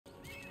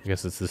I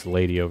guess it's this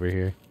lady over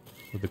here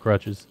with the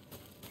crutches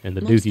and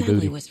the Mom's dookie family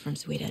booty. was from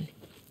Sweden.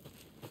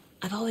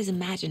 I've always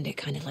imagined it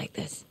kind of like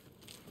this.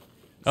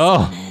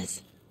 Oh.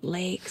 Saunas,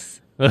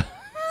 lakes.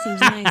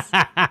 Seems nice.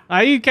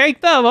 Are you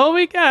caked up,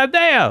 homie? God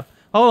damn.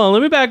 Hold on,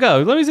 let me back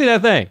up. Let me see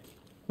that thing.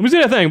 Let me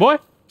see that thing, boy.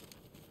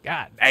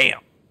 God damn.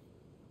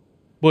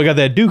 Boy, got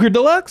that Duker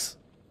Deluxe?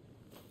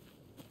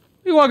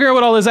 You walk here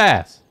with all this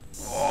ass.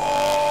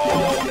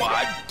 Oh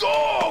my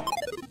God!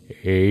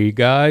 Hey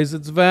guys,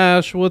 it's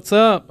Vash. What's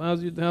up?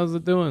 How's it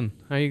doing?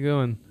 How you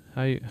going?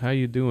 How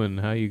you doing?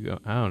 How you go?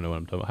 I don't know what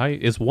I'm talking about.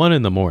 It's 1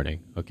 in the morning,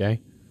 okay?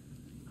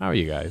 How are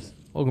you guys?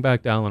 Welcome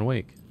back to Alan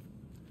Wake.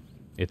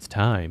 It's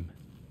time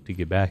to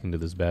get back into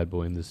this bad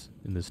boy in this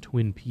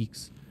Twin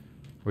Peaks,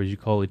 or as you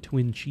call it,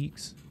 Twin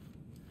Cheeks.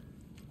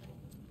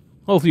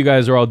 Hopefully you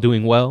guys are all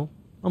doing well.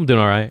 I'm doing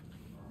all right.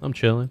 I'm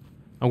chilling.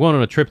 I'm going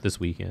on a trip this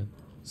weekend,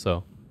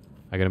 so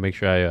I gotta make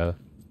sure I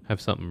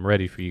have something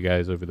ready for you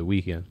guys over the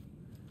weekend.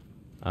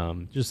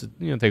 Just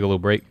take a little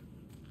break,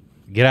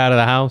 get out of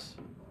the house.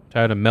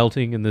 Tired of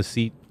melting in this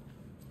seat.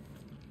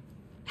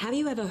 Have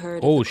you ever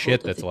heard Oh of the shit, cult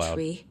of that's the loud.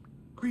 tree?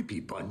 Creepy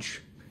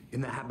bunch. In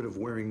the habit of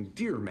wearing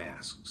deer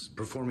masks,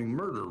 performing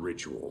murder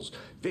rituals,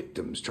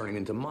 victims turning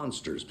into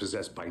monsters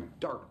possessed by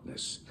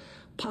darkness,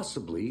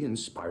 possibly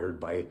inspired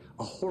by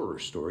a horror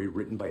story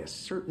written by a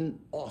certain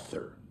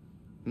author.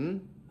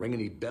 Ring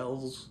any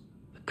bells?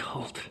 The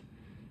cult.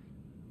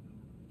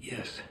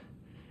 Yes.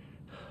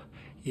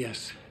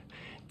 Yes.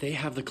 They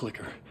have the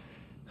clicker.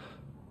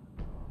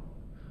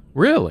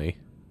 Really?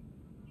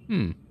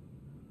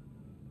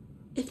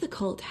 If the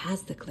cult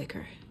has the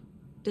clicker,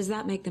 does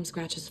that make them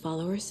Scratch's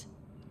followers?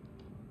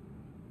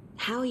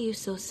 How are you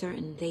so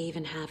certain they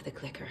even have the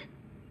clicker?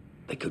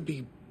 They could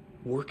be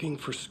working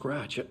for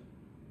Scratch.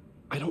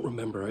 I don't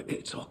remember.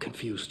 It's all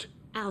confused.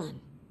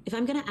 Alan, if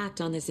I'm gonna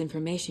act on this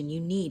information, you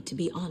need to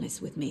be honest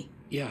with me.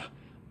 Yeah,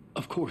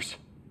 of course.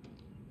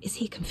 Is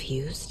he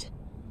confused?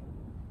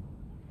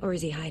 Or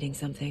is he hiding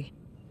something?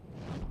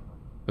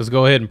 Let's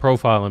go ahead and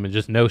profile him and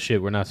just know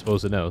shit we're not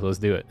supposed to know. Let's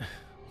do it.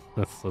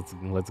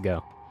 Let's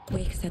go.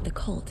 Wake said the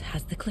cult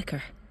has the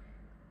clicker.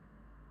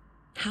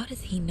 How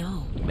does he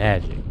know?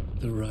 Magic.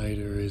 The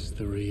writer is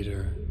the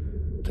reader.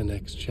 The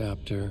next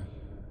chapter.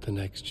 The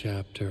next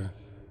chapter.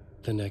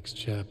 The next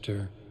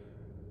chapter.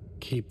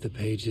 Keep the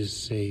pages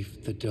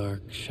safe, the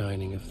dark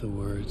shining of the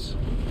words.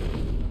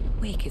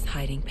 Wake is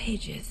hiding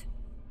pages.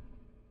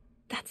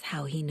 That's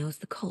how he knows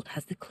the cult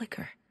has the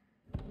clicker.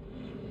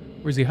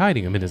 Where's he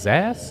hiding him? In his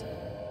ass?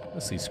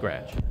 Let's see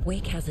Scratch.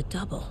 Wake has a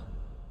double.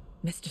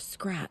 Mr.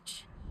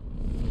 Scratch.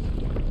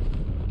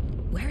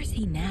 Where is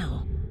he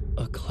now?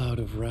 A cloud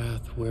of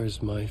wrath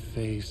wears my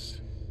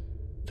face.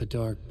 The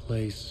dark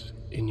place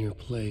in your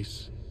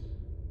place.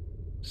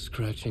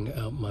 Scratching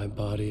out my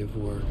body of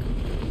work.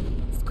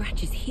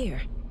 Scratch is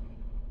here.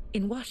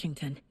 In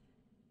Washington.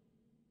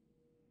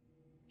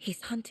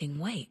 He's hunting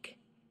Wake.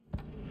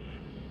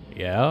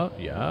 Yeah.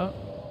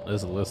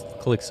 Let's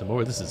click some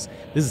more. This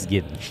is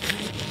getting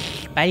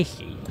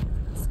spicy.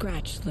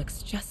 Scratch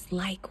looks just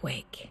like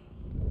Wake.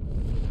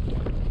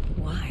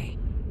 Why?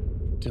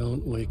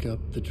 Don't wake up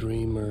the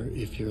dreamer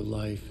if your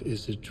life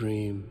is a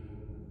dream.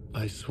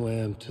 I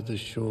swam to the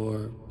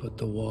shore, but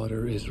the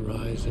water is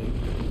rising.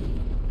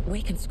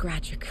 Wake and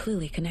Scratch are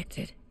clearly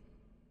connected.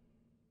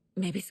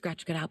 Maybe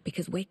Scratch got out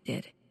because Wake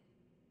did.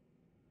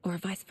 Or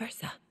vice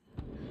versa.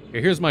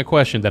 Here's my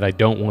question that I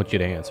don't want you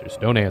to answer. So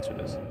don't answer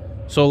this.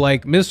 So,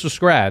 like, Mr.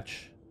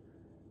 Scratch,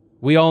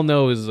 we all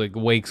know is, like,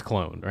 Wake's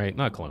clone, right?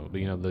 Not clone,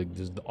 but,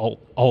 the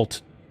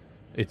alt.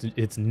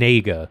 It's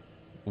Nega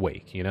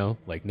Wake,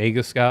 Like,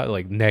 Nega Scott,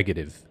 like,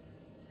 negative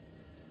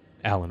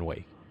Alan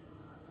Wake.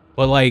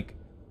 But, like,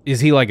 is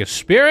he, like, a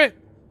spirit?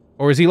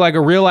 Or is he, like,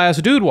 a real-ass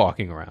dude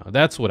walking around? But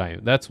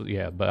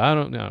I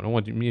don't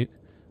want you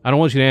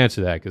to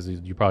answer that, because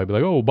you'd probably be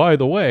like, oh, by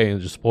the way,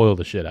 and just spoil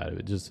the shit out of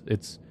it.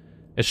 It's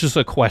just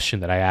a question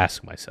that I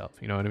ask myself,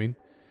 you know what I mean?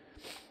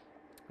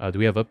 Do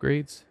we have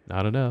upgrades?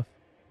 Not enough.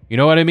 You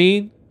know what I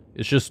mean?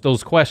 It's just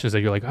those questions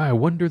that you're like, I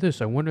wonder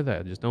this, I wonder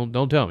that. Just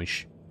don't tell me.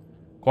 Shh.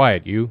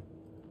 Quiet, you.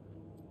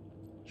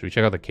 Should we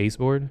check out the case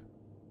board?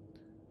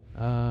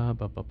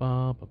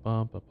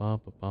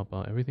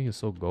 Everything is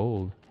so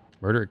gold.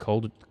 Murder at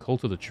Cult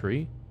of the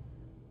Tree?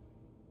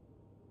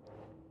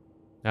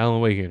 Alan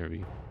Wake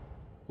interview.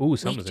 Ooh,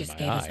 something's Wake in just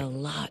my gave eye. us a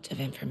lot of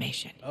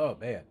information. Oh,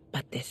 man.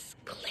 But this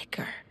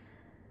clicker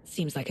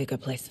seems like a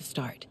good place to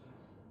start.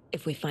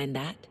 If we find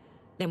that,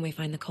 then we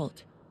find the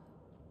cult.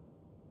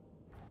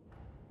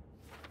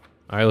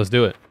 All right, let's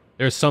do it.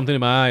 There's something in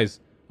my eyes.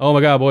 Oh,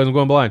 my God, boys, I'm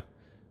going blind.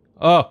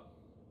 Oh.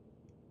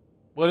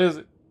 What is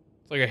it?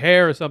 It's like a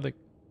hair or something.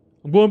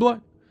 I'm going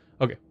blind.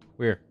 Okay,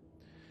 we're here.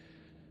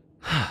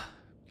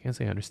 Can't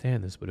say I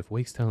understand this, but if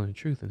Wake's telling the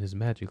truth and his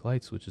magic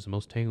light switch is the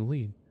most tangled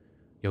lead.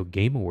 Yo,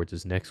 Game Awards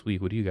is next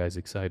week. What are you guys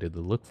excited to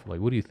look for? Like,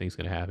 what do you think's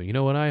going to happen? You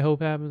know what I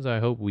hope happens? I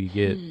hope we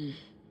get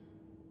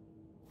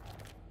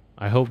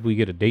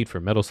a date for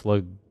Metal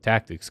Slug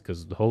Tactics,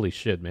 because holy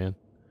shit, man.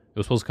 It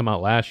was supposed to come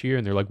out last year,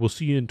 and they're like, we'll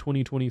see you in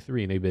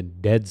 2023, and they've been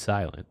dead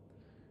silent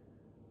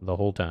the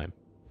whole time.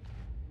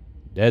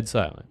 Dead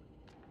silent.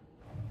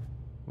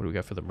 What do we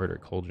got for the murder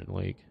at Cauldron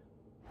Lake?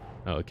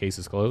 Oh, the case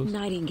is closed?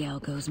 Nightingale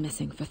goes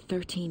missing for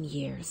 13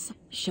 years,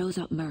 shows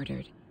up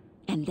murdered,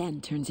 and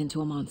then turns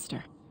into a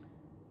monster.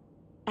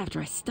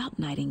 After I stop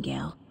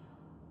Nightingale,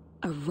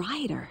 a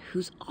rider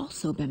who's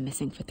also been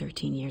missing for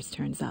 13 years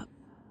turns up.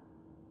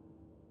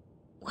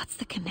 What's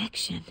the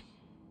connection?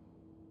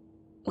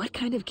 What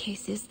kind of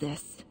case is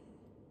this?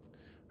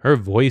 Her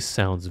voice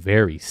sounds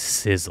very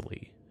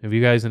sizzly. Have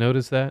you guys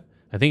noticed that?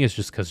 I think it's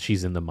just because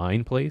she's in the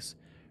mine place.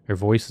 Her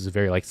voice is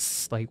very like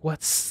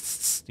what?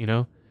 You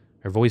know?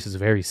 Her voice is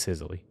very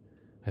sizzly.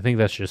 I think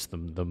that's just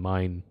the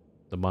mine,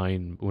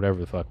 whatever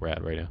the fuck we're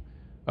at right now.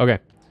 Okay.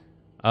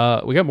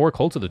 We got more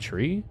Cult of the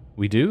Tree?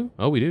 We do?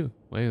 Oh, we do.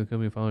 Wait, the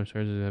company followers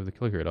started to have the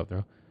clicker it up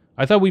there.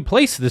 I thought we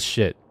placed this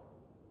shit.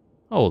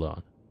 Hold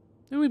on.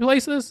 Did we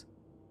place this?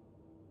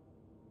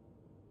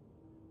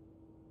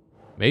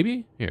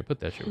 Maybe? Here, put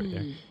that shit right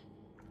there.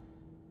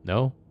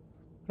 No?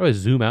 How do I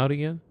zoom out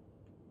again?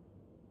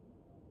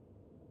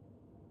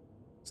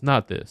 It's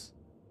not this.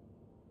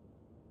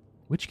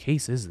 Which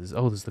case is this?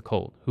 Oh, this is the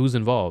cult. Who's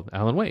involved?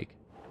 Alan Wake.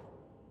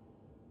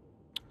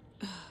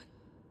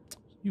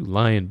 You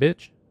lying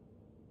bitch.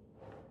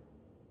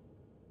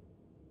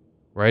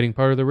 Writing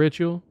part of the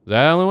ritual? Is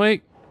that Alan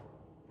Wake?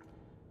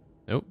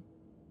 Nope.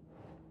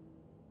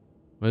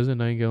 What is it?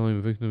 Nightingale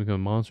and victim become a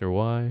monster?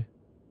 Why?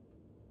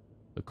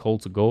 The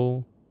cult's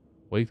goal?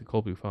 Wake the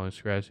cult before following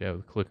scratch. You have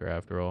the clicker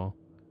after all.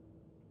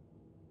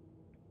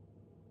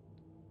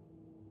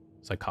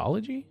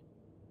 Psychology?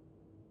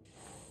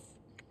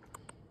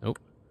 Nope.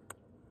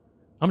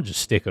 I'm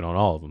just sticking on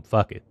all of them.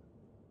 Fuck it.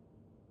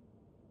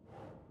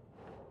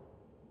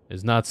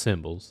 It's not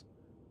symbols.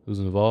 Who's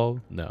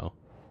involved? No.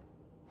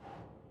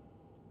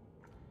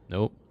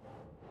 Nope.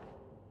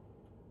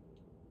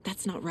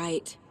 That's not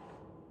right.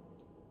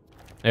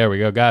 There we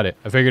go. Got it.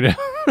 I figured it.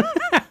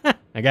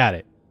 I got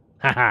it.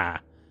 Haha.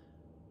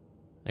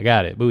 I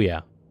got it.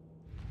 Booyah.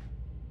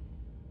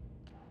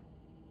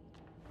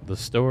 The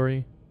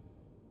story.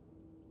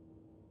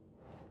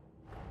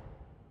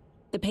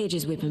 The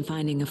pages we've been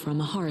finding are from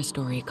a horror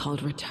story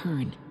called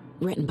Return,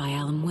 written by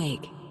Alan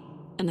Wake.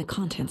 And the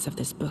contents of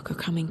this book are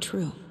coming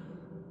true.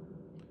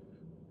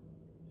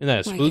 Isn't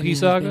that a Why spooky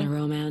couldn't it have been saga? a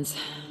romance?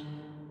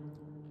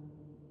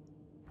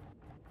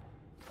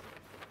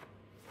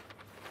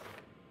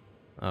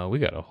 We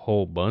got a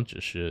whole bunch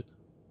of shit.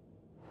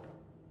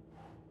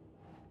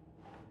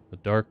 The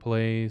Dark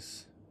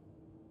Place.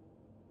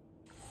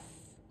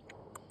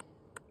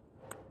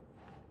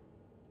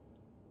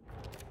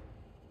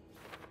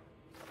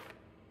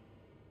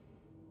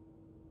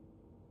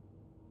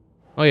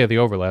 Oh yeah, the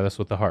overlap. That's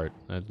with the heart.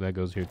 That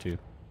goes here too.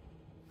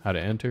 How to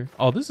enter.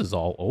 Oh, this is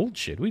all old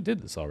shit. We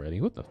did this already.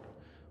 What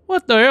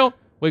the hell?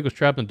 Wake was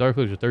trapped in Dark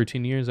Place for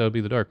 13 years. That would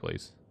be the Dark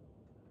Place.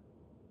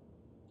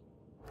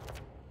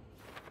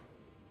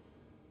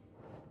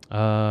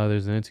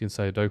 There's an entity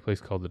inside a dark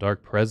place called the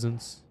Dark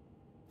Presence.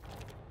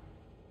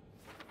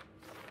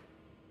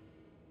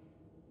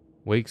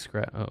 Wake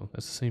scratch. Oh,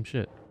 that's the same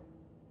shit.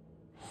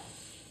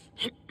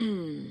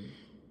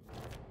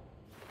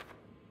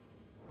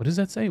 What does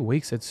that say?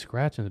 Wake said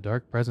scratch and the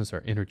Dark Presence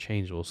are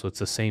interchangeable, so it's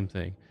the same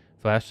thing.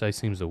 Flashlight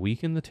seems to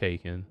weaken the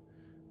taken.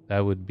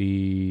 That would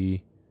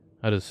be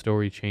how does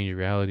story change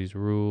reality's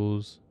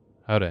rules?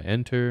 How to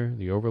enter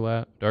the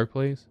overlap dark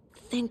place?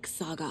 Think,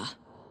 Saga.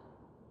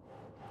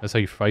 That's how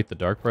you fight the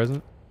Dark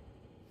Present?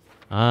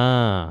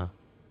 Ah.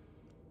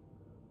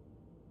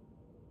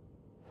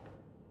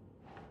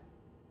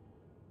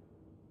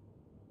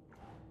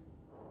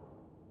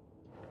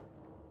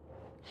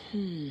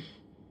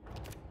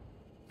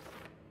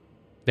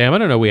 Damn, I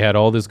don't know we had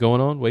all this going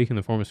on. Wake in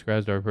the form of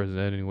scratch, Dark Present,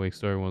 editing Wake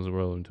story runs the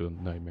world into a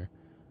nightmare.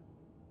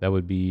 That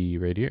would be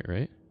right here,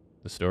 right?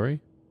 The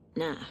story?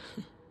 Nah.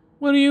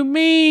 What do you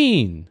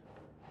mean?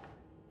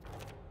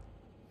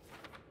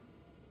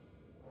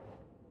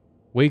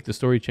 Wake, the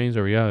story changed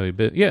our reality a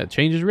bit. Yeah, it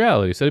changes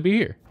reality. Said it'd be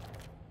here.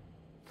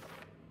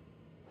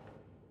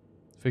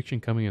 Fiction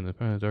coming in the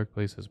dark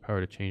place has the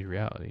power to change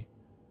reality.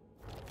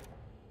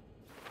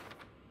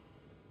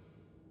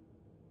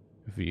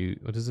 If you,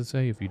 what does it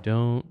say? If you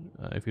don't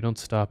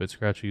stop it,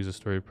 Scratch will use the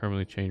story to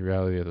permanently change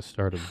reality at the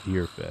start of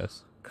Deer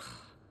Fest.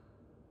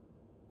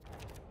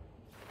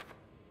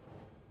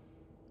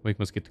 Wake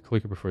must get the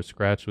clicker before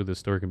Scratch with the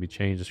story can be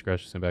changed. The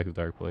Scratch is sent back to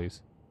the dark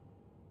place.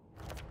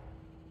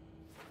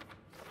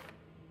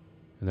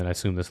 And then I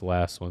assume this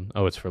last one.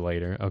 Oh, it's for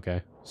later.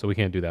 Okay. So we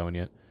can't do that one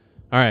yet.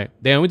 All right.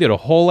 Damn, we did a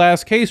whole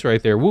ass case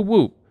right there. Whoop,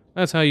 whoop.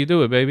 That's how you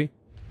do it, baby.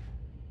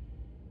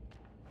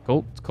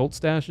 Cult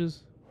stashes.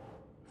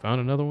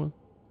 Found another one.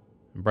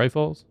 In Bright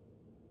Falls.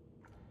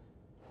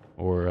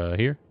 Or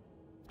here.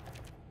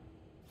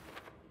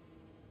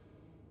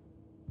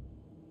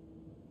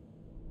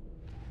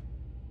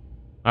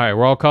 All right.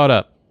 We're all caught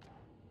up.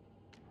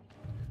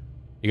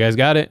 You guys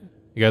got it?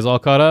 You guys all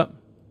caught up?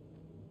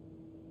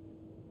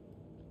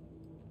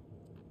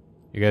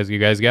 You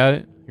guys got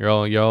it? You're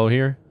all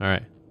here? All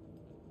right.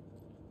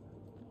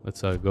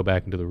 Let's go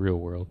back into the real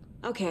world.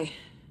 Okay,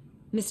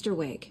 Mr.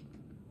 Wake.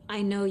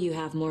 I know you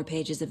have more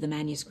pages of the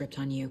manuscript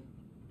on you.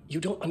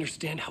 You don't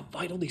understand how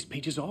vital these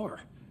pages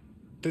are.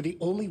 They're the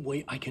only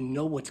way I can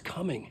know what's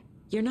coming.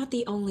 You're not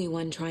the only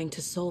one trying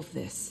to solve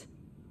this.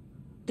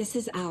 This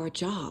is our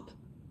job.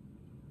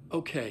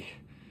 Okay.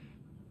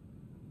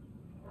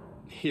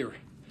 Here.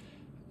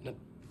 Now,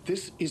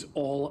 this is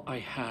all I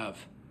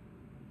have.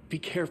 Be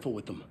careful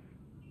with them.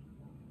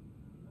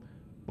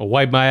 Well,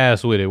 wipe my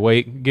ass with it.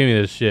 Wait, give me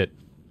this shit.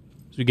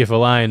 So you get for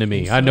lying to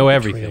me. I know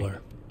everything.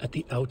 Trailer, at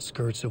the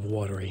outskirts of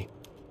Watery,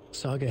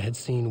 Saga had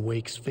seen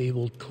Wake's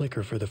fabled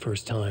clicker for the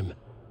first time,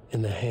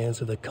 in the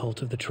hands of the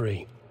Cult of the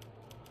Tree.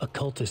 A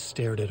cultist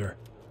stared at her.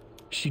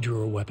 She drew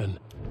her weapon.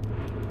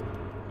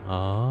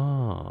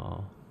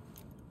 Oh.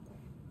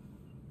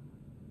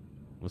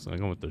 Listen, I'm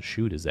going to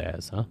shoot his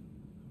ass, huh?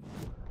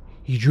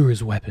 He drew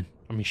his weapon.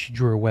 I mean, she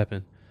drew her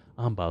weapon.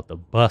 I'm about to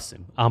bust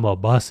him. I'm going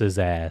to bust his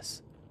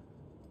ass.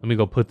 Let me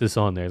go put this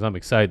on there, 'cause I'm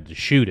excited to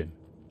shoot him.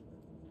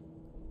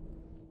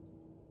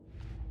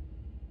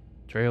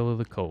 Trail of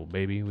the Cold,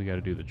 baby. We got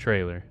to do the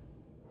trailer.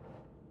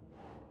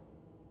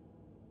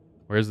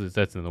 Where's this?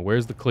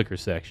 Where's the clicker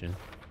section?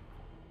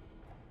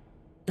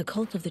 The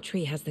Cult of the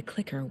Tree has the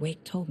clicker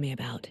Wake told me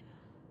about.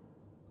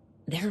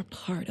 They're a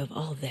part of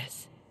all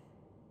this.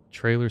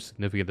 Trailer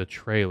significant. The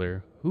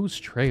trailer. Whose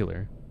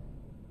trailer?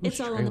 Whose It's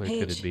all on the trailer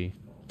could page. it be?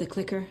 The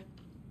clicker,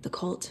 the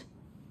cult.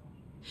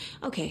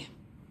 Okay,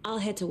 I'll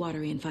head to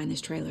Watery and find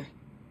this trailer.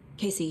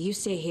 Casey, you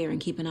stay here and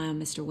keep an eye on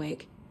Mr.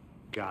 Wake.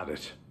 Got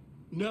it.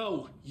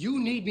 No, you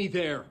need me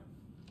there.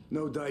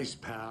 No dice,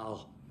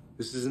 pal.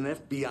 This is an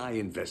FBI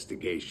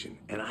investigation,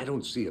 and I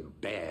don't see a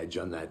badge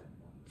on that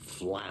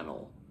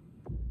flannel.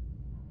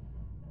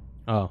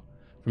 Oh.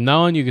 From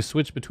now on, you can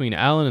switch between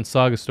Alan and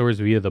Saga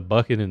stories via the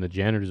bucket in the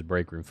janitor's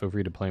break room. Feel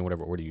free to play in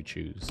whatever order you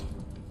choose.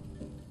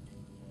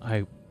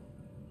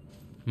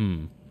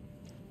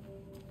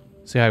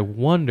 See, I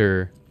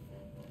wonder...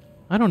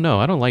 I don't know.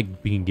 I don't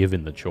like being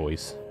given the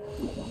choice.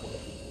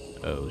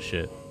 Oh,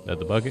 shit. Is that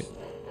the bucket?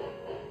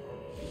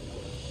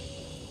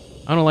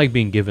 I don't like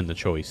being given the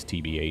choice,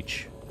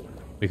 TBH.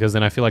 Because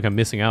then I feel like I'm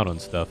missing out on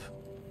stuff.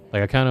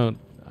 Like, I kind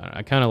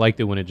of liked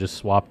it when it just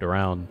swapped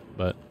around,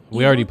 but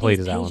we already played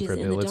as Alan for a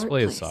bit. Let's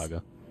play as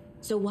Saga.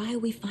 So why are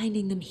we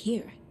finding them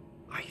here?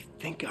 I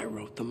think I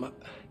wrote them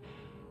up.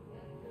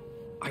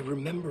 I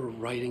remember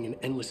writing an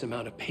endless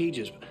amount of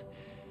pages, but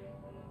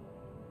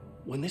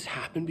when this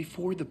happened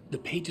before, the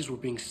pages were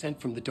being sent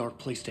from the dark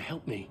place to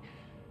help me.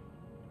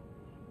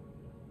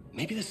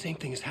 Maybe the same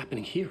thing is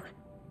happening here.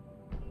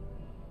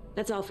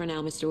 That's all for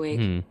now, Mr.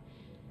 Wake.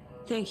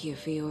 Thank you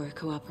for your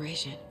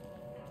cooperation.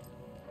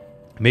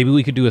 Maybe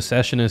we could do a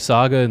session as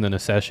Saga and then a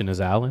session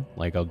as Alan.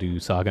 Like, I'll do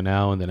Saga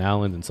now and then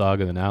Alan, then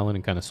Saga, then Alan,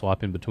 and kind of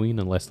swap in between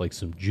unless, like,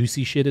 some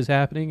juicy shit is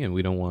happening and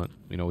we don't want,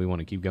 we want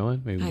to keep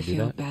going. Maybe we I can do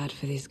feel that. bad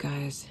for these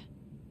guys.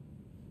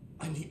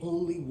 I'm the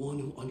only one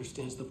who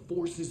understands the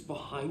forces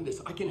behind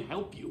this. I can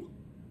help you.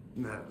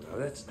 No,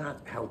 that's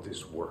not how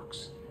this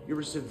works.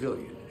 You're a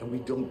civilian, and we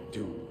don't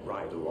do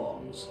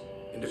ride-alongs.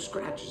 And if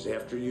Scratch is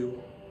after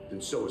you,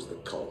 then so is the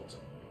cult.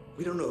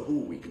 We don't know who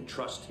we can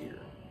trust here.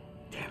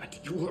 Damn it,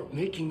 you are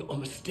making a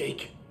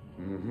mistake.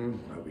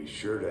 I'll be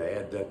sure to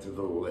add that to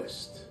the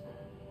list.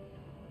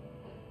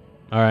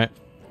 All right.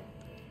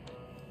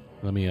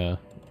 Let me,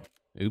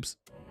 oops.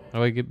 How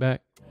do I get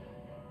back?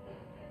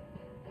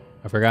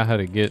 I forgot how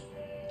to get...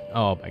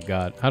 Oh, my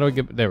God. How do I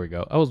get... There we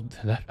go.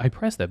 I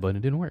pressed that button.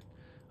 It didn't work.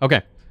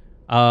 Okay.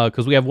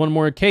 Because we have one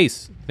more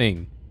case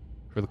thing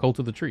for the Cult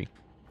of the Tree.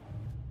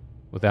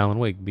 With Alan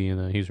Wake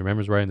being... he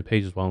remembers writing the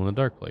pages while in the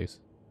dark place.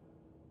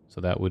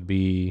 So that would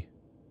be...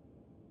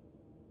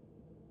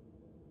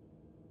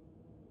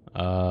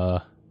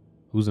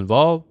 Who's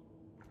involved?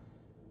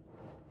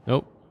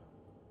 Nope.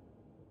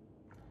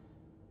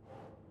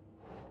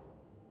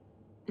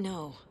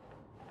 No.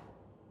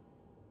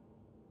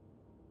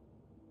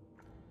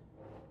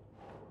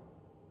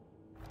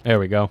 There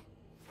we go.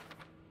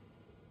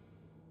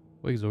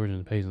 Wake's origin,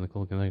 the page, and the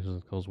cult connections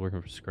with Cole's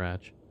working for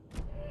Scratch.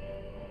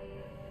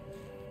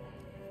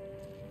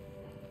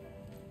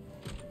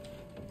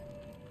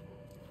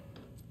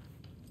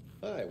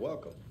 Hi,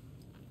 welcome.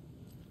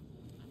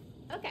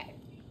 Okay.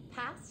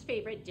 Past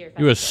favorite deer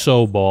You are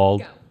so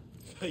bald. Go.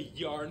 The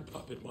yarn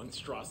puppet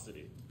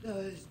monstrosity.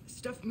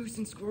 Stuffed moose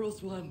and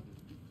squirrels one.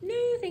 No,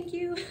 thank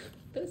you.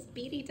 Those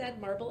beady dead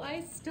marble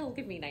eyes still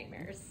give me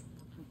nightmares.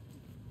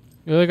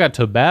 You know, they got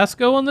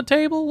Tabasco on the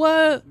table?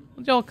 What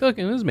y'all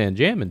cooking? This man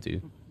jamming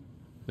to.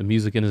 The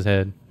music in his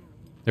head.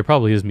 There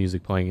probably is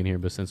music playing in here,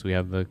 but since we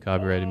have the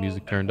copyrighted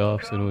music turned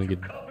off, so we don't get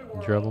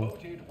in trouble.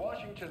 Voted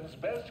Washington's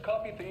best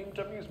coffee-themed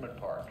amusement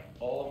park.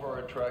 All of our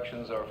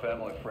attractions are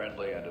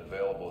family-friendly and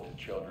available to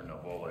children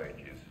of all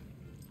ages,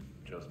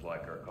 just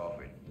like our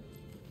coffee.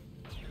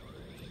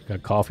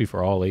 Got coffee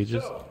for all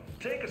ages. So,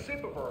 take a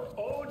sip of our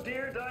Oh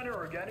Dear Diner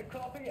organic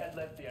coffee and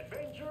let the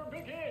adventure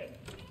begin.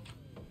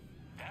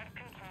 That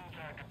concludes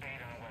our debate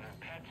on whether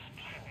pets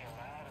should be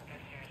allowed at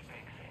this year's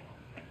bake sale.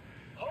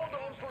 Hold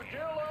on for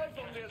dear life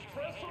on the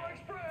Espresso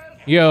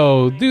Express.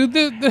 Yo,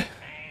 dude,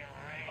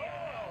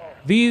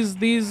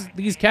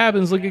 These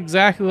cabins look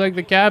exactly like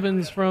the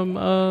cabins from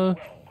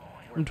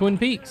Twin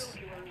Peaks.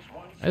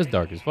 That's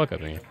dark as fuck up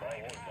in here.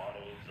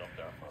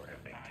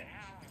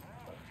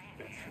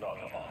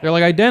 They're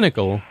like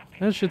identical.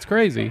 That shit's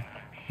crazy.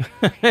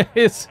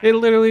 It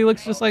literally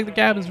looks just like the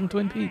cabins from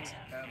Twin Peaks.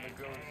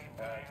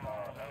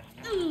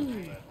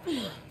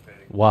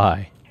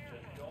 Why?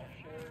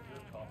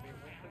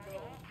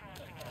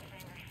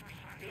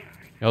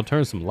 Y'all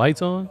turn some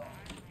lights on?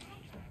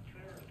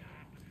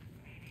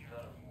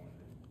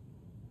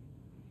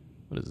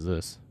 What is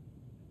this?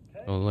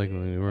 Oh, like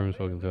when the room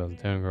spoken to the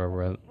town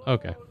car.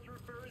 Okay.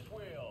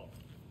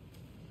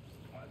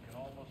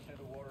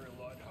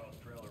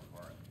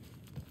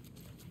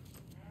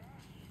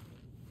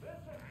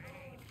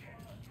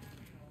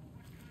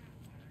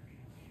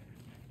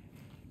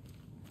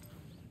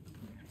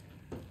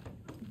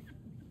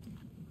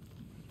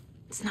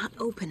 It's not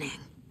opening.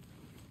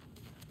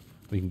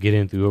 We can get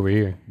in through over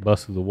here.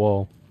 Bust through the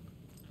wall.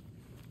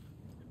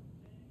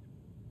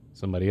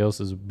 Somebody else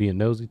is being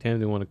nosy. Tammy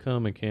didn't want to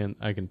come.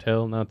 I can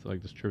tell. Not that,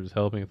 like, this trip is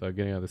helping. I thought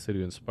getting out of the city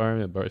would inspire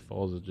me. Bright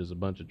Falls is just a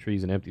bunch of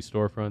trees and empty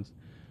storefronts.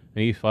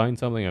 And you find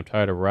something. I'm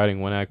tired of writing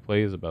one-act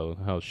plays about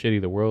how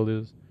shitty the world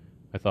is.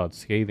 I thought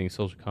scathing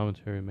social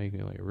commentary would make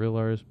me like a real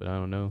artist, but I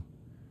don't know.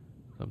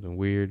 Something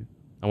weird.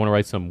 I want to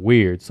write something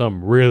weird.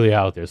 Something really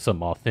out there.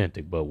 Something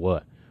authentic. But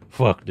what?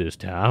 Fuck this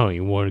town. I don't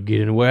even want to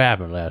get into what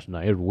happened last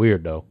night. It was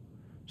weird, though.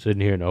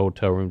 Sitting here in the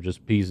hotel room,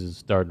 just pieces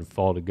starting to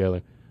fall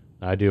together.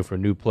 An idea for a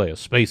new play, a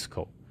space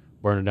cult.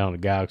 Burning down the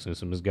galaxy and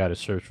some misguided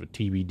search for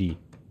TBD.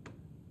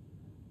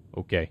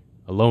 Okay.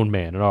 A lone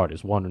man, an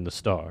artist, wandering the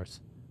stars.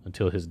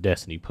 Until his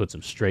destiny puts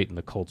him straight in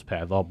the cult's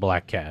path. All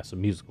black cast, a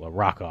musical, a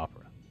rock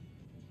opera.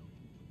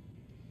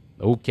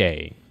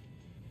 Okay.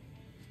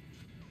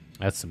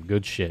 That's some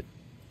good shit.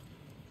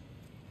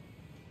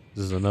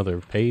 This is another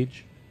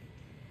page.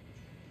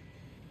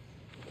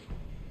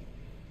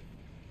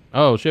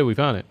 Oh shit, we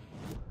found it.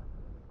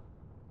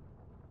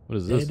 What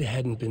is this? Ed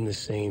hadn't been the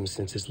same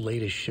since his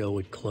latest show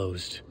had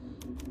closed.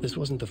 This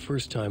wasn't the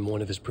first time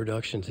one of his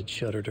productions had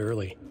shuttered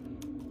early.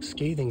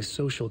 Scathing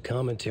social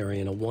commentary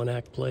in a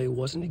one-act play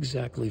wasn't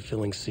exactly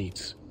filling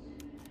seats.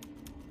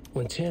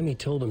 When Tammy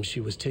told him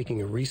she was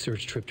taking a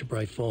research trip to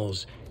Bright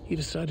Falls, he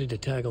decided to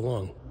tag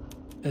along.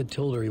 Ed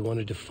told her he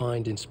wanted to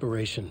find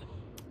inspiration.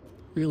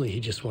 Really, he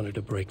just wanted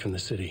a break from the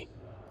city.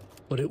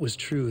 But it was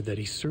true that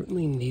he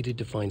certainly needed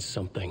to find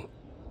something.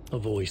 A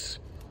voice,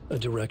 a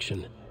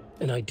direction,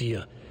 an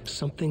idea,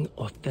 something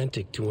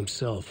authentic to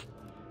himself.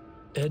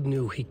 Ed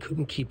knew he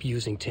couldn't keep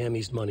using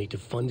Tammy's money to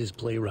fund his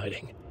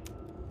playwriting.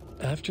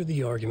 After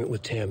the argument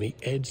with Tammy,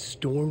 Ed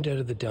stormed out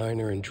of the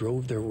diner and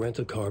drove their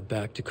rental car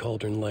back to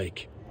Cauldron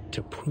Lake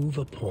to prove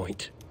a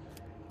point.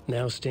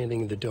 Now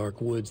standing in the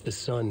dark woods, the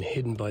sun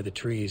hidden by the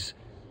trees,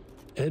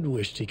 Ed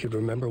wished he could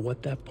remember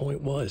what that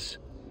point was.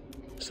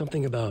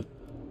 Something about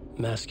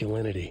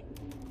masculinity.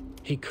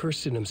 He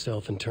cursed at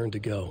himself and turned to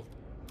go.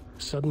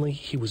 Suddenly,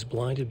 he was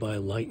blinded by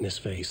a light in his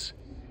face.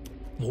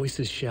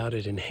 Voices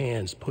shouted and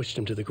hands pushed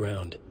him to the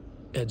ground.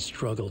 Ed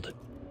struggled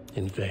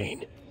in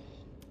vain.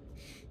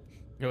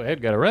 Yo,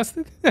 Ed got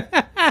arrested?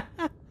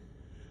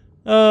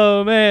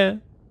 Oh,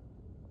 man.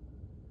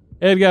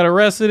 Ed got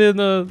arrested in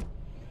the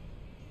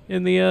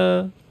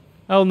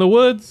out in the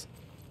woods?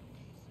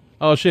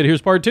 Oh, shit,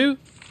 here's part 2?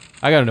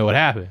 I gotta know what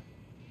happened.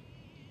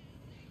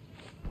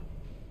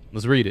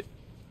 Let's read it.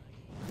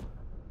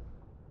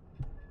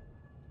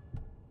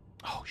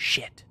 Oh,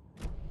 shit.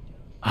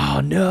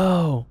 Oh,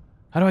 no.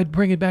 How do I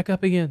bring it back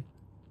up again?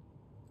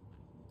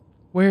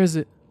 Where is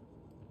it?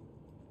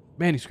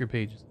 Manuscript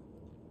pages.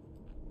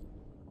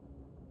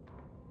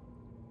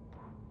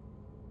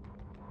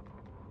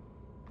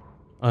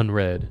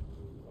 Unread.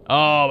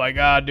 Oh, my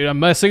God, dude. I'm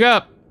messing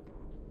up.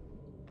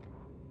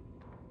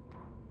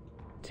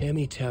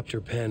 Tammy tapped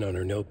her pen on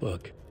her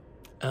notebook.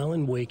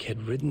 Alan Wake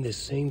had ridden this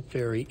same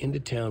ferry into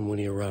town when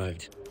he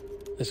arrived.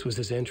 This was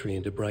his entry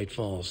into Bright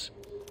Falls.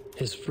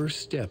 His first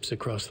steps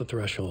across the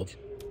threshold.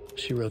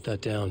 She wrote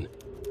that down.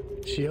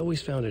 She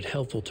always found it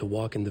helpful to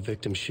walk in the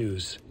victim's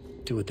shoes,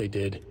 do what they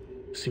did,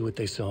 see what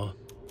they saw.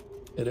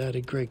 It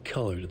added great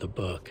color to the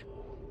book.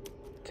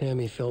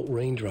 Tammy felt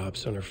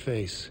raindrops on her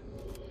face.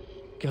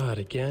 God,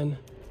 again?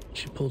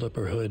 She pulled up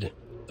her hood.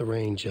 The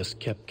rain just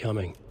kept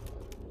coming.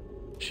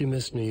 She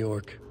missed New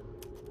York.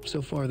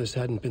 So far, this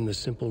hadn't been the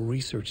simple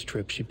research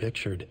trip she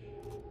pictured.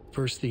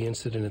 First the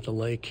incident at the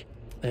lake,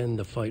 then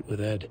the fight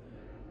with Ed.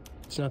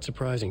 It's not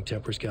surprising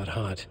tempers got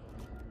hot.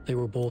 They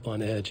were both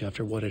on edge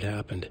after what had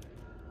happened.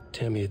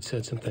 Tammy had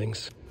said some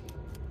things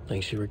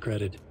she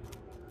regretted.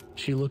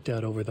 She looked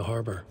out over the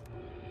harbor.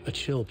 A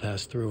chill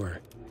passed through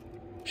her.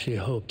 She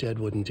hoped Ed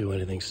wouldn't do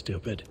anything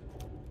stupid.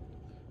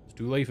 It's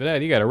too late for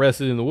that. He got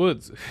arrested in the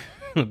woods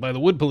by the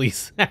wood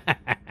police.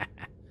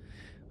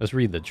 Let's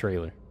read the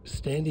trailer.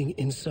 Standing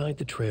inside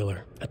the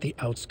trailer at the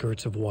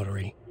outskirts of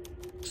Watery,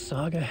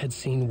 Saga had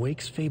seen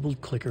Wake's fabled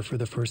clicker for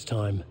the first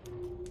time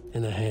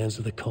in the hands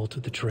of the cult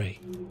of the Tree.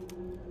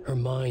 Her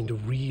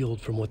mind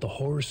reeled from what the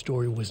horror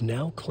story was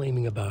now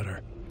claiming about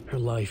her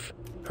life,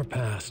 her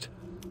past.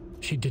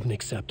 She didn't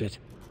accept it.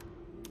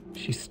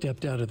 She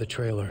stepped out of the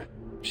trailer.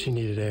 She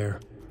needed air.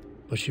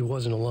 But she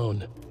wasn't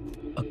alone.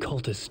 A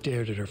cultist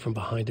stared at her from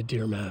behind a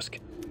deer mask.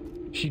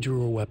 She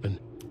drew her weapon,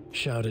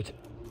 shouted,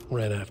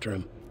 ran after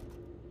him.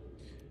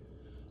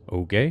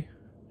 Okay.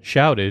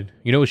 Shouted.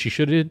 You know what she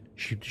should have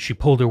did? She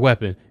pulled her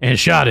weapon and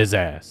shot his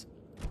ass.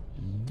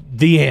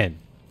 The end.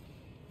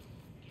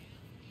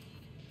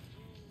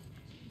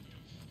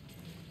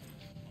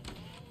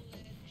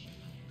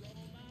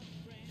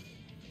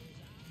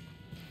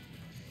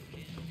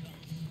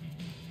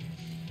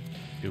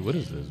 Dude, what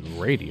is this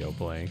radio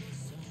playing?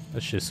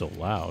 That shit's so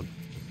loud.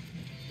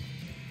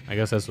 I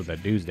guess that's what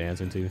that dude's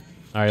dancing to.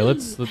 All right,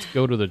 let's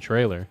go to the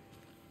trailer.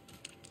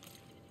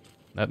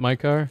 That my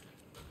car?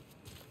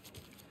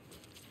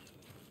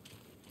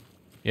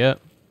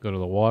 Yep. Go to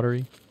the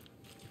watery.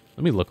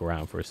 Let me look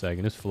around for a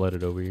second. It's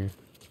flooded over here.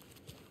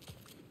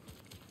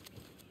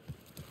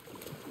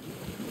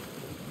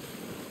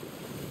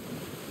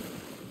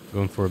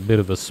 Going for a bit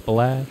of a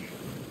splash.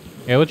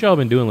 Yeah, what y'all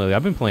been doing lately?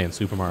 I've been playing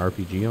Super Mario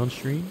RPG on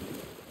stream.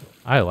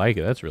 I like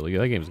it. That's really good.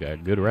 That game's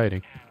got good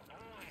writing.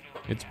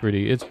 It's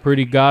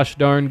pretty gosh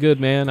darn good,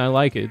 man. I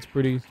like it. It's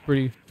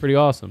pretty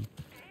awesome.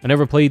 I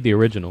never played the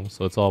original,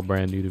 so it's all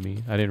brand new to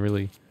me. I didn't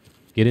really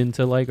get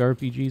into like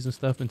RPGs and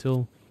stuff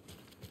until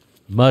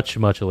much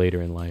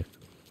later in life.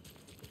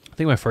 I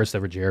think my first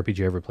ever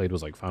JRPG I ever played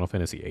was like Final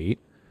Fantasy VIII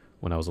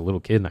when I was a little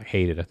kid, and I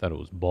hated it. I thought it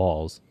was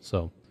balls.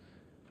 So,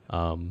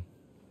 because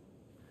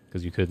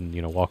you couldn't,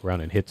 walk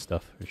around and hit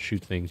stuff or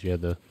shoot things. You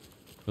had it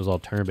was all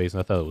turn-based, and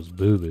I thought it was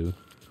boo-boo.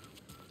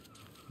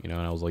 And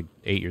I was like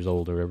 8 years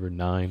old or whatever,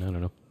 9, I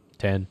don't know,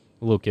 10,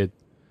 a little kid.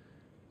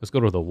 Let's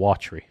go to the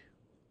Watchery.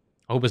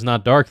 I hope it's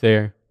not dark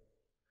there,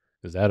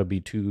 because that'll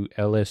be too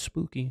LS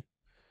spooky.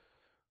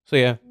 So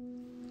yeah,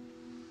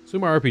 Super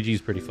Mario RPG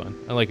is pretty fun.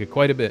 I like it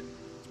quite a bit.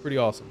 It's pretty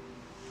awesome.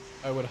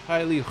 I would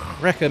highly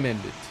recommend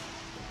it.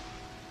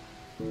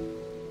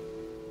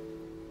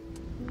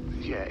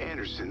 Yeah,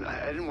 Anderson,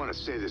 I didn't want to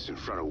say this in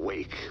front of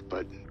Wake,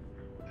 but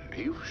are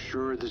you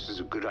sure this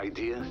is a good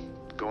idea?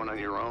 Going on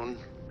your own?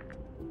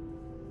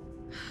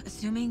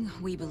 Assuming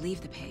we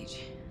believe the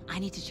page, I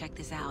need to check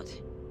this out.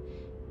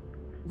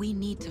 We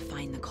need to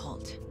find the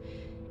cult.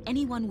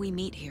 Anyone we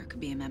meet here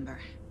could be a member.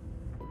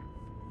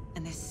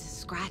 And this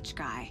Scratch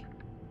guy.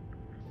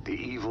 The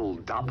evil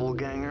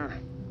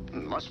doppelganger?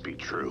 Must be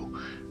true,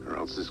 or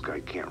else this guy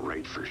can't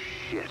write for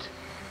shit.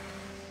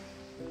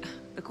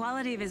 The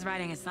quality of his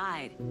writing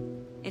aside,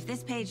 if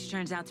this page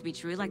turns out to be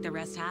true like the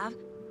rest have,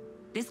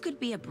 this could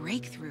be a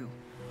breakthrough.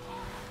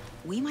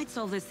 We might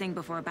solve this thing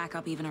before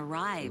backup even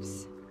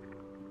arrives.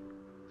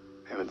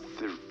 Yeah, but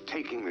they're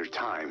taking their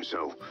time,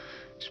 so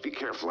just be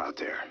careful out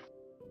there.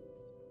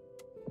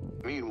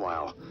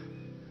 Meanwhile,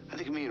 I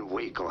think me and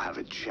Wake will have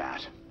a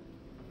chat.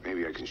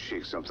 Maybe I can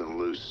shake something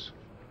loose.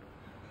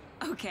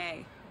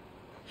 Okay.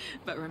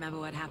 But remember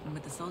what happened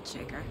with the Salt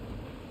Shaker?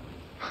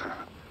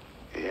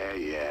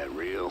 Yeah,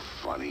 real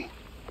funny.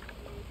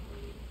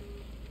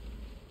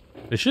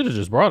 They should have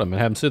just brought him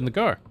and had him sit in the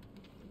car.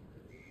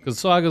 Because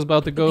Saga's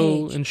about to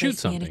go and shoot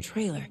something. In a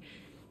trailer,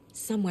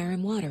 somewhere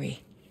in Watery.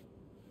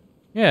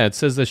 Yeah, it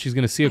says that she's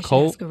gonna see a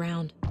cult. Ask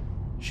around.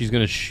 She's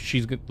gonna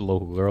the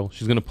local girl.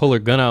 She's gonna pull her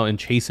gun out and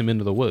chase him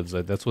into the woods.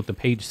 That's what the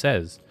page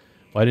says.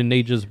 Why didn't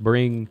they just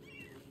bring,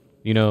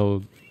 I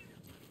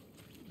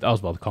was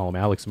about to call him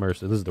Alex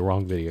Mercer. This is the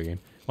wrong video game.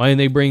 Why didn't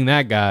they bring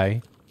that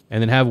guy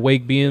and then have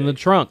Wake be in the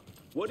trunk?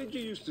 What did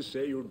you used to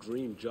say your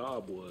dream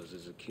job was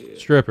as a kid?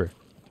 Stripper.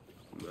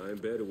 I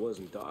bet it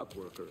wasn't dock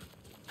worker.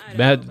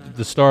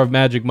 The star of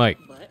Magic Mike.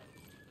 But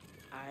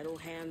idle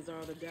hands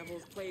are the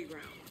devil's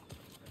playground.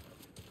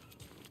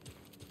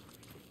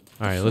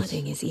 All right,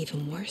 Flooding is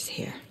even worse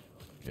here.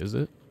 Is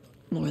it?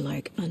 More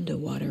like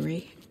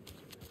underwatery.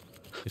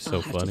 It's so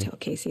I'll have funny. to tell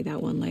Casey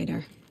that one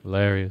later.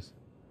 Hilarious.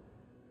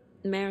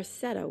 Mayor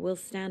Seta will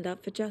stand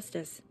up for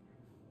justice.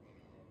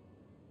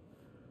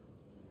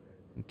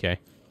 Okay.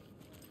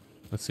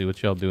 Let's see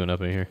what y'all doing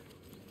up in here.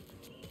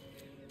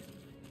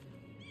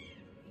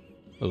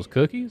 Those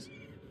cookies?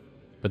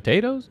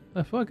 Potatoes?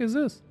 The fuck is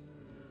this?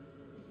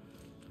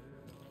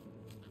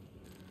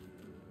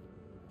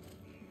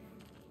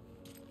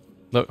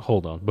 Look,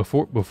 hold on.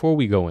 Before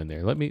we go in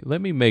there, let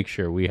me make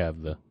sure we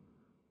have the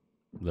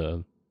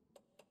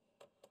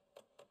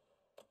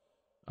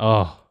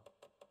Oh.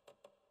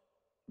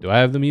 Do I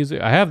have the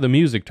music? I have the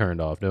music turned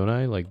off, don't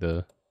I? I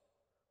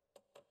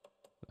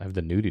have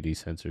the nudity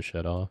sensor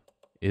shut off.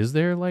 Is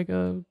there like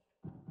a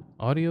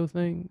audio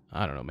thing?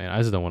 I don't know, man. I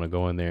just don't want to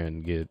go in there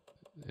and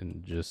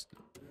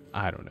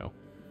I don't know.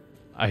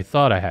 I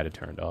thought I had it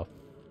turned off.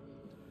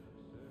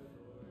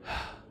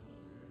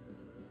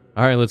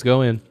 All right, let's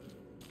go in.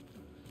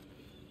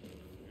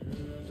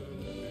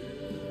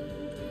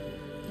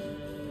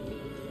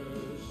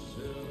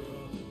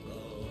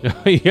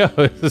 Yo,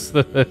 it's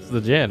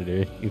the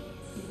janitor.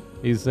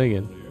 He's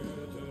singing.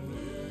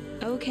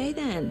 Okay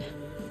then.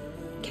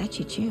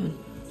 Catchy tune.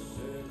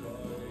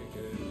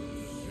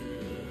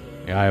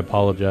 Yeah, I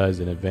apologize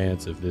in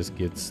advance if this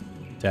gets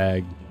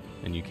tagged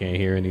and you can't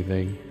hear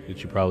anything.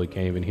 that you probably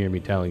can't even hear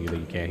me telling you that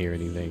you can't hear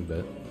anything,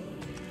 but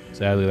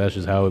sadly, that's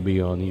just how it be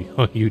on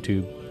on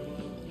YouTube.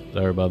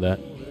 Sorry about that.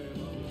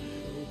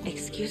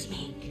 Excuse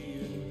me.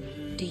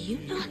 Do you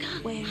know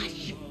where...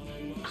 Hush.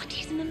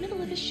 Augie's in the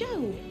middle of a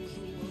show.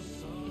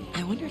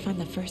 I wonder if I'm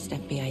the first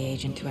FBI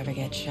agent to ever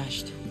get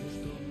shushed.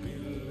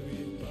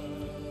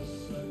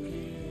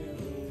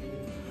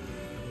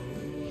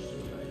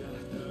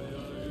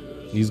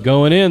 He's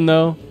going in,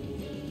 though.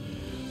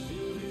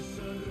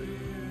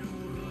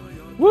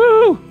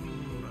 Woo!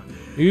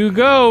 You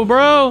go,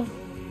 bro.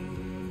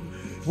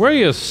 Where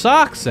your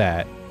socks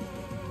at?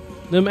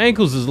 Them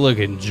ankles is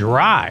looking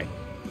dry.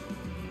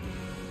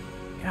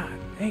 God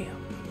damn.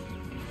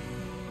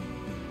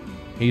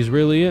 He's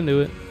really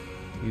into it.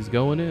 He's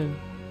going in.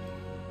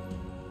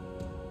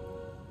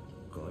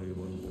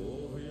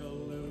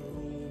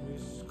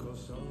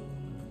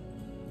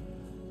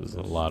 There's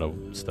a lot of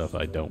stuff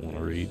I don't want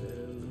to read.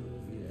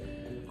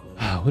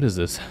 What is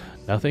this?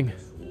 Nothing?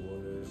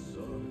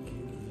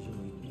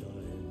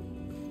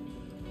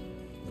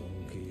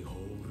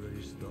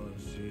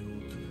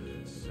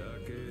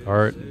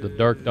 Art, the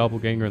Dark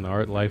Doppelganger and the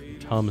Art Life of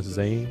Thomas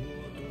Zane.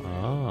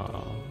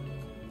 Ah.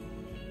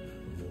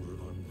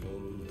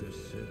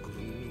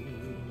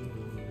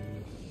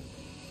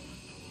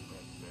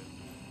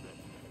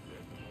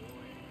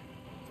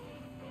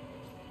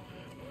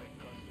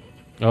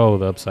 Oh,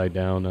 the upside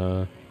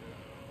down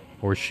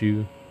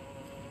horseshoe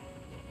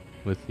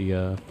with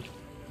the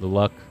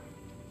luck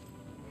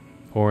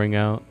pouring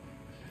out.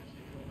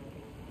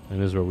 And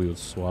this is where we would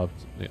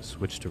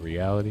switch to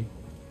reality.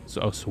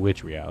 So,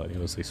 switch reality.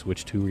 Let's say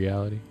switch to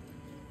reality.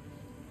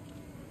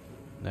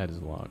 That is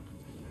locked.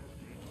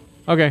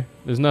 Okay,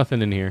 there's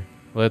nothing in here.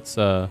 Let's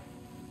go.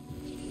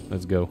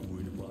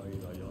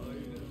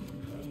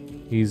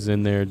 He's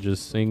in there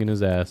just singing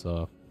his ass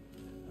off.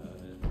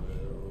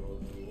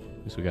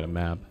 At least we got a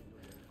map.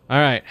 All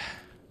right,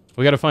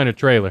 we got to find a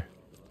trailer.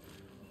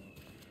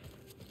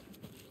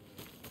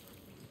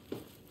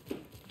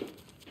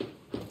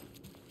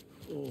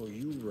 Oh,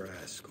 you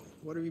rascal.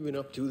 What have you been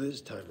up to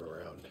this time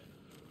around?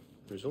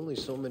 There's only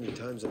so many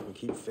times I can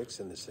keep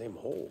fixing the same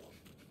hole.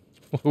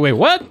 Wait,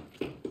 what?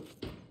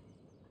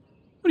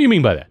 What do you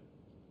mean by that?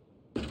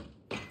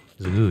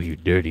 Ooh, you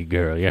dirty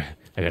girl. Yeah,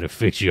 I gotta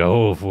fix your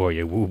hole for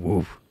you. Woo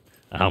woo.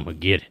 I'ma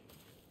get it.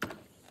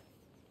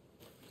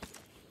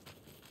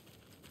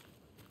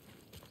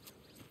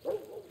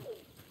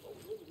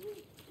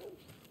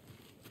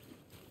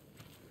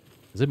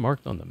 Is it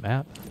marked on the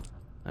map?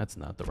 That's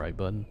not the right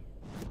button.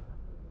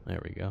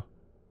 There we go.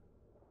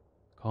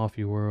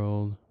 Coffee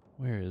World.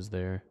 Where is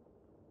there?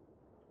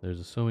 There's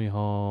a swimming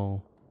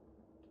hall.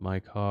 My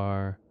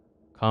car.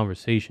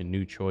 Conversation,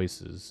 new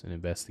choices, and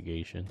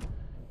investigation.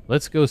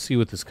 Let's go see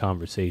what this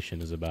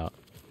conversation is about.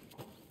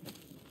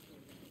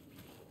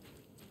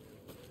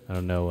 I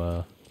don't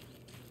know,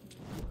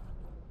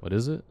 what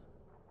is it?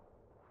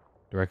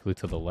 Directly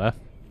to the left?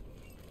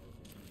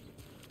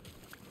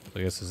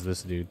 I guess it's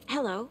this dude.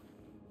 Hello.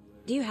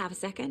 Do you have a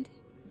second?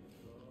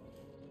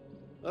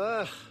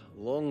 Ah,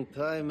 long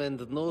time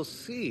and no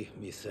see,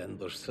 Miss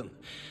Anderson.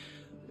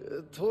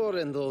 Thor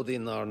and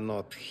Odin are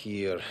not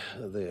here.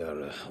 They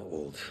are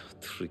old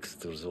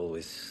tricksters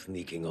always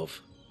sneaking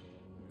off.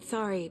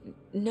 Sorry,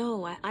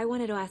 no, I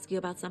wanted to ask you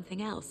about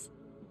something else.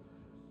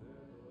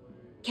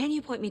 Can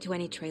you point me to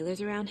any trailers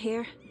around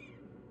here?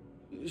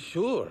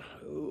 Sure.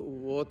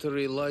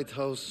 Watery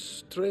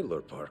Lighthouse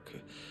Trailer Park.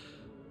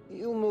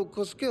 Ilmo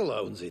Koskela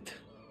owns it.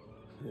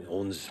 He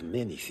owns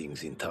many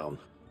things in town.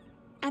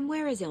 And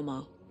where is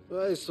Ilmo?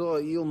 I saw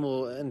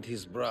Ilmo and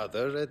his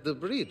brother at the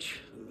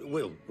bridge.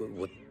 Well,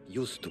 what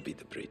used to be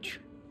the bridge.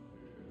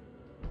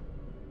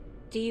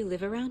 Do you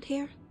live around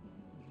here?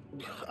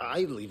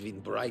 I live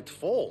in Bright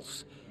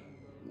Falls.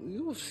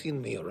 You've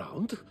seen me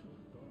around.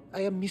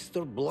 I am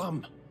Mr.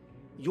 Blum.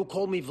 You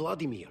call me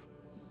Vladimir.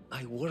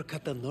 I work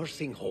at a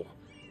nursing home.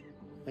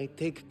 I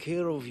take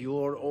care of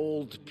your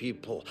old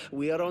people.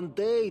 We are on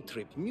day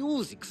trip,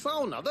 music,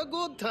 sauna, the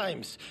good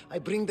times. I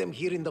bring them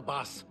here in the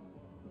bus.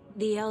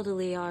 The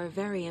elderly are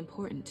very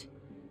important.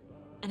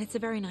 And it's a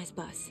very nice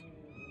bus.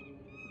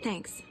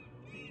 Thanks.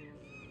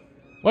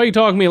 Why are you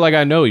talking to me like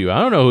I know you? I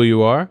don't know who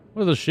you are.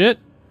 What the shit?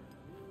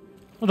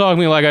 Don't talk to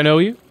me like I know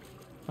you.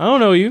 I don't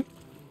know you.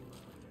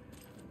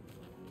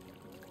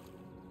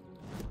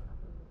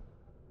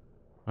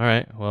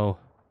 Alright, well,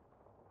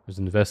 there's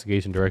an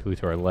investigation directly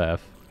to our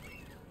left.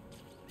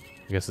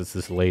 I guess it's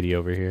this lady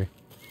over here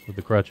with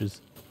the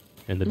crutches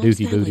and the Mom's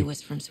dookie family booty.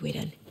 was from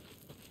Sweden.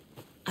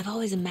 I've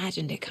always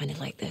imagined it kind of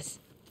like this.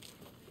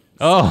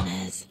 Oh.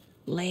 Saunas,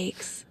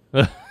 lakes.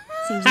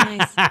 Seems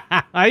nice.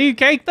 Are you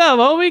caked up,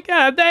 homie?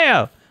 God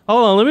damn.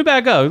 Hold on, let me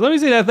back up. Let me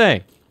see that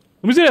thing.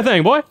 Let me see that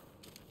thing, boy.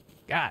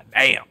 God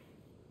damn.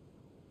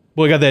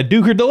 Boy, got that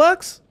Duker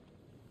Deluxe?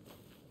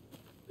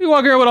 You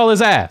walk here with all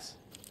this ass.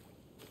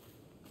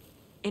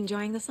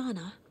 Enjoying the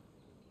sauna?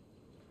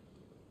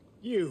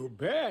 You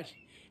bet.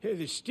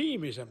 The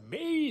steam is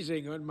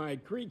amazing on my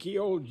creaky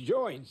old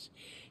joints.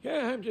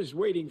 I'm just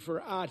waiting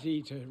for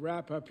Ati to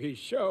wrap up his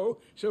show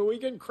so we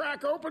can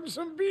crack open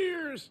some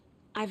beers.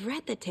 I've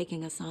read that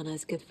taking a sauna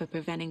is good for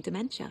preventing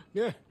dementia.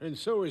 Yeah, and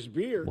so is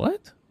beer.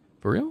 What?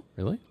 For real?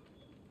 Really?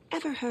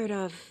 Ever heard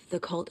of the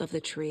cult of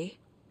the tree?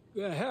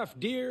 The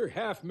half-deer,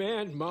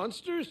 half-man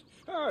monsters?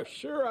 Oh,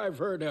 sure I've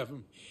heard of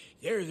them.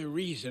 They're the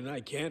reason I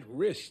can't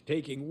risk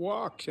taking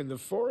walks in the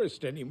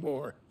forest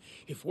anymore.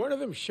 If one of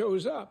them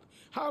shows up,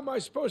 how am I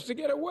supposed to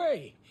get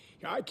away?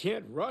 I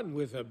can't run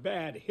with a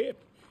bad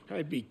hip.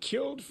 I'd be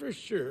killed for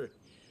sure.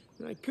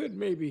 I could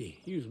maybe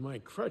use my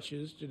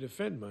crutches to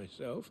defend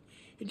myself.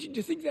 Do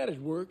you think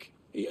that'd work?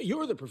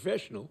 You're the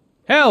professional.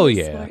 Hell It's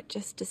yeah. smart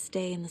just to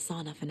stay in the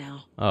sauna for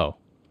now. Oh.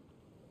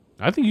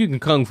 I think you can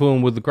kung fu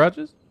him with the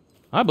crutches.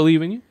 I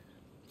believe in you.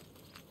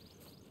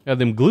 Got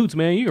them glutes,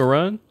 man. You can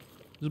run.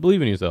 Just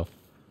believe in yourself.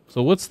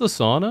 So what's the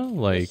sauna?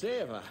 Like, Say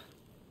if a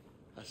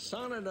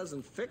sauna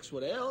doesn't fix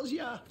what ails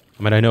ya.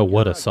 I mean, I know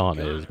what a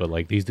sauna is, but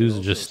like these dudes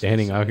are just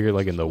standing out here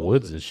like in the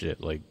woods and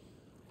shit. Like,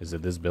 is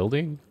it this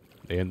building?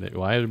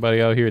 Why is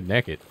everybody out here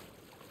naked?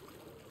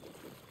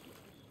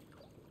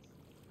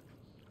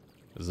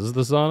 Is this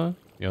the sauna?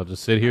 You know,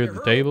 just sit here at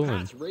the table and...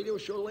 Pat's radio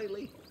show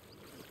lately?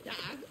 Yeah,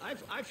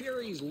 I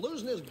fear he's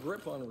losing his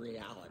grip on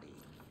reality.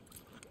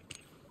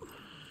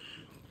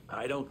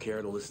 I don't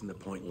care to listen to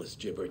pointless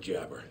jibber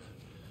jabber.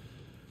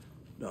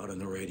 Not on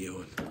the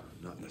radio and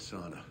not in the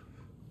sauna.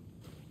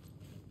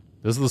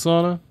 This is the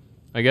sauna,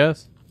 I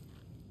guess.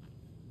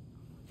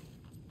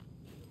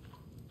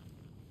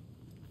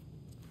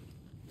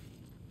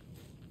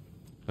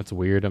 That's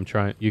weird. I'm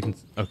trying. You can.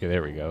 Okay,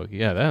 there we go.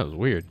 Yeah, that was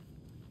weird.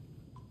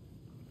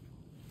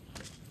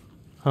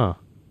 Huh.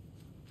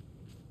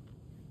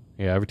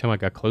 Yeah, every time I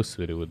got close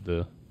to it, it would,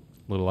 the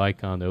little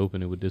icon to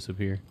open, it would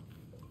disappear.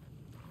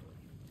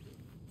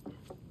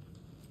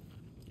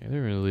 Yeah,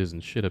 there really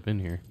isn't shit up in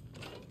here.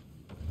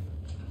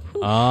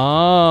 Oh.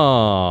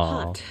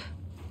 Hot.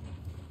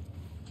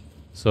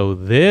 So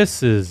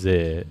this is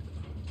it.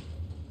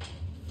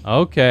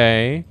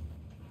 Okay.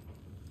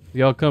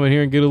 Y'all come in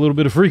here and get a little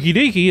bit of freaky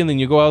deaky, and then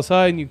you go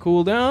outside and you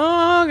cool down.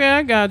 Oh, okay,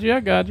 I got you.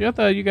 I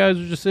thought you guys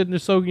were just sitting there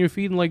soaking your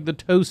feet in like the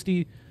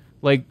toasty,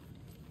 like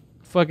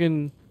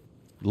fucking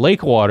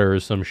lake water or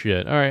some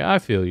shit. All right, I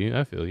feel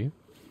you.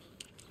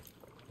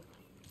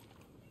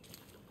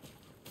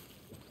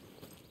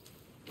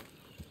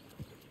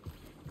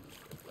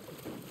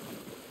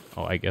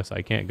 Oh, I guess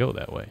I can't go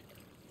that way.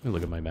 Let me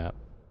look at my map.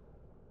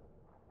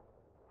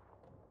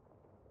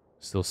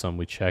 Still some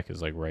we check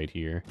is like right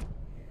here.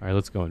 All right,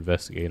 let's go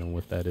investigate on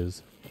what that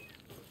is.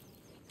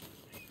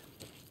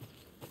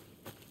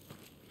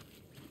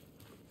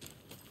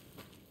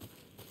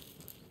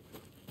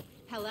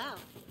 Hello.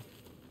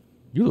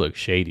 You look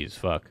shady as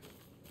fuck.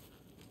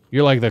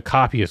 You're like the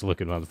coppiest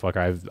looking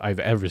motherfucker I've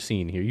ever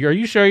seen here. Are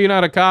you sure you're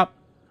not a cop?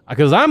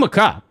 Because I'm a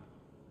cop.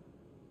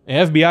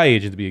 An FBI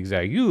agent to be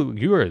exact.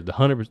 You are the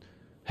 100%.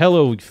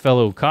 Hello,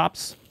 fellow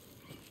cops.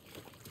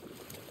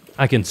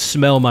 I can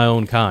smell my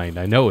own kind.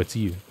 I know it's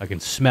you. I can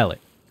smell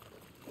it.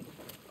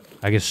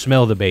 I can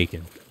smell the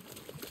bacon.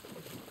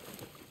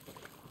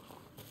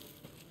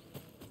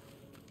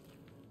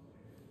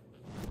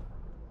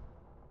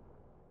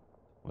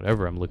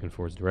 Whatever I'm looking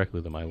for is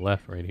directly to my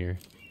left right here.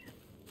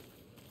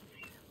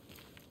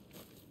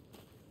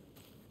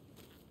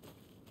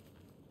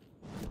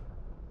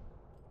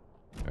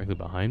 Directly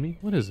behind me?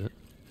 What is it?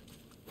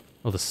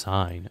 Oh, the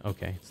sign.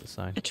 Okay, it's the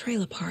sign. A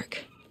trailer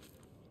park.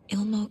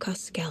 Ilmo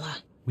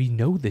Koskela. We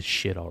know this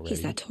shit already.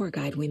 He's that tour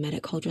guide we met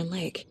at Cauldron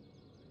Lake.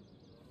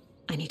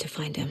 I need to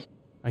find him.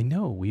 I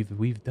know.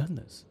 We've done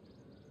this.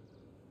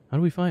 How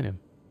do we find him?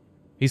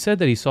 He said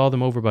that he saw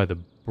them over by the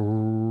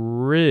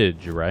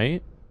bridge,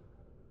 right?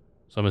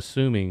 So I'm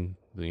assuming,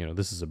 you know,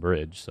 this is a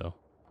bridge, so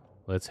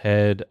let's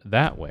head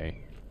that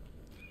way.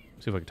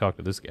 See if I can talk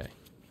to this guy.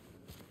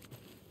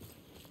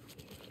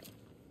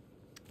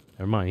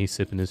 Never mind, he's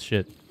sipping his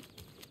shit.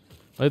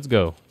 Let's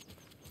go.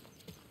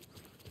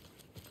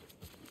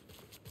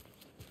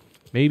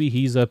 Maybe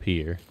he's up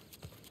here.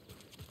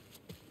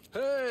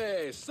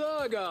 Hey,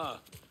 Saga!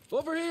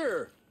 Over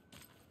here!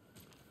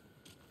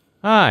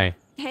 Hi.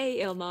 Hey,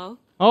 Ilmo.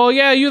 Oh,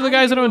 yeah, you're the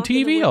guys that are on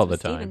TV all the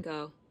time.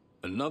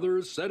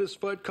 Another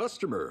satisfied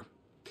customer.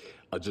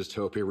 I just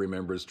hope he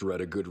remembers to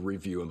write a good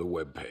review on the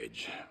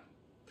webpage.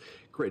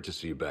 Great to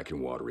see you back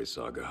in Watery,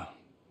 Saga.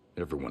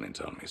 Everyone in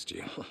town missed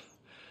you.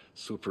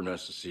 Super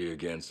nice to see you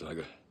again,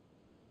 Saga.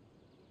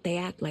 They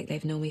act like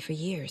they've known me for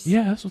years.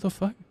 Yeah, that's what the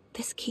fuck.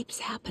 This keeps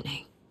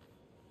happening.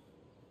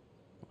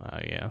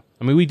 Yeah.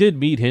 I mean, we did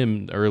meet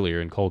him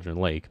earlier in Cauldron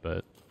Lake,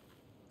 but...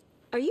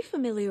 Are you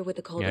familiar with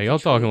the Cauldron? Yeah, y'all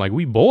talking like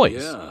we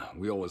boys. Yeah,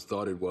 we always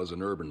thought it was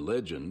an urban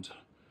legend.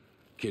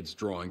 Kids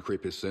drawing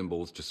creepy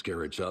symbols to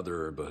scare each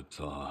other, but,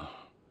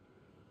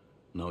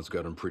 now it's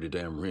gotten pretty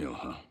damn real,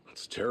 huh?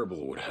 It's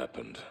terrible what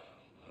happened.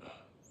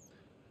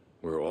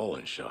 We're all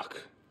in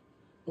shock.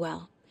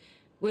 Well,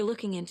 we're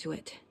looking into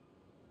it.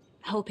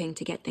 Hoping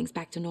to get things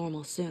back to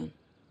normal soon.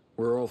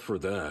 We're all for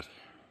that.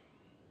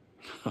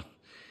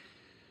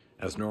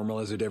 As normal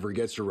as it ever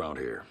gets around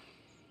here.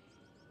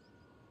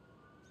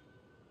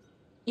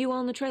 You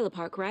own the trailer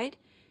park, right?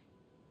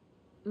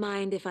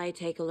 Mind if I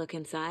take a look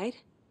inside?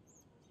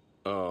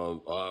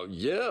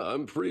 Yeah,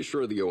 I'm pretty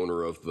sure the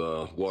owner of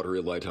the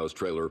Watery Lighthouse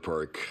Trailer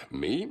Park,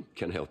 me,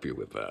 can help you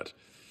with that.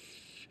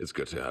 It's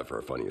good to have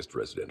our funniest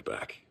resident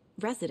back.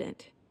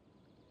 Resident?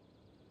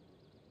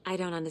 I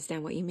don't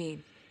understand what you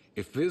mean.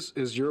 If this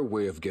is your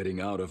way of getting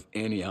out of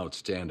any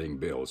outstanding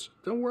bills,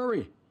 don't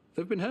worry.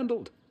 They've been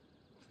handled.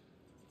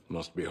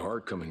 Must be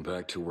hard coming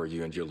back to where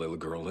you and your little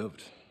girl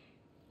lived.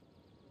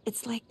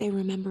 It's like they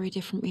remember a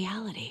different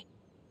reality.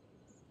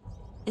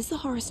 Is the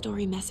horror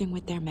story messing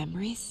with their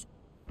memories?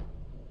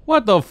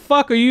 What the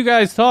fuck are you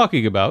guys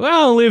talking about? I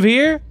don't live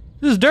here.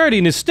 This is dirty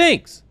and it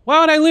stinks.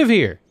 Why would I live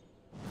here?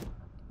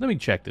 Let me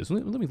check this.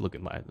 Let me look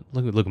at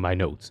my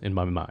notes in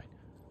my mind.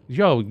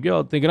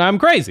 Y'all thinking I'm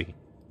crazy.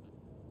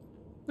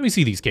 Let me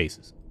see these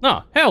cases.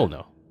 No, hell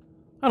no.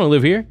 I don't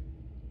live here.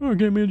 Oh, I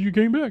can't imagine you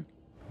came back.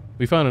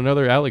 We found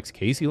another Alex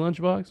Casey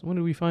lunchbox. When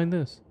did we find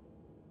this?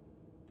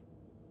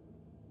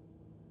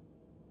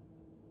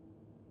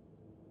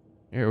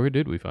 Yeah, where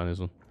did we find this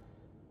one?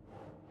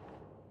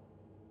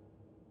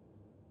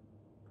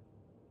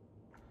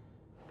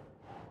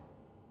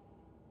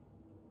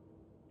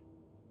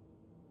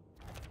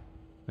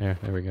 There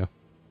we go.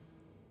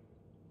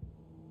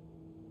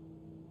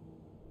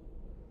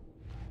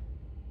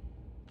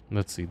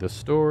 Let's see, the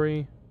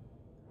story.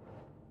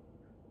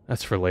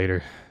 That's for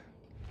later.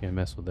 Can't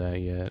mess with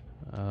that yet.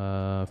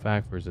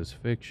 Fact versus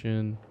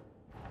fiction.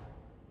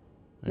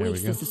 There Wake we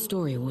go. says the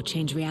story will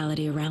change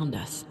reality around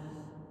us.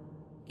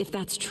 If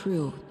that's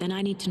true, then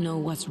I need to know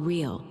what's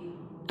real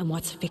and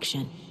what's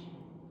fiction.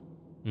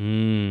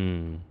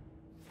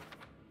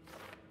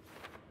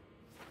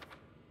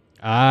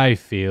 I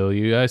feel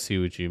you. I see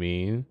what you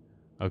mean.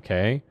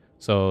 Okay.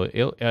 So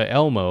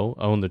Elmo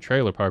owned the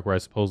trailer park where I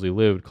supposedly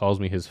lived, calls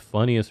me his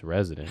funniest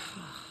resident.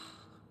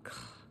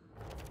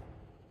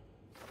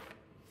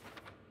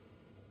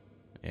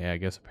 Yeah, I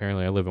guess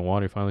apparently I live in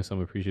water. Finally,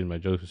 someone appreciated my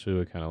jokes and shit.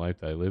 What kind of life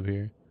that I live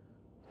here.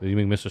 Do you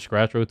mean Mr.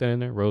 Scratch wrote that in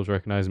there? Rose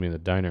recognized me in the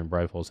diner and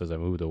Bright Falls says I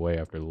moved away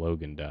after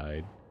Logan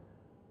died.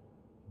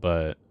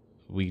 But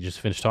we just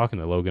finished talking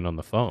to Logan on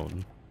the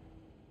phone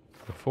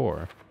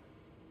before.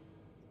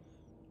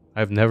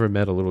 I've never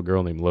met a little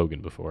girl named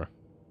Logan before.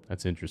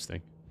 That's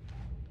interesting.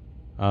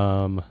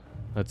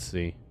 Let's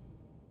see.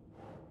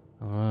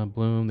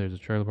 Bloom, there's a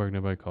trailer park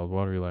nearby called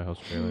Watery Lighthouse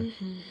Trailer.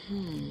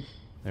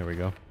 There we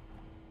go.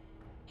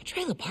 A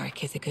trailer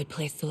park is a good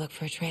place to look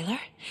for a trailer.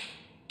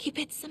 Keep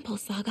it simple,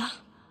 Saga.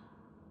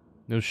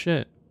 No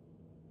shit.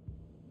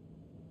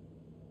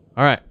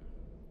 Alright.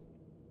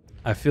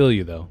 I feel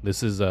you though.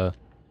 This is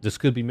this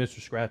could be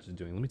Mr. Scratch's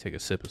doing. Let me take a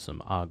sip of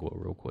some agua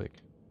real quick.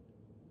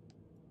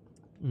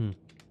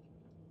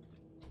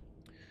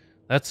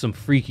 That's some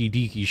freaky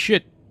deaky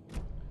shit.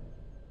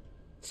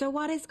 So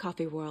what is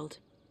Coffee World?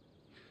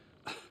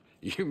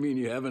 You mean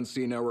you haven't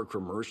seen our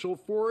commercial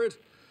for it?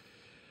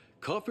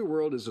 Coffee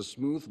World is a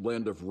smooth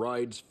blend of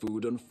rides,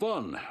 food, and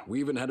fun. We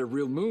even had a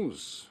real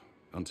moose.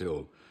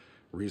 Until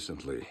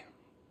recently.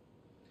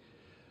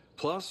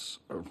 Plus,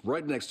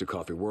 right next to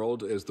Coffee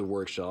World is the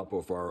workshop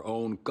of our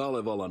own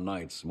Kalevala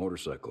Knights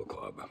Motorcycle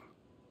Club.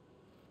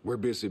 We're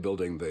busy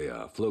building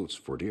the floats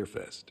for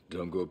Deerfest.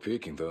 Don't go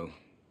peeking, though.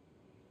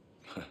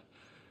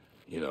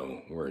 You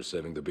know, we're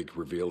saving the big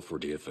reveal for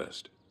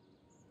Deerfest.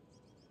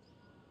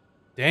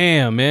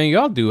 Damn, man,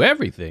 y'all do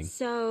everything.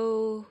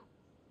 So,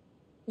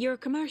 your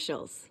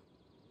commercials?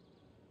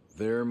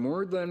 They're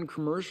more than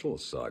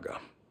commercials, Saga.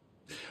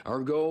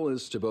 Our goal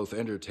is to both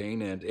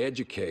entertain and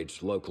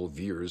educate local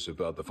viewers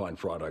about the fine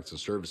products and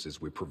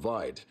services we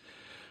provide.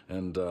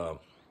 And,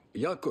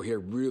 Yako here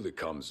really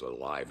comes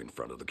alive in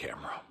front of the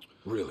camera.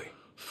 Really.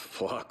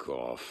 Fuck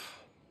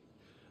off.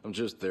 I'm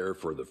just there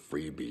for the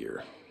free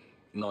beer.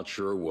 Not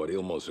sure what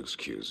Ilmo's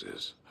excuse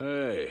is.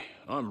 Hey,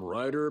 I'm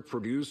writer,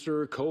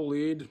 producer,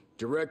 co-lead,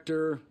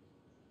 director.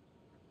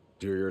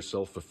 Do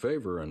yourself a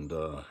favor and,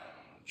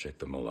 check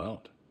them all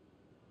out.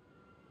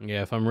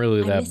 Yeah, if I'm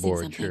really that missing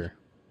bored, something. sure.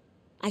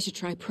 I should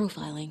try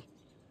profiling.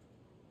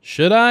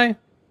 Should I?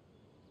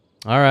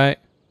 Alright.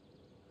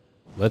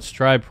 Let's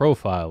try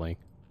profiling.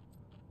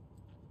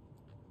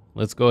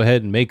 Let's go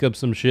ahead and make up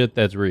some shit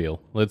that's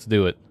real. Let's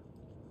do it.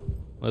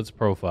 Let's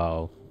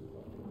profile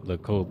the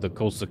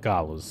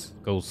Kosakawas.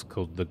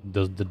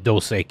 The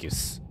Dos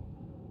Equis.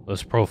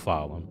 Let's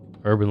profile them.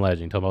 Urban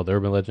legend. Talking about the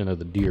urban legend of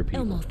the deer people.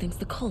 Elmo thinks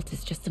the cult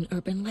is just an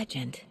urban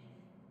legend.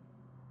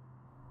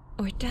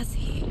 Or does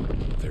he?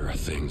 There are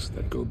things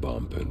that go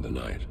bump in the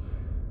night.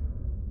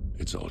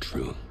 It's all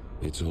true.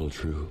 It's all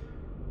true.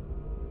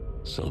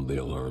 Sound the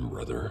alarm,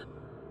 brother.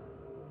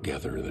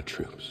 Gather the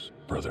troops,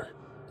 brother.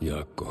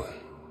 Yako,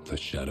 the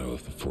shadow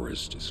of the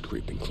forest is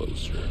creeping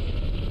closer.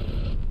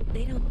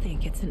 They don't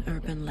think it's an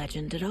urban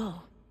legend at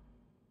all.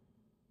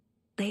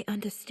 They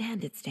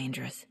understand it's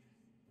dangerous.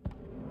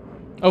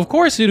 Of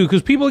course you do,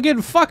 because people are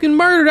getting fucking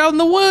murdered out in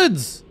the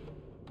woods.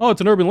 Oh, it's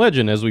an urban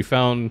legend, as we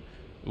found,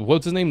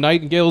 what's his name,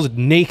 Nightingale's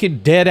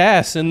naked dead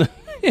ass in the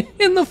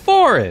in the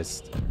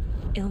forest.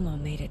 Ilmo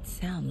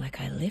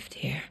lived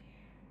here.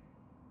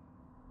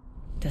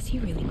 Does he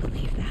really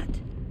believe that?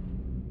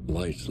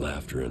 Light,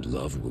 laughter, and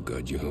love will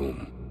guide you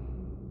home.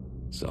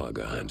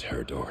 Saga and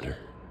her daughter.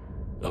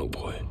 Oh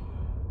boy.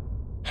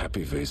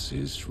 Happy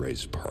faces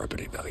raise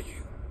property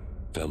value.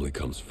 Family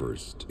comes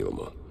first,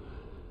 Ilma.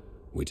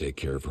 We take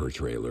care of her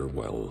trailer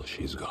while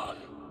she's gone.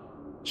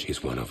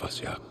 She's one of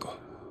us, Yakko.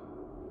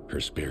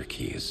 Her spare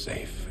key is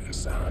safe and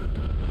sound.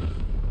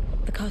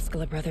 The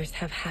Koskela brothers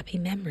have happy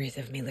memories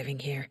of me living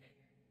here.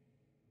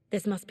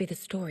 This must be the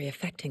story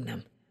affecting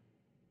them.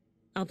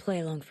 I'll play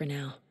along for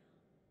now.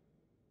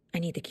 I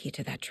need the key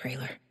to that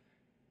trailer.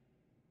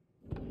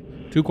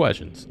 2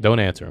 questions. Don't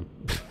answer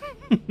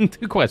them.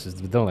 2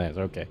 questions, but don't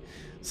answer. Okay.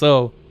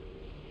 So,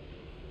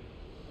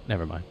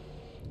 never mind.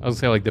 I was gonna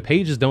say, like, the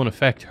pages don't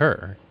affect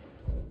her,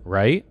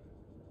 right?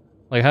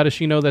 Like, how does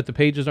she know that the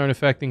pages aren't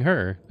affecting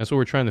her? That's what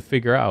we're trying to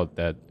figure out,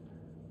 that,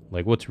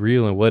 like, what's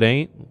real and what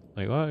ain't.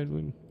 Like, well,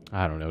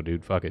 I don't know,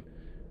 dude. Fuck it.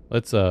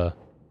 Let's, I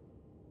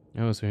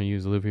was going to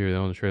use live here, they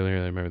own the trailer here,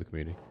 they remember the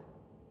community.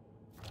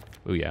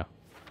 Oh, yeah.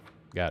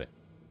 Got it.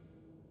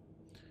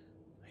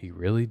 He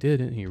really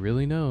did it. He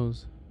really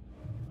knows.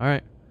 All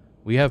right.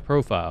 We have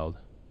profiled.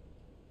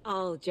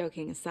 All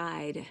joking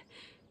aside,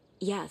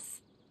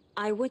 yes,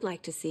 I would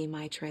like to see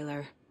my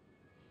trailer.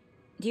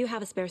 Do you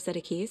have a spare set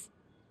of keys?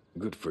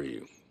 Good for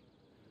you.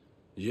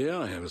 Yeah,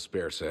 I have a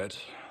spare set.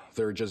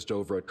 They're just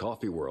over at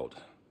Coffee World.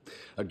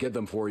 I'd get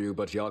them for you,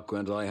 but Yakko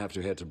and I have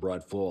to head to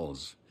Bright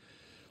Falls.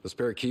 The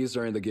spare keys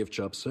are in the gift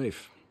shop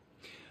safe.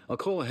 I'll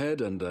call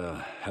ahead and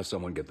have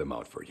someone get them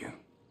out for you.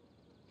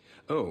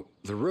 Oh,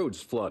 the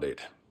road's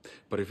flooded,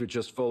 but if you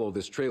just follow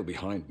this trail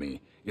behind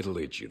me, it'll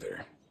lead you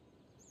there.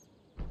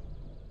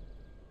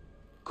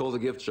 Call the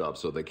gift shop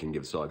so they can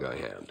give Saga a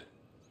hand.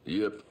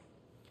 Yep.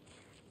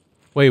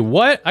 Wait,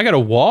 what? I gotta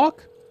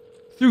walk?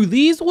 Through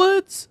these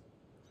woods?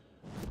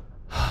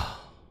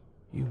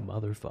 You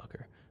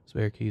motherfucker.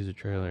 Spare keys or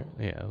trailer.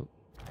 Yeah.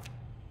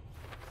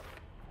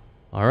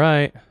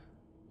 Alright.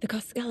 The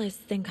Koskelas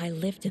think I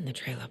lived in the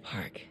trailer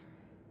park.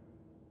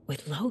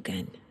 With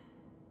Logan.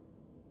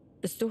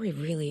 The story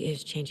really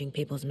is changing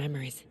people's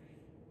memories.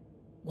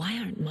 Why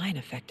aren't mine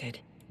affected?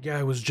 Yeah,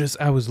 I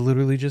was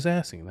literally just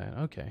asking that.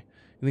 Okay.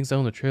 You think I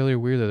own the trailer?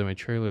 Weird that my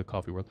trailer at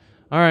Coffee World.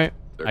 Alright.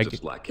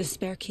 The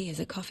spare key is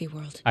at Coffee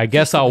World. I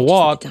guess I'll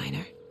walk.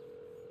 Diner.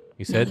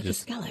 He said the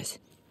just... Koskelas.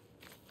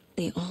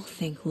 They all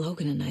think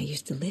Logan and I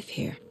used to live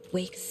here.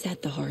 Wake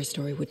said the horror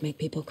story would make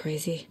people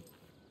crazy.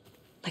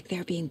 Like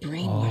they're being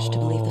brainwashed to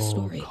believe the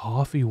story.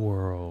 Coffee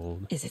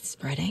World. Is it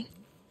spreading?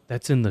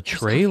 That's in the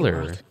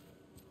trailer.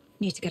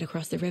 Need to get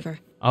across the river.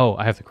 Oh,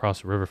 I have to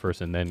cross the river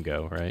first and then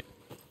go, right?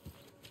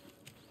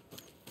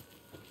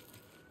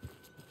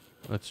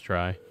 Let's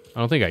try. I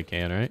don't think I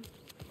can, right?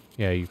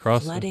 Yeah, you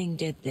cross. Flooding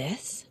did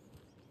this?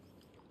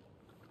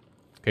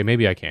 Okay,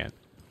 maybe I can.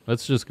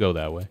 Let's just go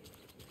that way.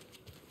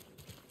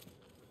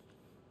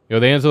 Yo,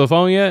 they answer the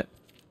phone yet?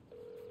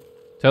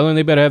 Tell them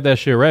they better have that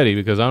shit ready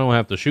because I don't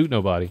have to shoot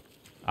nobody.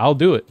 I'll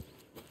do it.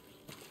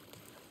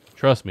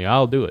 Trust me,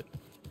 I'll do it.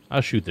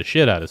 I'll shoot the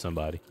shit out of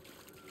somebody.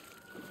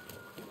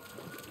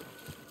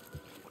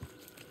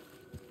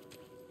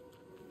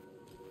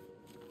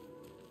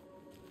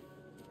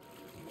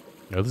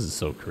 No, this is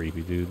so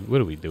creepy, dude. What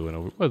are we doing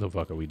over? What the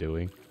fuck are we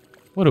doing?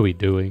 What are we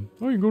doing?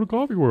 Oh, you can go to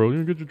Coffee World.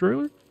 You gonna get your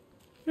trailer?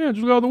 Yeah,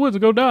 just go out in the woods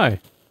and go die.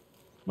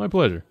 My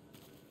pleasure.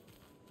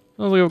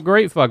 Sounds like a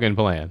great fucking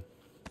plan.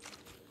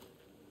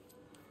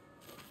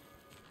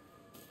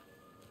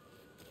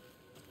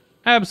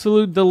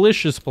 Absolute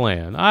delicious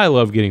plan. I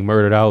love getting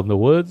murdered out in the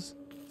woods.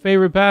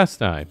 Favorite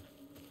pastime.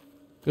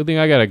 Good thing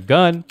I got a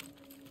gun.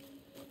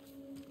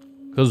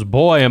 Because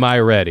boy, am I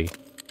ready.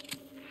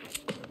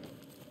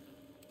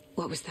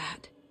 What was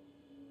that?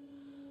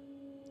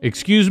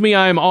 Excuse me,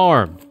 I am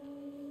armed.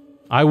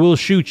 I will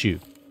shoot you.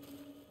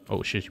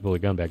 Oh shit, you pull your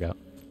gun back out.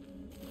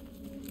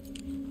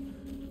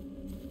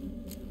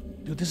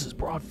 Dude, this is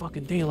broad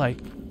fucking daylight.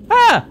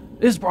 Ah!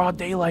 This is broad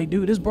daylight,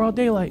 dude. This is broad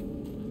daylight.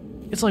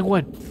 It's like,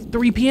 what,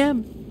 3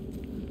 p.m.?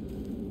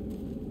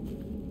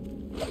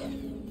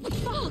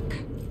 Fuck!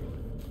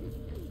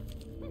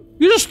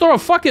 You just throw a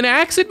fucking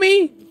axe at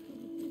me?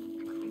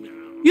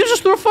 You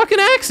just threw a fucking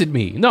axe at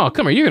me. No,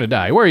 come here. You're gonna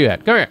die. Where are you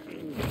at? Come here.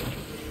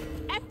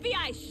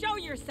 FBI, show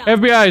yourself!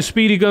 FBI,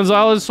 Speedy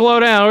Gonzalez, slow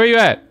down. Where are you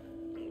at?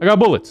 I got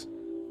bullets.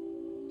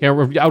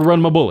 Can't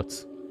outrun my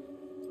bullets.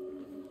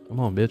 Come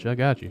on, bitch. I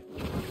got you.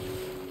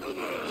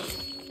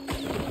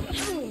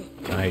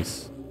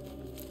 Nice.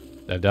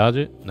 Did I dodge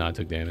it? No, I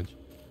took damage.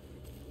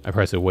 I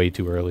pressed it way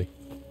too early.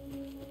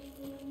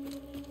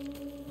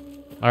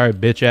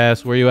 Alright, bitch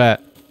ass. Where you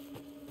at?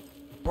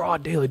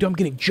 Broad daylight. Dude, I'm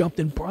getting jumped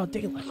in broad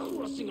daylight.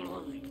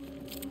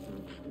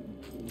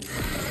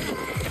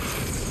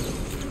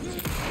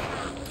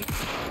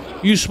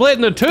 You split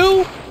into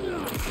 2?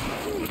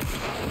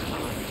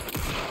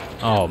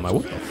 Oh my,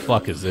 what the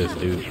fuck is this,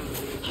 dude?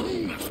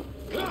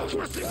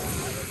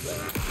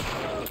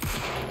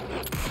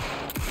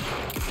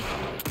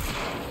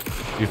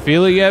 You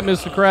feel it yet,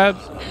 Mr.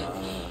 Krabs?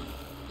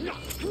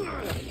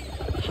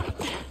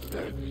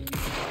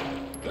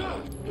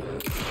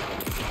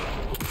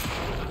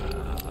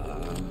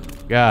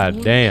 God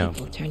More damn.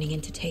 people turning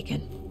into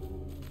Taken.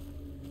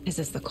 Is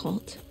this the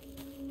cult?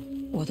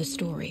 Or the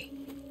story?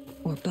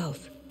 Or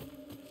both?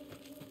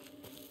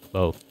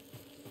 Both.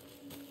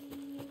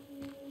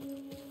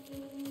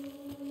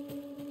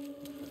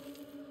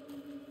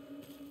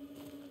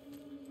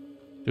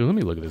 Dude, let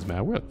me look at this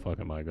map. Where the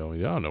fuck am I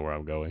going? I don't know where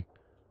I'm going.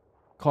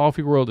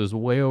 Coffee World is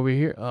way over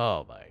here.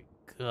 Oh my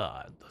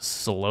god. The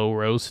slow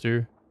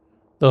roaster.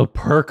 The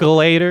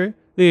percolator.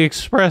 The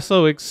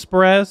espresso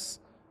express.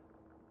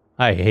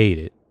 I hate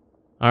it.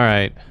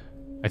 Alright.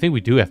 I think we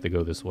do have to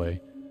go this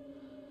way.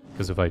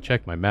 Because if I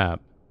check my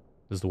map,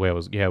 this is the way I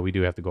was... Yeah, we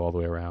do have to go all the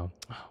way around.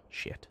 Oh,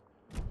 shit.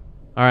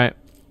 Alright.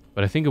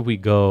 But I think if we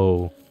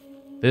go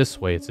this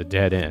way, it's a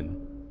dead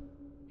end.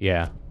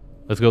 Yeah.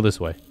 Let's go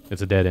this way.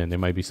 It's a dead end. There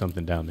might be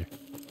something down there.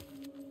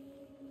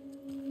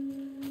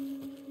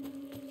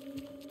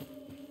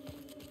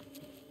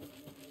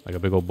 Like a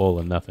big old bowl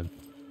of nothing.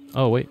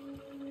 Oh, wait.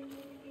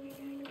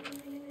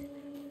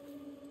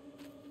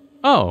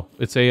 Oh,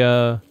 it's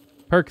a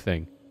perk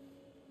thing.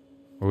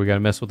 Where we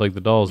gotta mess with like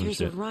the dolls and There's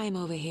shit. a rhyme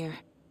over here.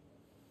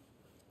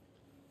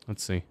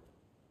 Let's see.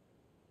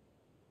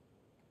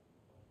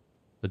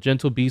 The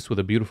gentle beast with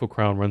a beautiful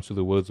crown runs through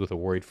the woods with a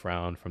worried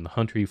frown. From the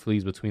hunter he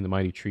flees between the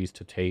mighty trees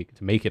to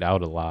make it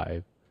out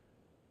alive.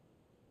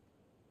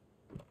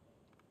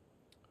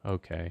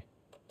 Okay.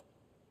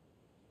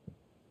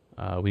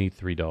 We need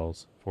 3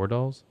 dolls. 4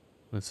 dolls?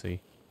 Let's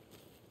see.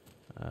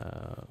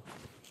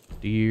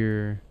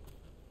 Deer.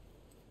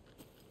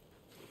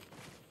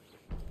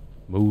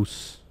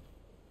 Moose.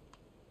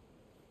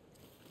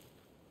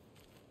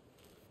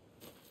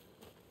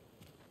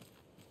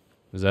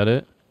 Is that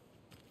it?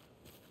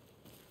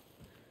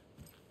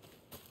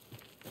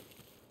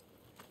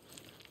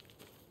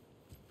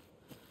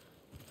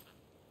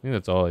 I think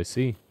that's all I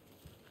see.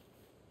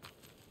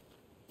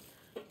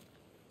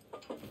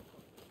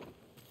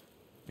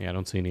 Yeah, I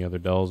don't see any other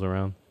dolls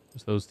around.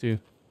 Just those 2.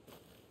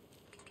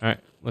 Alright,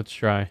 let's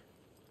try.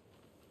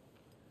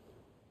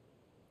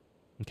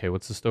 Okay,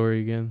 what's the story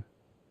again?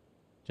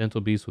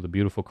 Gentle beast with a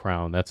beautiful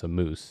crown. That's a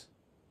moose.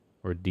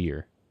 Or a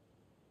deer.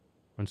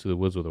 Runs through the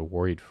woods with a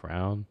worried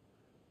frown.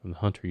 From the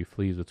hunter he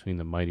flees between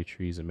the mighty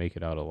trees and make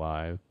it out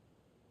alive.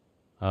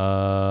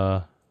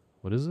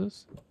 What is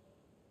this?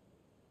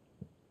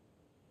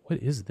 What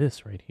is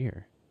this right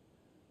here?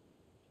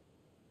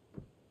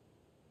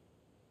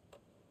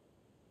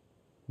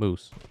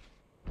 Moose.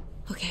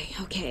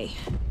 Okay.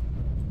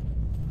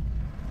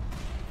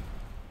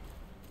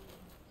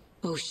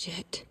 Oh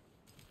shit.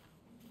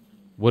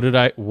 What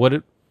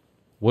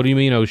do you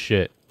mean, oh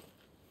shit?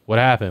 What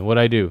happened? What'd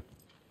I do?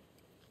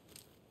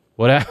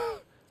 What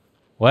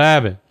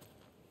happened?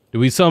 Did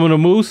we summon a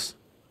moose?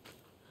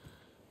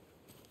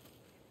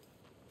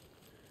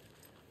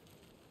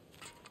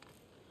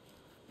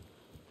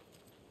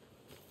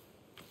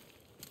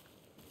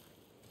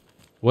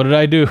 What did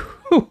I do?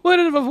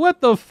 What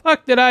the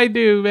fuck did I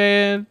do,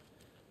 man?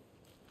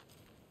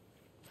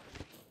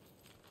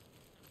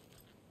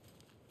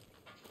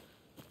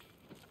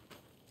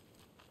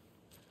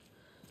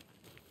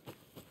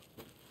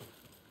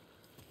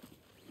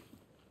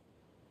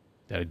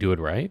 Did I do it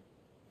right?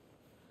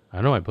 I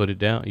don't know, I put it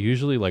down.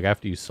 Usually, like,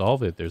 after you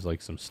solve it, there's,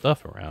 like, some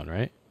stuff around,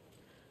 right?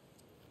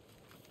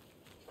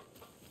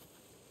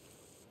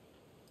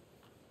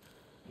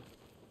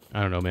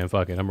 I don't know, man.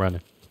 Fuck it. I'm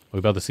running. Are we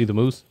about to see the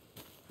moose?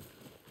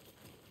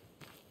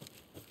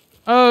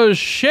 Oh,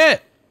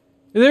 shit!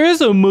 There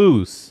is a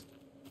moose!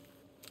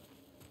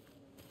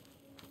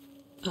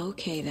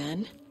 Okay,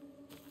 then.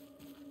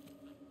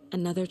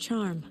 Another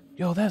charm.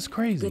 Yo, that's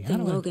crazy. Good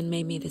thing Logan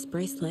made me this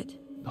bracelet.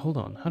 Hold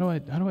on. How do I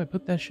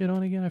put that shit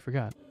on again? I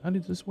forgot. How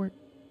did this work?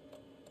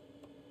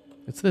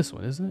 It's this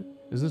one, isn't it?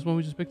 Is this one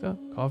we just picked up?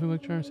 Coffee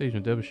mug charm? Sage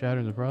and Deb shattered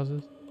in the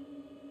process?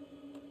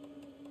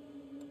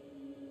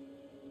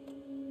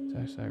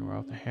 We're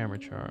off the hammer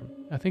charm.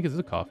 I think it's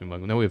a coffee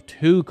mug. Now we have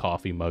 2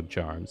 coffee mug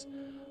charms.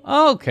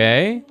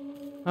 Okay.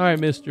 Alright,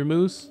 Mr.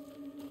 Moose.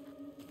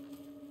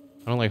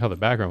 I don't like how the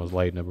background was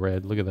lighting up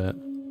red. Look at that.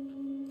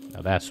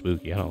 Now that's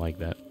spooky. I don't like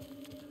that.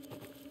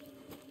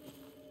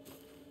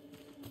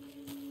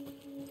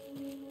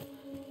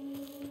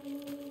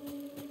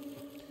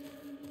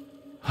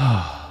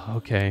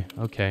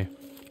 Okay.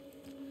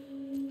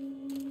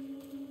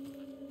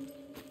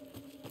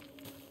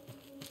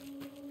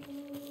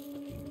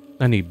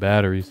 I need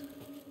batteries.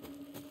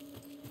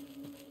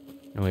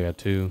 I only got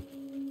 2.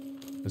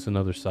 There's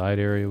another side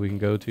area we can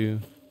go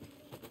to.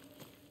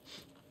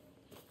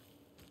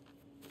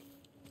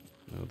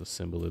 Oh, the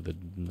symbol of the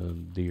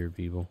deer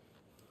people.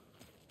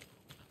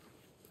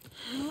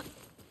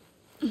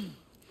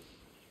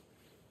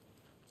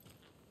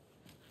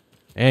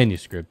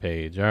 Manuscript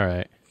page. All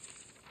right.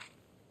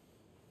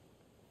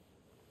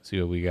 See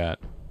what we got.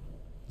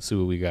 See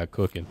what we got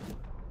cooking.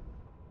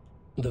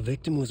 The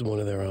victim was one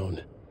of their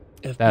own.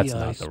 FBI That's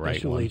not the right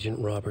Special one. Agent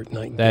Robert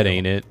Nightingale. That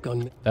ain't it.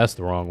 Gunman. That's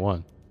the wrong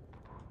one.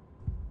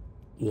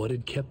 What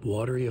had kept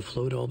Watery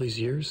afloat all these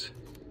years?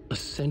 A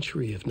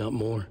century, if not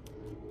more.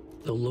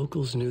 The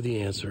locals knew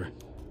the answer.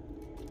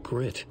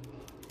 Grit.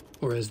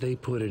 or as they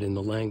put it in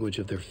the language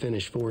of their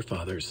Finnish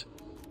forefathers,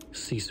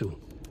 sisu.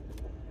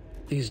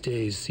 These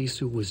days,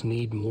 sisu was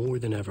needed more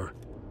than ever.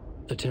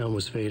 The town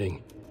was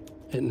fading.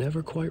 It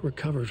never quite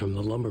recovered from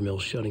the lumber mill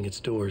shutting its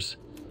doors.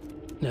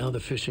 Now the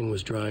fishing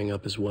was drying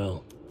up as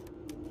well.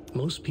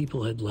 Most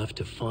people had left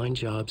to find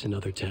jobs in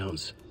other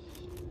towns.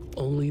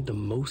 Only the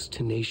most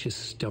tenacious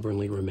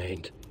stubbornly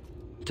remained,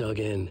 dug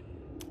in,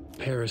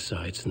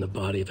 parasites in the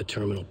body of a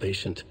terminal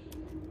patient.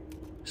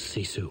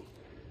 Sisu.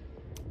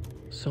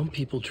 Some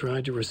people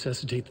tried to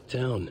resuscitate the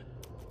town.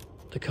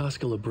 The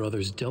Koskela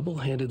brothers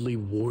double-handedly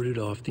warded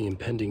off the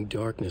impending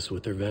darkness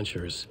with their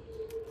ventures.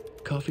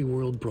 Coffee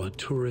World brought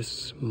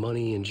tourists,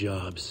 money, and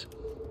jobs.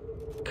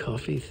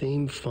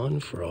 Coffee-themed fun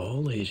for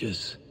all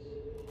ages.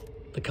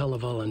 The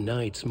Kalevala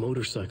Knights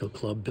Motorcycle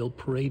Club built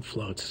parade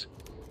floats.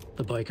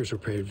 The bikers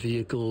repaired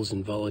vehicles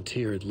and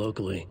volunteered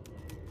locally.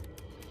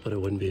 But it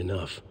wouldn't be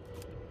enough.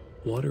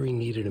 Watering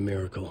needed a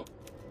miracle.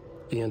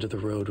 The end of the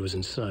road was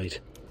in sight.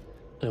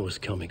 It was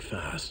coming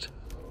fast.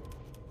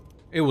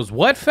 It was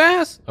what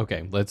fast?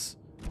 Okay, let's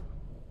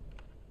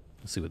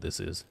see what this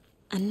is.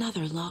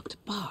 Another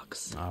locked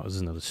box. Oh, this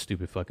is another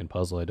stupid fucking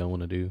puzzle I don't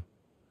want to do.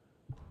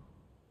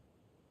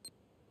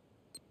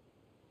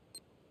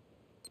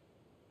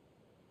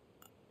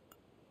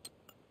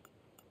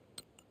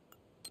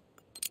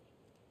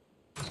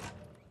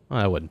 Oh,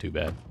 that wasn't too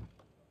bad.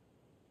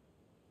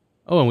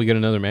 Oh, and we get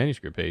another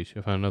manuscript page.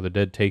 I found another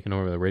dead taken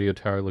over the radio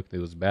tower. Look, it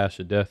was bashed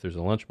to death. There's a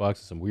lunchbox and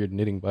some weird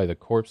knitting by the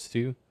corpse,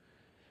 too.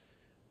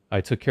 I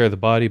took care of the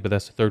body, but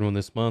that's the third one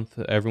this month.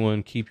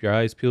 Everyone, keep your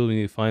eyes peeled. We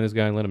need to find this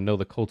guy and let him know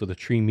the cult of the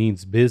tree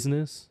means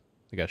business.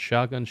 They got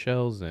shotgun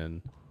shells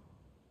and...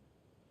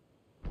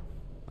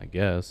 I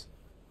guess.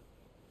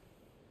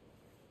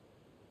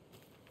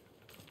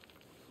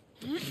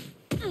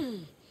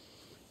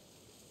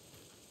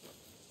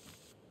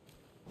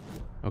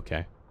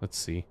 Okay, let's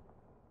see.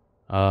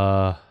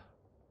 Where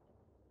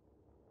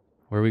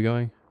are we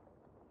going?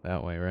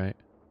 That way, right?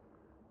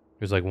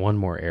 There's like one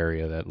more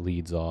area that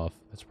leads off.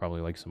 That's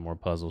probably like some more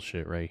puzzle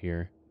shit right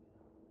here.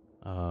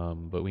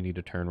 But we need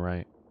to turn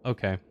right.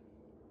 Okay.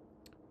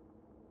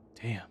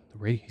 Damn,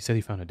 he said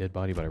he found a dead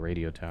body by a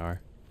radio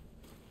tower.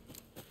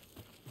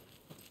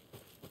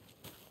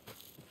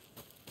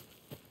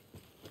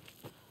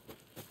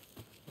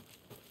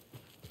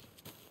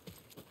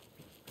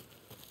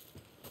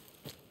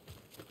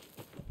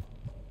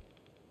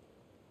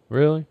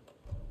 Really?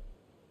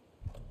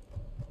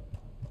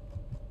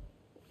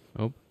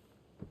 Nope.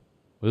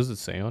 What does it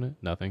say on it?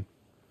 Nothing.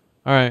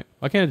 Alright,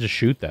 why can't I just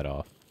shoot that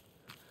off?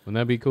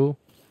 Wouldn't that be cool?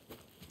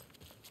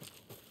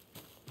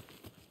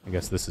 I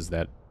guess this is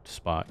that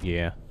spot.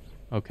 Yeah.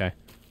 Okay.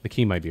 The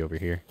key might be over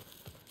here.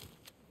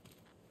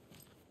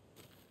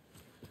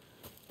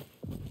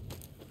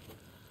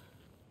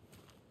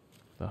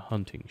 The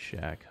hunting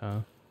shack,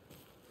 huh?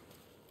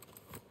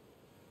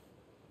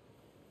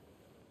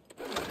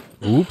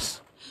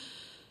 Oops.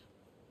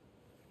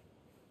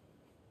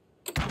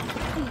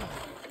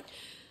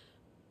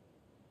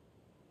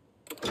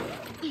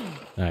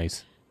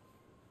 Nice.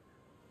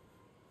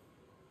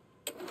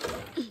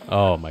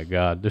 Oh my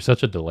god, there's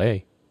such a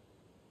delay.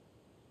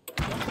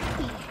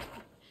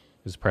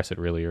 Just press it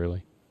really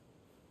early.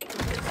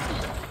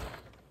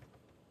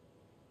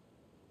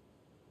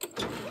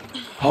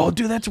 Oh,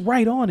 dude, that's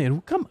right on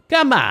it. Come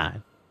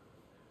on.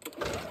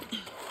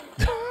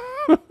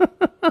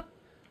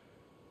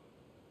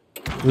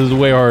 This is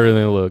way harder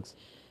than it looks.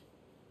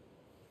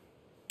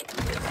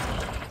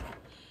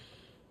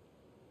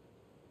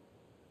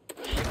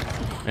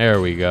 There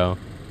we go.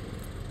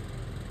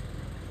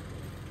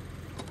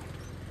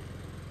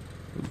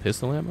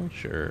 Pistol ammo?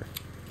 Sure.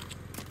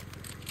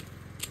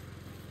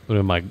 What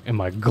am I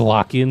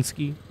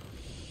Glockinski?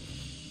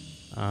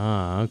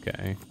 Ah,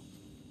 okay.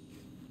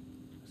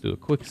 Let's do a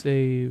quick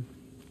save.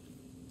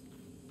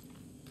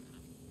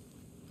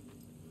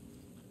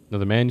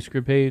 Another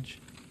manuscript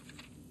page.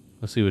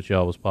 Let's see what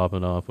y'all was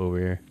popping off over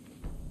here.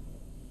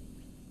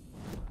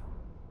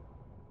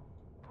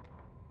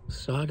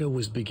 Saga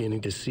was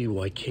beginning to see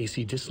why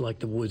Casey disliked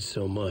the woods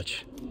so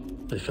much.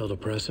 They felt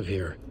oppressive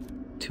here.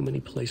 Too many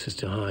places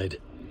to hide.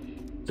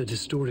 The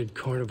distorted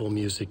carnival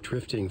music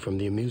drifting from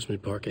the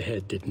amusement park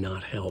ahead did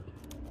not help.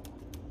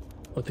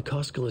 What the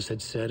Koskelas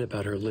had said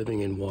about her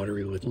living in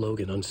Watery with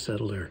Logan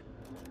unsettled her.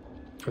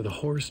 For the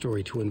horror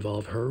story to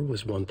involve her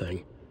was one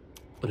thing,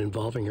 but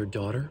involving her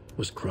daughter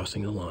was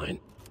crossing a line.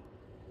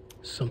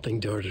 Something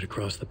darted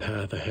across the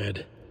path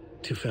ahead,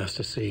 too fast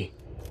to see.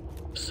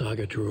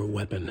 Saga drew a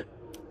weapon.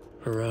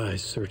 Her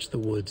eyes searched the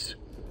woods.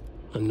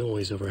 A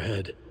noise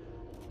overhead.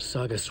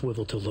 Saga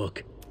swiveled to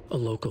look. A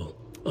local.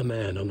 A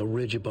man on the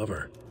ridge above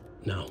her.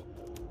 No,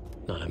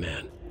 not a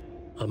man.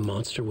 A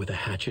monster with a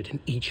hatchet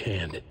in each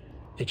hand.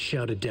 It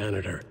shouted down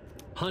at her.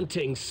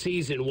 Hunting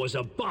season was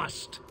a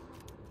bust!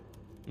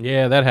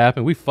 Yeah, that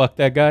happened. We fucked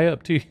that guy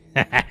up, too.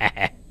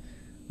 That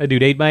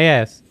dude ate my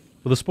ass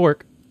with a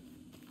spork.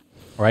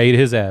 Or I ate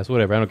his ass.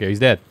 Whatever. I don't care. He's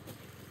dead.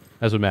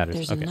 That's what matters.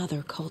 There's okay.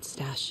 another cult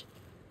stash.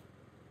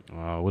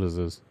 Oh, what is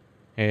this?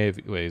 Hey,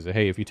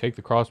 if you take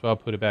the crossbow,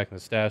 put it back in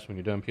the stash. When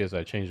you're done,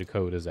 PS5, change the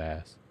code as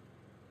ass.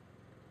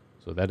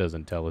 So that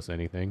doesn't tell us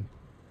anything.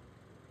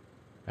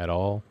 At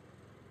all.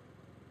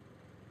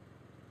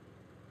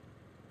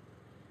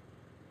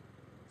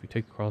 If you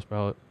take the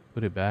crossbow,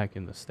 put it back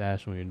in the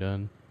stash when you're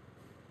done.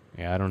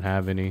 Yeah, I don't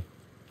have any.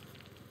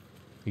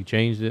 He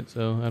changed it,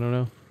 so I don't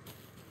know.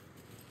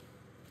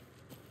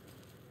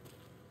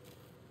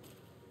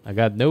 I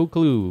got no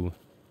clue.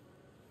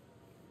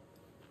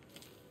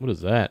 What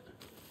is that?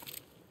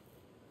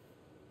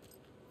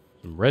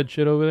 Some red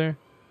shit over there?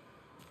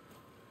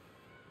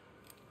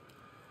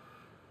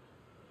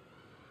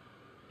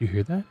 You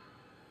hear that?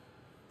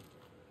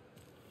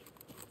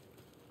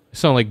 It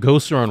sound like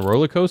ghosts are on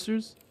roller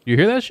coasters? You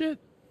hear that shit?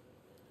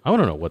 I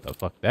want to know what the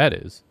fuck that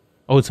is.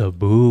 Oh, it's a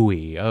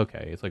buoy.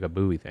 Okay, it's like a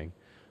buoy thing.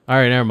 All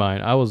right, never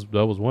mind. I was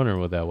wondering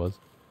what that was.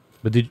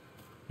 But did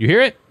you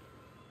hear it?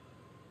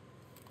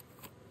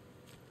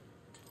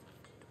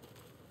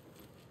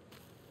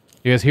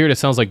 You guys hear it? It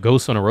sounds like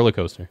ghosts on a roller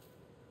coaster.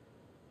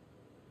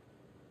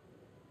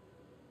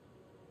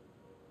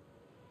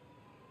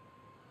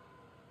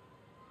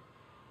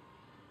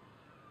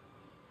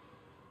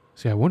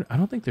 See, I wonder. I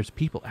don't think there's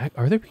people.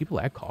 Are there people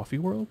at Coffee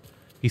World?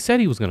 He said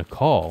he was gonna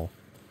call.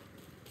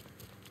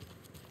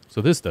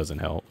 So this doesn't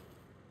help.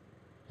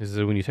 He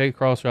said when you take a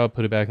cross route,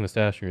 put it back in the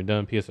stash, and you're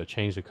done. PS, I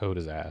change the code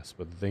as ass.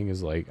 But the thing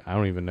is, like, I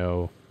don't even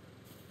know.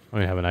 I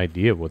don't even have an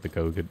idea of what the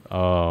code could.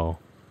 Oh.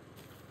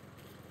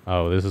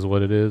 Oh, this is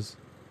what it is.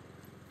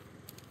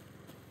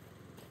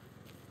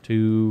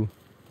 2,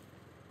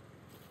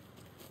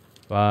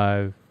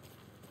 5,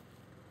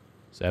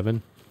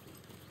 7.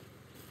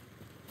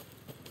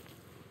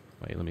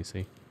 Wait, let me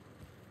see.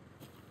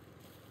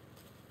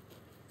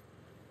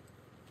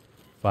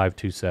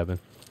 527.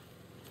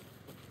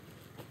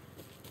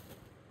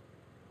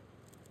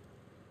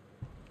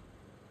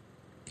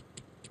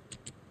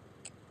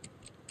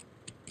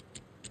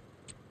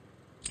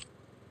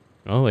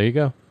 Oh, there you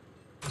go.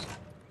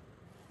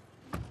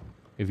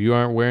 If you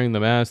aren't wearing the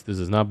mask, this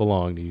does not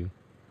belong to you.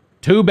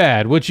 Too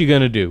bad. What you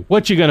gonna do?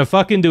 What you gonna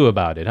fucking do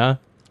about it, huh?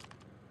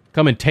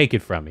 Come and take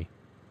it from me.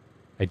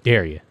 I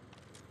dare you.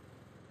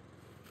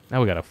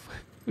 Now we got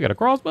a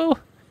crossbow?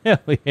 Hell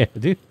yeah,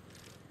 dude.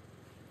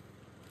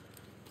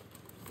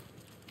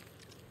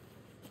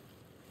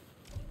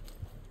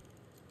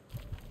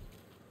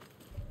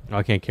 Oh,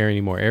 I can't carry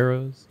any more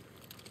arrows.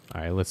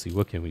 All right, let's see.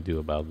 What can we do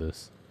about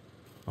this?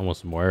 I want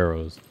some more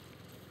arrows.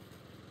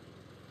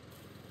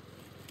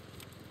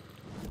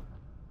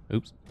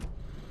 Oops.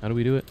 How do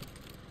we do it?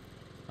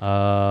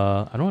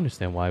 I don't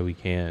understand why we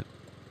can't.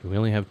 Do we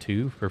only have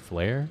 2 for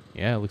flare?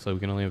 Yeah, it looks like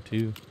we can only have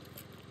 2.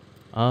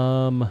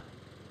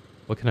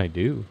 What can I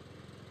do?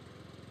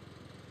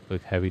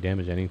 Like heavy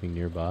damage anything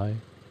nearby?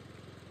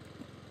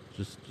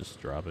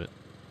 Just drop it.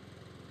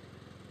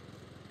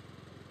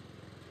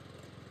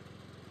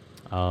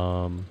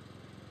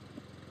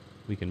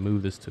 We can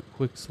move this to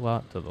quick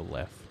slot to the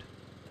left.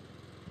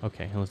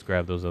 Okay, let's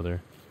grab those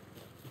other.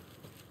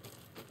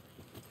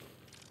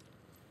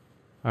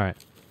 Alright.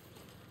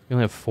 We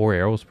only have 4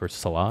 arrows per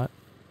slot.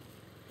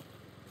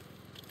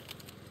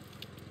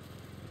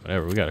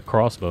 Whatever, we got a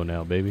crossbow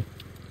now, baby.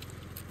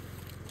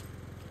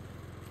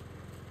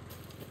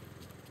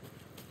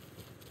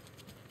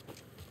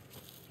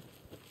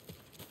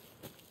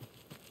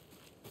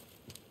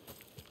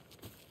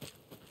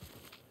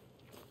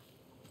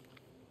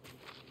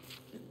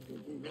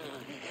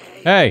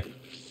 Hey!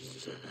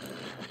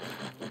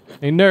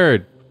 Hey,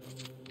 nerd!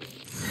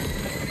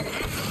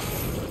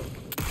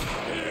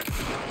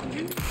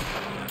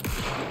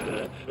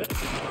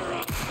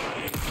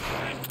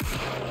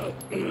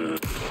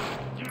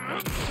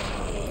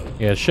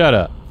 Yeah, shut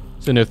up.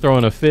 Sitting there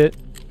throwing a fit.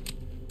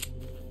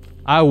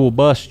 I will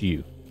bust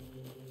you.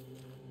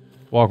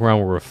 Walk around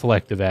with a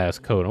reflective ass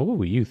coat. Oh, what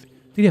were you? Did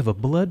he have a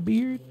blood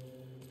beard?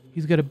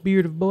 He's got a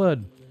beard of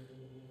blood.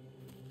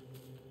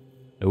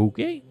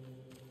 Okay.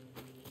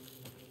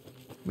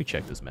 Let me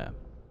check this map.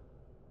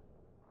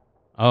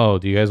 Oh,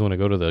 do you guys want to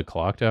go to the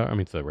clock tower? I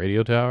mean, to the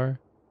radio tower?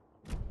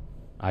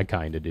 I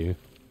kind of do.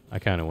 I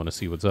kind of want to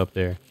see what's up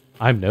there.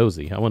 I'm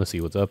nosy. I want to see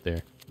what's up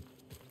there.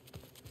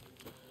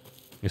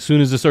 As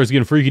soon as it starts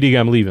getting freaky deaky,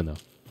 I'm leaving, though.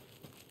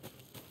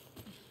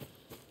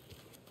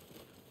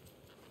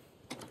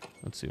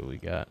 Let's see what we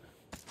got.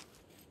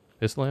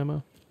 Pistol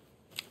ammo?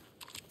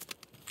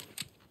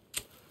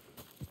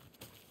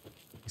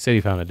 He said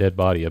he found a dead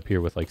body up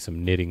here with, like,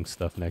 some knitting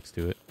stuff next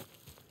to it.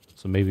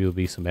 So maybe it'll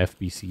be some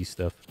FBC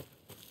stuff.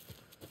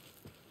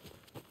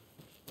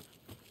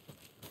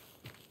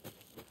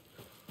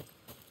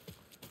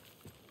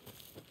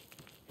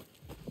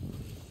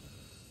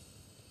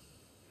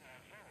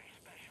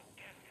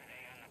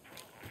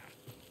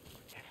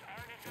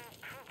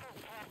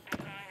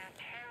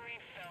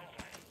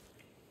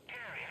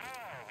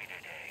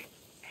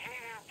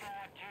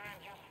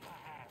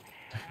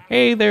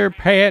 Hey there,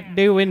 Pat,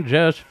 doing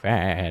just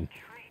fine.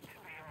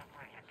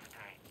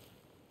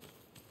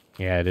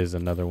 Yeah, it is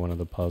another one of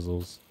the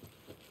puzzles.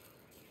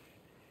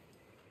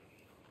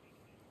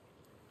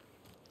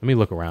 Let me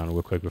look around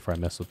real quick before I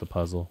mess with the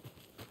puzzle.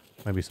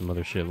 Might be some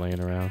other shit laying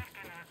around.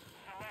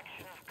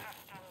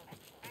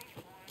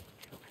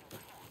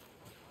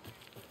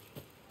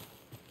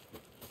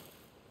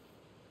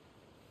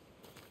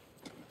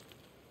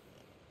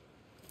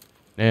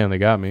 Damn, they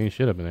got me. Ain't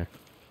shit up in there.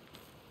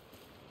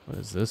 What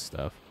is this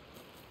stuff?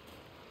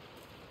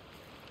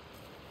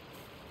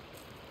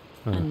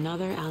 Huh.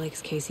 Another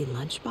Alex Casey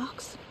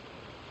lunchbox?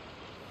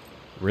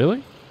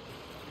 Really?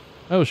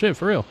 Oh shit,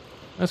 for real.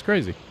 That's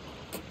crazy.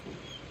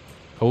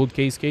 Cold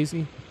case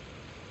Casey?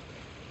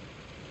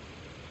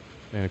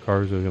 Man, the car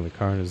was in the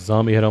car and a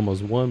zombie had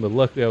almost won, but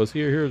luckily I was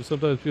here. Here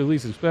sometimes feel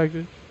least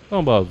expected.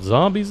 Talking about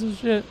zombies and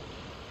shit.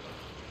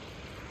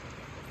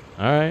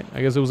 Alright,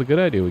 I guess it was a good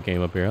idea we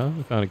came up here, huh?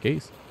 We found a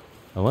case.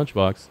 A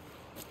lunchbox.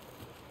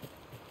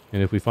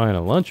 And if we find a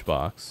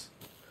lunchbox,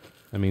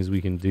 that means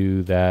we can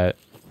do that.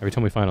 Every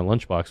time we find a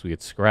lunchbox, we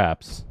get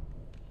scraps.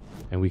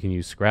 And we can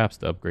use scraps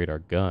to upgrade our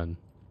gun.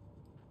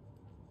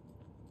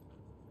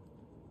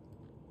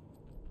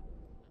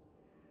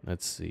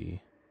 Let's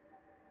see.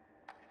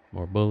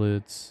 More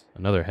bullets.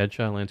 Another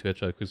headshot. Land 2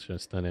 headshot. Quick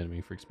shot. Stun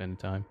enemy for expended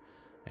time.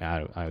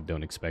 Yeah, I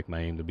don't expect my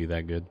aim to be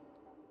that good.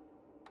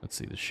 Let's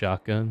see. The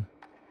shotgun.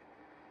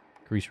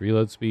 Increase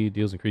reload speed.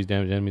 Deals increased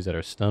damage to enemies that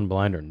are stunned,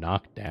 blind, or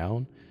knocked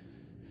down.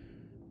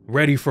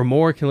 Ready for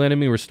more. Kill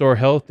enemy. Restore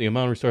health. The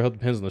amount of restore health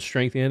depends on the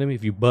strength of the enemy.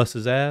 If you bust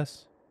his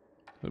ass.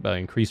 What about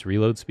increased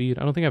reload speed?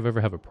 I don't think I've ever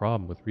had a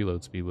problem with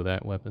reload speed with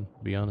that weapon,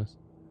 to be honest.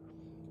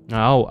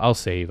 I'll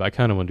save. I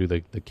kind of want to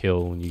do the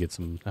kill when you get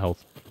some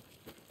health.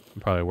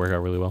 It'll probably work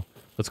out really well.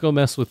 Let's go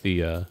mess with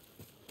the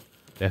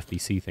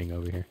FBC thing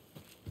over here.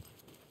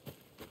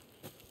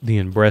 The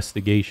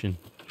investigation.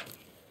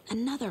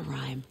 Another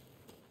rhyme.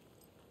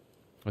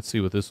 Let's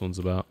see what this one's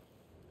about.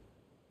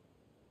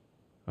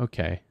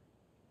 Okay.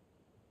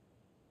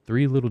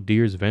 3 little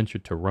deers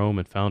ventured to roam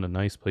and found a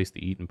nice place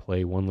to eat and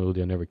play. 1 little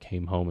deer never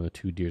came home, and the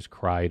 2 deers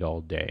cried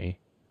all day.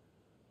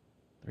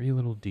 3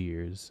 little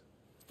deers.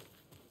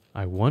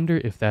 I wonder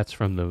if that's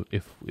from the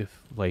if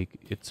like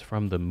it's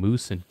from the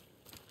moose and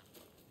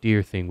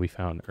deer thing we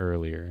found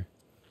earlier.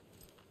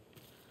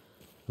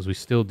 Because we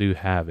still do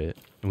have it.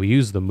 And we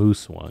use the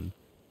moose one.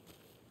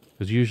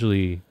 Because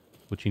usually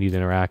what you need to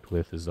interact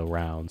with is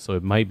around. So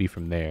it might be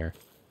from there.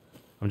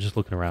 I'm just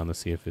looking around to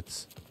see if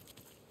it's...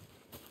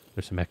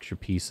 There's some extra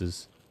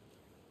pieces.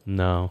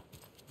 No.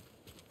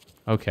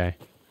 Okay.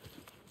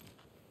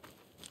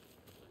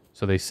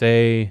 So they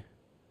say...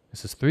 It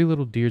says 3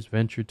 little deers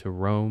ventured to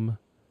roam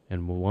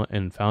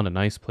and found a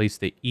nice place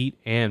to eat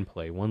and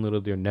play. 1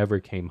 little deer never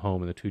came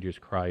home and the 2 deers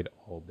cried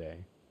all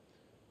day.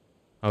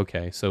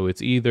 Okay, so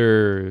it's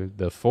either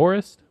the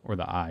forest or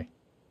the eye.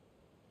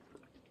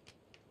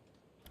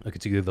 Look,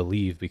 it's either the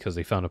leave because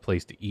they found a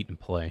place to eat and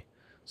play.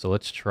 So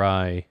let's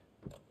try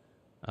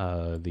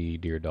the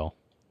deer doll.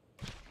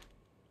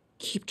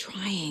 Keep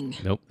trying.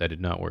 Nope, that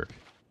did not work.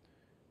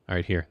 All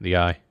right, here, the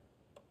eye.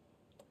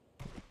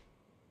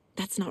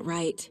 That's not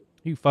right.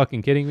 Are you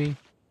fucking kidding me?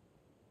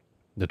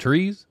 The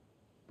trees?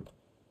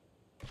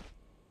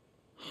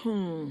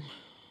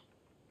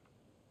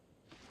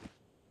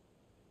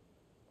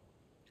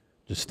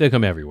 Just stick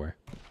them everywhere.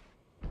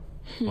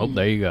 Oh,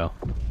 there you go.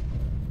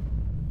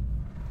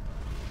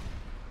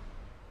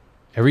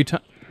 Every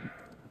time.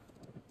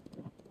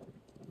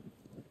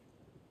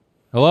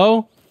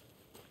 Hello?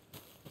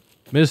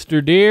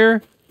 Mr.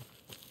 Deer?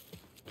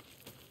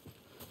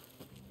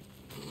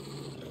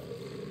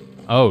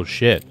 Oh,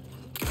 shit.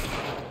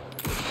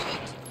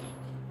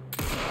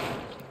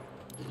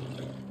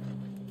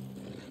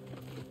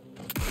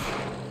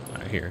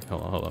 Alright, here.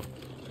 Hold on.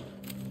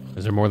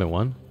 Is there more than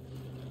one?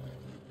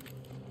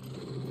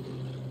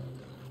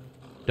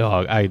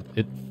 Dog,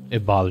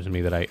 it bothers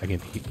me that I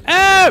can't...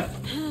 Ah!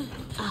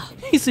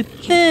 He said,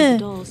 get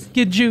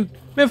juked.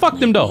 Man, fuck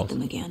them dolls.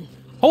 Them again.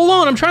 Hold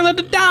on, I'm trying not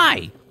to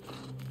die.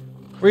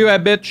 Where you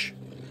at, bitch?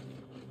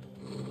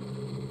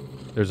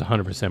 There's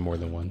 100% more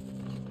than one.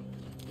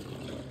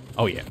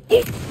 Oh, yeah.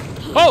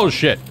 Oh,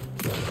 shit.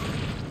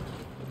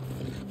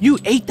 You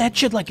ate that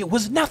shit like it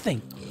was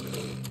nothing.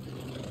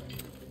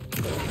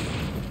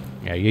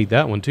 Yeah, you ate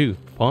that one too,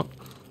 punk.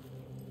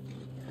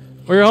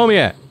 Where your homie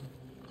at?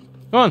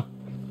 Come on.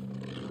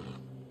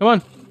 Come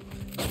on.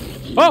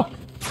 Oh!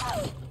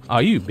 Oh,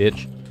 you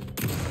bitch.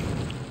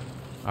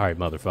 Alright,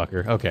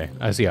 motherfucker. Okay,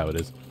 I see how it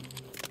is.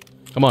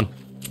 Come on.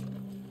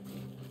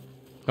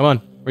 Come on.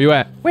 Where you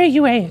at? Where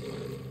you at?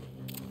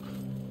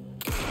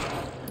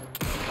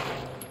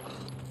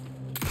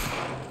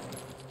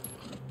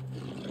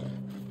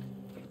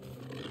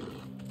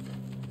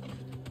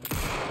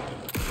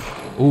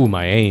 Ooh,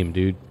 my aim,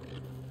 dude.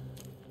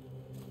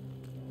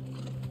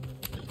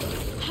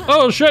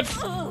 Oh, shit!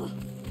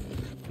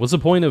 What's the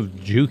point of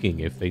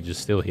juking if they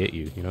just still hit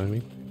you? You know what I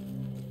mean?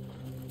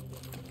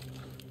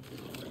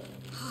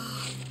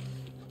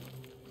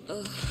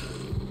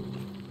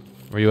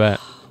 Where you at?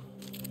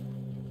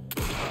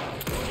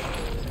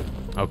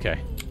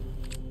 Okay.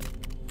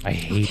 I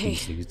hate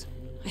these dudes.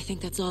 I think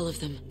that's all of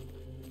them.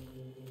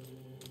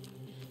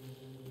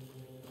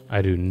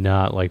 I do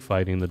not like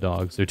fighting the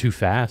dogs. They're too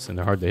fast and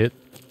they're hard to hit.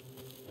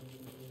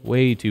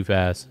 Way too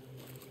fast.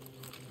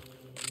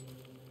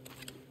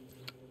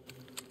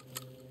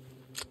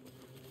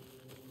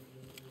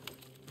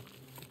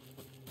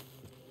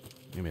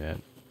 Give me that.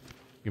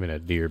 Give me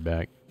that deer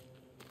back.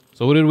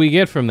 So what did we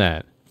get from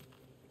that?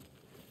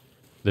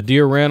 The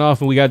deer ran off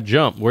and we got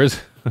jumped.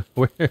 Where's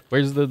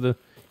where's the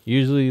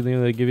usually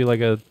they give you like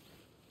a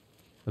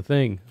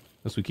thing.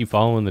 Unless we keep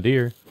following the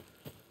deer.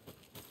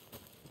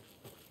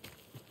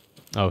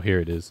 Oh, here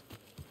it is.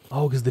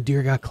 Oh, because the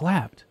deer got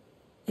clapped.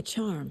 A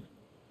charm.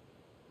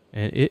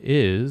 And it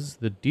is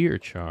the deer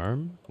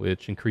charm,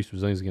 which increases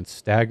resilience against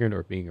staggering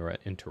or being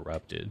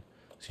interrupted.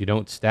 So you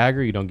don't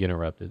stagger, you don't get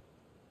interrupted.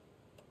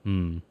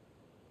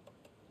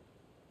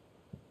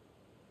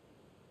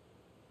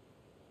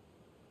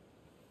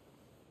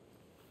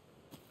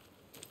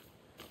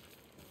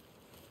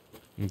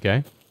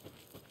 Okay.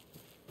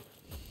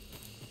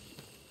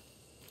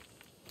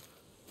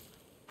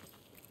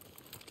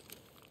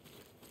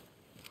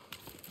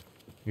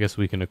 I guess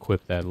we can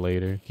equip that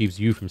later. Keeps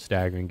you from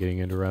staggering, getting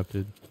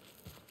interrupted.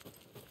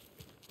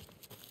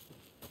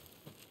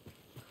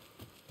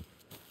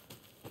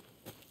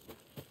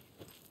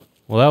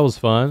 Well, that was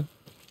fun.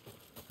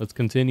 Let's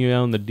continue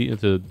on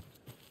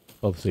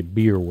I'll say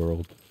beer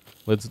world.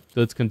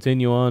 Let's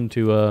continue on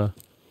to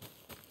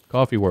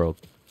coffee world.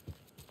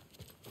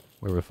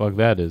 Wherever the fuck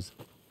that is.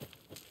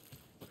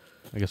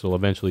 I guess we'll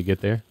eventually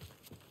get there.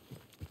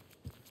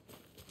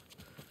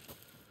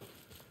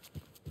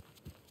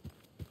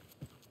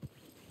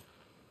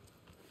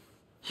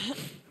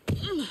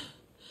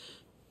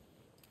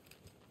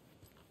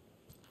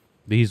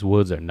 These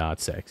woods are not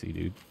sexy,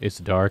 dude. It's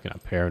dark and I'm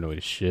paranoid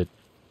as shit.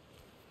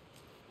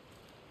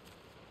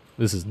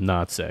 This is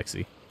not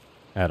sexy.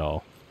 At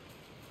all.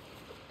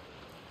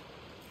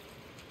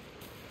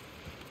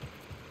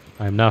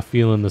 I'm not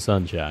feeling the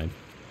sunshine.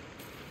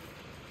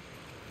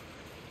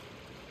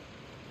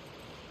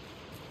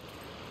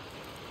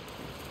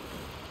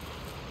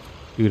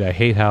 Dude, I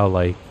hate how,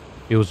 like,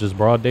 it was just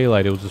broad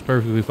daylight. It was just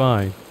perfectly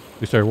fine.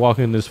 We started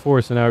walking in this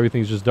forest and now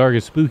everything's just dark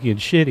and spooky and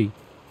shitty.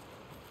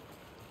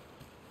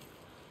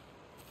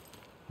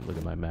 Look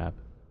at my map.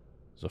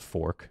 There's a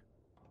fork.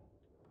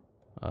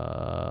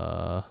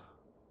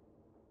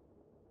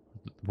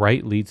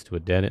 Right leads to a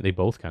dead end. They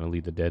both kind of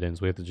lead to dead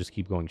ends. We have to just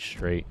keep going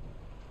straight.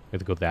 We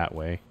have to go that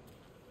way.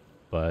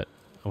 But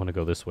I want to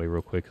go this way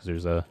real quick because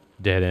there's a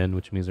dead end,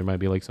 which means there might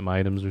be like some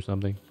items or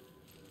something.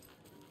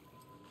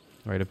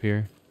 Right up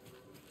here.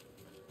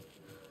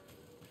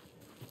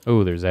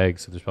 Oh, there's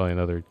eggs. So there's probably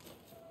another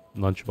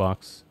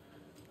lunchbox.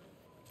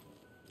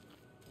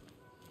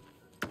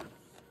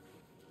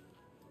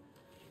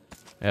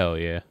 Hell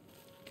yeah.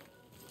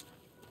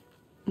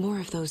 More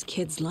of those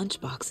kids'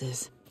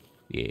 lunchboxes.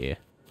 Yeah.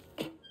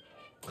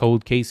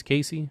 Cold Case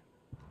Casey?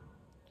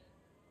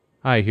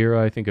 Hi,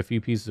 Hero. I think a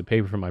few pieces of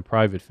paper from my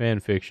private fan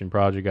fiction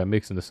project got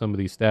mixed into some of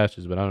these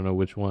stashes, but I don't know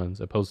which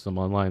ones. I posted them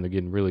online. They're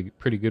getting really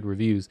pretty good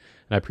reviews,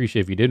 and I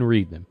appreciate if you didn't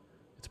read them.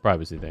 It's a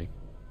privacy thing.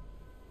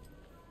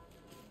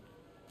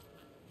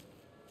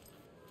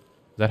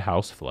 Is that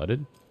house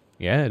flooded?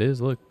 Yeah, it is.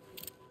 Look.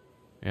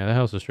 Yeah, that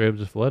house is straight up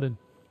just flooded.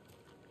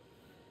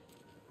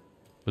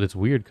 But it's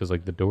weird because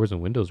like the doors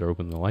and windows are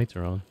open and the lights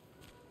are on.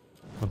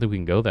 I don't think we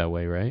can go that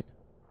way, right?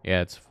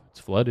 Yeah, it's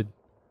flooded.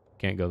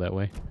 Can't go that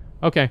way.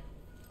 Okay.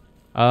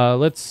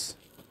 Let's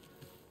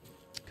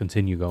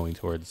continue going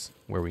towards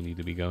where we need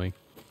to be going.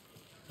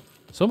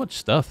 So much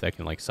stuff that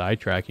can like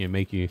sidetrack you and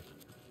make you,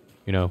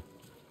 you know.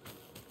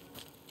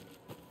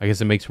 I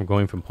guess it makes from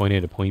going from point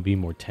A to point B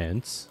more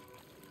tense.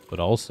 But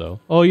also,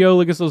 oh yo,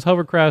 look at those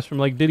hovercrafts from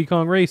like Diddy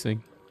Kong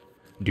Racing.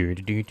 Wow. You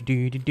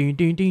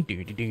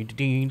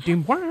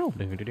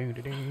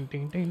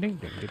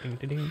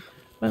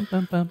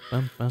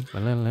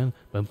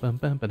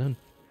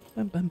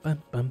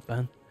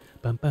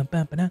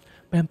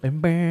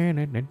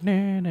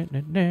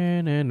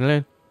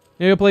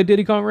ever play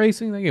Diddy Kong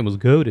Racing? That game was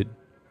goated.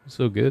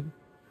 So good.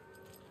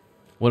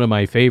 One of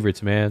my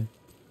favorites, man.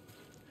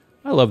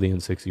 I love the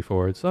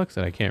N64. It sucks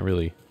that I can't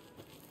really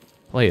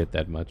play it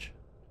that much.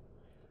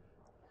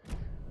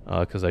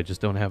 Because I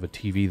just don't have a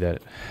TV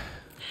that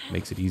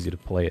makes it easy to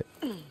play it.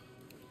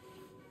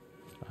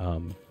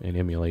 And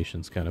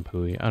emulation's kind of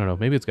pooey. I don't know.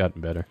 Maybe it's gotten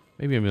better.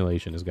 Maybe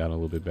emulation has gotten a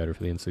little bit better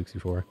for the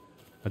N64.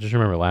 I just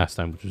remember last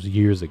time, which was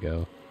years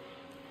ago,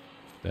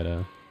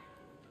 that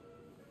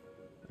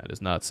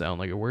does not sound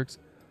like it works.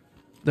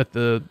 That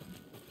the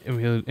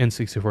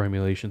N64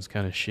 emulation's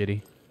kind of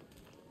shitty.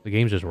 The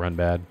games just run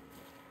bad.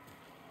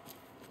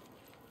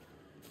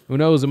 Who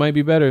knows? It might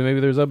be better.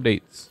 Maybe there's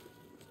updates.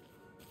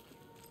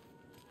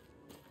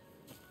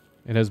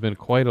 It has been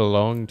quite a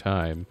long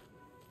time.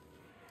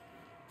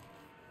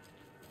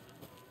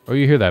 Oh,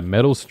 you hear that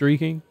metal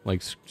streaking?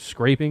 Like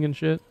scraping and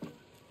shit?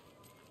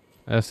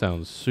 That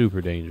sounds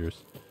super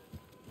dangerous.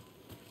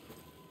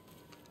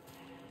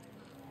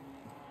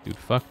 Dude,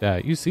 fuck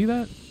that. You see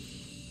that?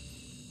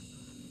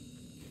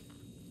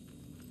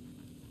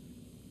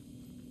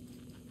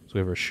 So we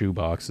have our shoe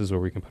boxes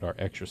where we can put our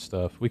extra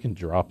stuff. We can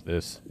drop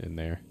this in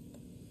there.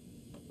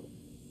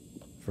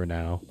 for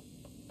now.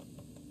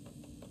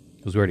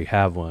 Because we already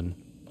have one.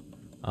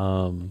 I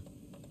don't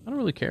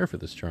really care for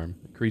this charm.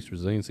 Increased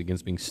resilience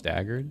against being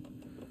staggered.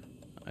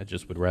 I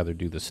just would rather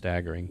do the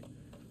staggering.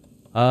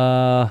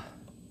 I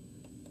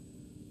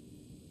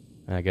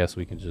guess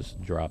we can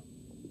just drop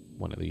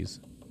one of these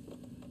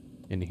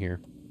in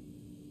here.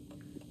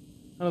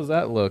 How does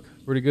that look?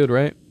 Pretty good,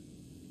 right?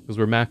 Because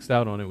we're maxed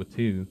out on it with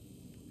 2.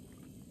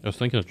 I was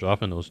thinking of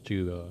dropping those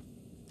 2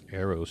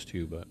 arrows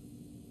too, but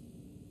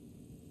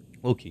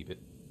we'll keep it.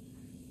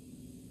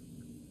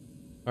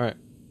 All right.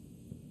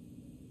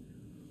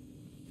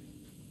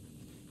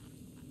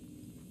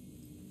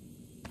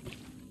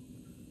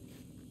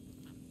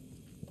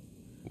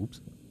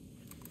 Oops.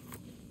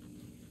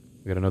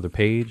 We got another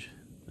page.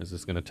 Is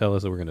this going to tell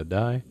us that we're going to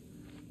die?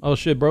 Oh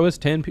shit, bro, it's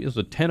 10 p. It's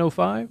a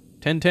 10:05?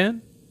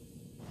 10:10?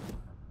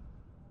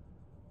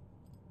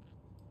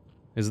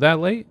 Is that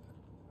late?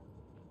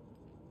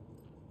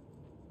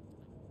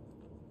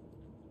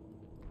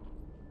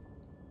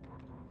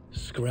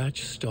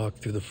 Scratch stalked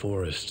through the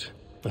forest,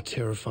 a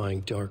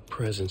terrifying dark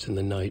presence in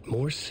the night,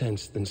 more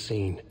sensed than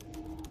seen.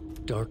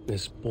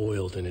 Darkness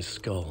boiled in his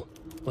skull,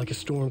 like a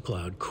storm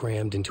cloud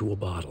crammed into a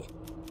bottle.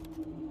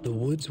 The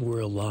woods were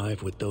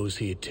alive with those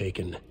he had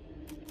taken.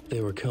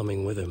 They were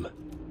coming with him,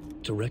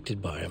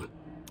 directed by him,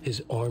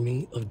 his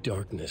army of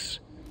darkness.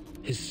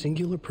 His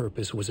singular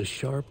purpose was a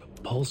sharp,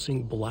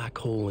 pulsing black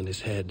hole in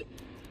his head,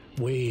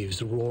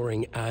 waves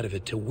roaring out of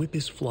it to whip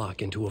his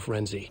flock into a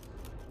frenzy,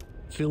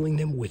 filling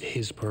them with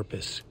his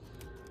purpose.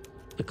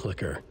 The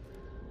clicker.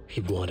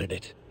 He wanted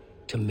it,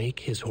 to make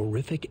his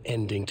horrific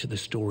ending to the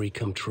story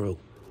come true.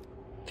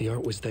 The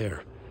art was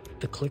there.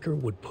 The clicker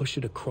would push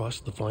it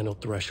across the final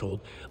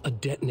threshold, a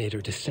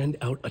detonator to send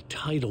out a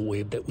tidal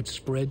wave that would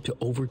spread to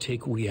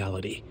overtake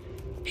reality.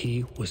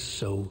 He was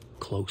so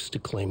close to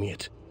claiming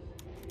it.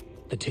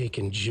 The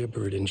Taken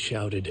gibbered and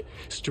shouted,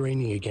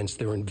 straining against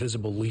their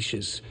invisible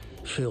leashes,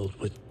 filled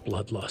with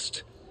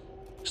bloodlust.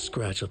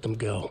 Scratch let them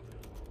go.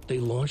 They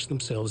launched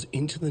themselves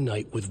into the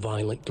night with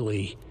violent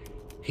glee.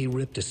 He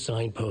ripped a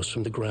signpost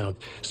from the ground,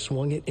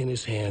 swung it in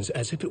his hands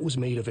as if it was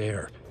made of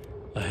air.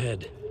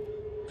 Ahead,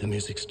 the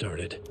music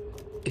started.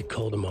 It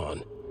called him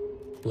on.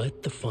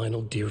 Let the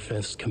final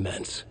Deerfest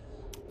commence.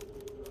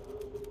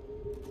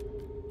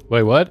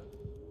 Wait, what?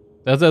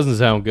 That doesn't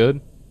sound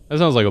good. That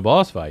sounds like a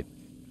boss fight.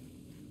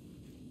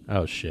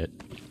 Oh, shit.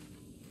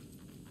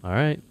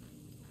 Alright.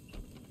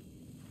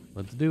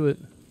 Let's do it.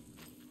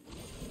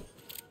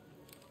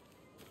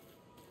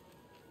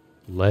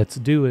 Let's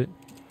do it.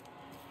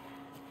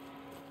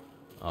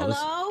 Oh,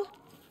 Hello?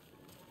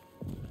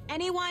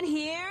 Anyone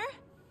here?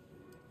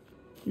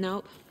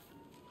 Nope.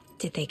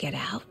 Did they get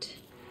out?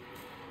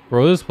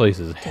 Bro, this place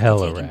is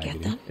hella Taken get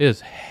raggedy. them? It is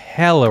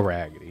hella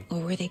raggedy. Or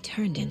were they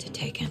turned into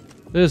Taken?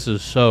 This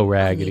is so I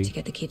raggedy. need to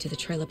get the key to the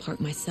trailer park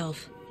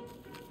myself.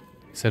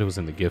 He said it was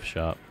in the gift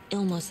shop.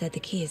 Ilmo said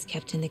the key is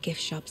kept in the gift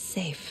shop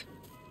safe.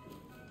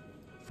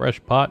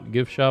 Fresh pot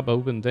gift shop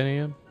open 10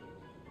 a.m.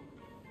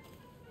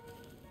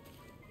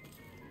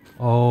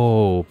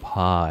 Oh,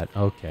 pot.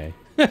 Okay.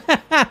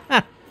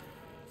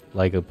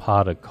 Like a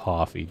pot of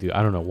coffee, dude.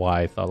 I don't know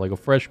why I thought like a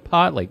fresh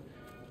pot, like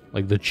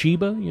the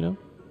Chiba, you know,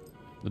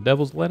 the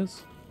devil's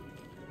lettuce.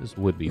 This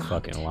would be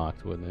fucking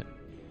locked, wouldn't it?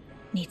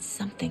 Needs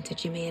something to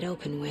jimmy it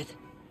open with.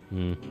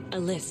 Hmm. A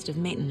list of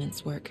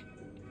maintenance work.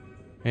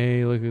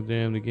 Hey, look at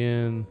damned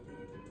again.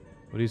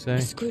 What do you say?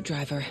 A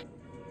screwdriver.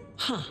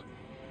 Huh.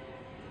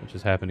 What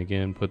just happened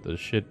again? Put the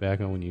shit back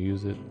on when you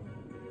use it.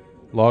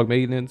 Log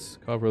maintenance.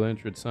 Copper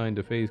entrance sign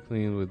to face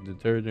clean with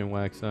detergent.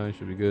 Wax sign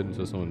should be good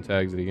until someone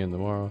tags it again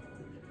tomorrow.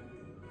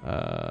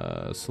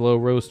 Slow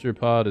roaster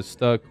pod is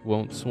stuck.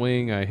 Won't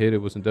swing. I hit it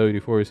with some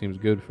WD-40. Seems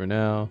good for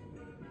now.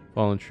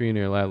 Fallen tree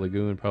near Lat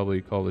Lagoon.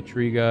 Probably call the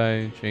tree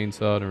guy.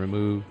 Chainsaw to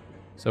remove.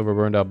 Several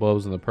burned out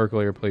bulbs in the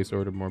percolator. Place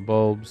ordered more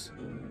bulbs.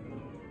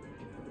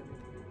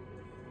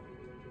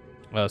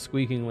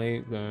 Squeaking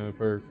late.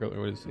 Percolator.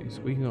 What is he?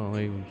 Squeaking on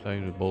late when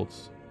tightening the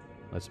bolts.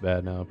 That's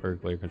bad now.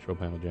 Percolator control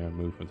panel jam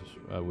removed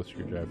with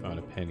screwdriver. Found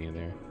a penny in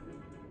there.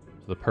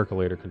 So the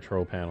percolator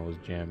control panel is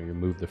jammed. You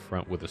remove the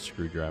front with a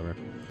screwdriver.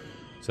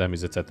 So that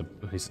means it's at the...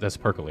 That's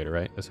percolator,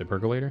 right? That's a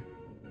percolator?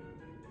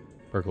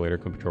 Percolator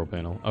control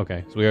panel.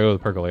 Okay, so we gotta go to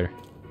the percolator.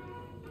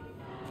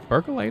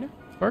 Percolator?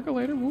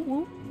 Percolator? Woo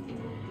woo.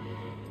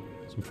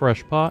 Some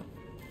fresh pot.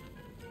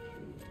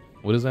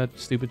 What is that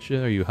stupid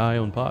shit? Are you high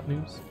on pot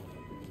news?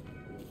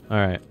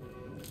 Alright.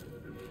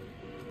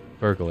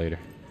 Percolator.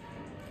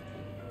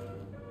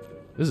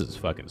 This is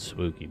fucking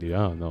spooky, dude. I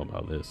don't know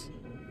about this.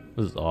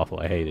 This is awful.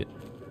 I hate it.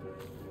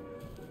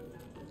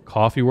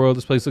 Coffee World.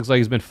 This place looks like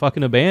it's been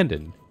fucking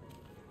abandoned.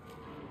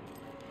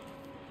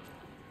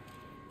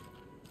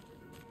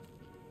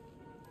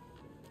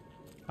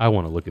 I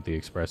want to look at the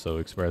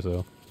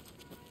espresso.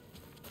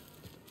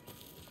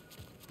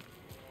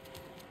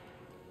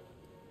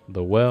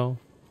 The well.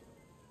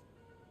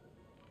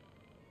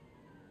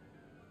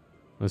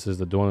 This is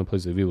the dwelling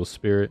place of evil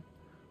spirit.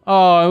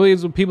 Oh, it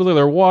leads people to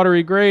their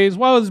watery graves.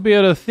 Why would this be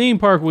at a theme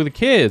park with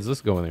kids?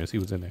 Let's go in there and see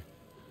what's in there.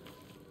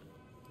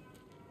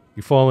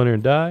 You fall in there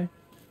and die?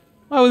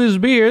 Why would this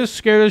be here? This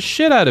scared the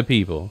shit out of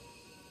people.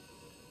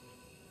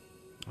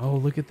 Oh,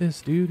 look at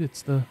this, dude.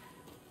 It's the...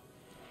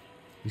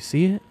 You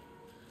see it?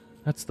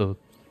 That's the...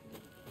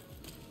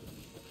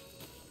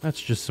 That's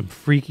just some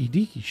freaky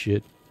deaky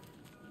shit.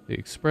 The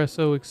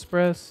Espresso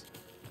Express.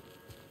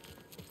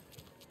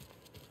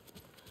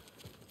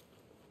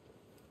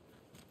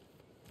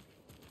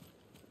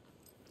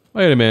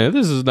 Wait a minute.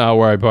 This is not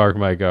where I park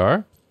my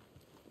car.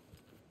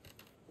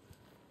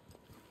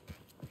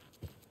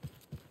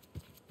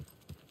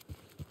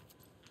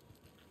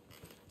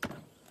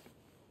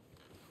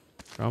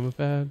 Trauma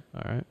pad.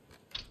 All right.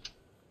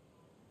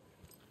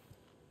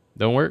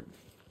 Don't work.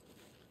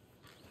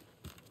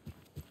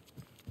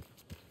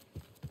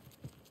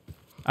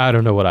 I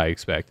don't know what I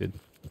expected.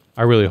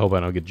 I really hope I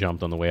don't get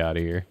jumped on the way out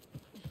of here.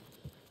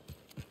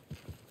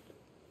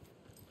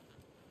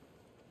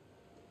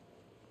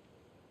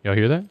 Y'all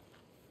hear that?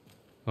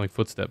 Like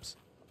footsteps.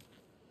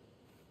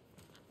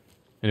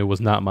 And it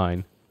was not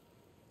mine.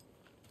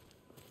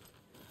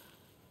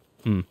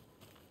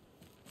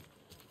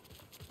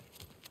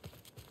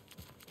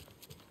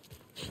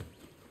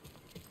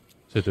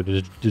 So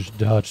to just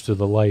dodge to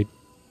the light.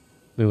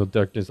 The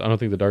darkness. I don't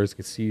think the darkness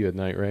can see you at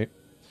night, right?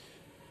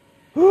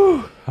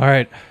 Whew. All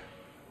right.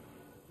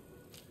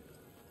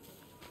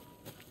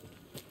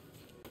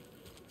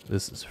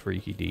 This is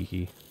freaky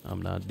deaky.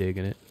 I'm not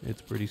digging it.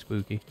 It's pretty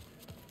spooky.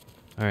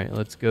 All right,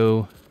 let's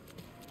go.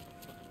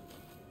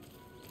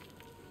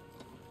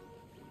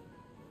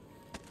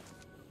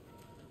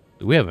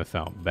 We haven't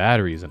found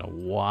batteries in a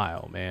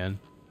while, man.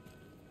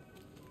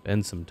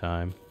 Been some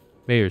time.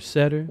 Mayor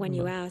Setter. When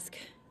you ask,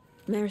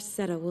 Mayor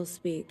Setter will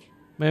speak.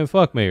 Man,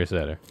 fuck Mayor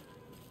Setter.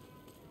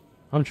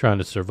 I'm trying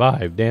to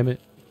survive, damn it.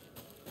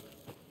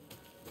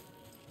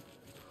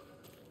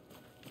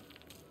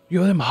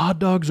 Yo, them hot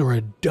dogs are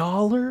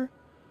 $1?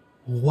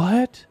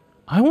 What?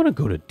 I want to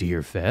go to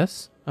Deer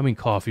Fest. I mean,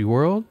 Coffee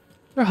World.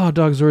 Their hot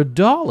dogs are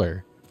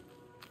 $1.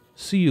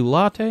 See you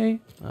latte?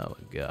 Oh,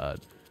 my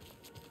God.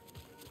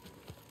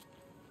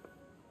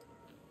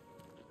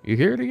 You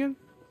hear it again?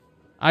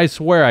 I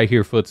swear I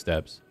hear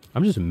footsteps.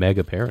 I'm just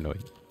mega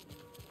paranoid.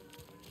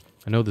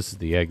 I know this is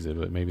the exit,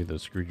 but maybe the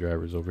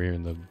screwdriver's over here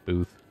in the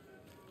booth.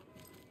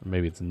 Or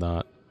maybe it's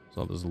not. It's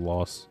all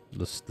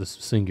this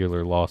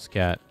singular lost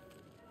cat.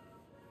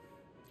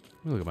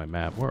 Let me look at my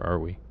map. Where are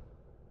we?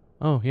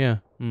 Oh, yeah.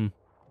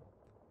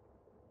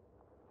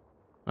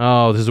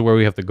 Oh, this is where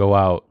we have to go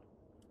out.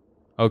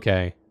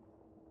 Okay.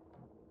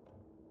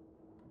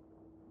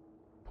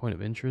 Point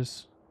of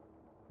interest?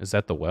 Is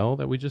that the well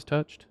that we just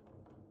touched?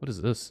 What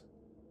is this?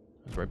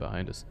 It's right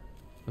behind us.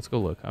 Let's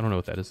go look. I don't know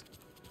what that is.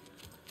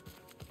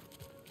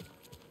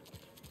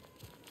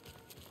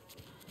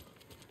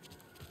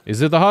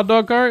 Is it the hot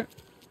dog cart?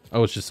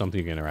 Oh, it's just something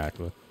you can interact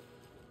with.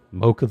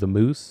 Mocha the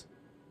moose?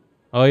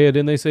 Oh, yeah,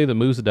 didn't they say the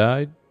moose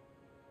died?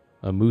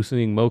 A moose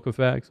eating mocha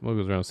facts.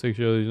 Mocha's around 6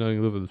 years. He's not going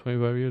to live for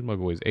 25 years.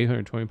 Mocha weighs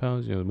 820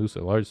 pounds. You know, the moose is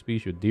the largest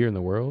species of deer in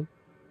the world.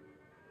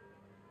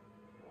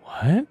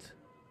 What?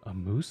 A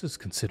moose is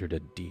considered a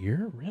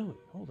deer? Really?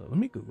 Hold on. Let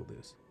me Google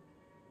this.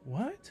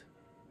 What?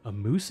 A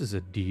moose is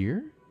a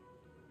deer?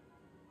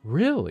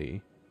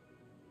 Really?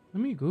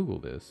 Let me Google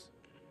this.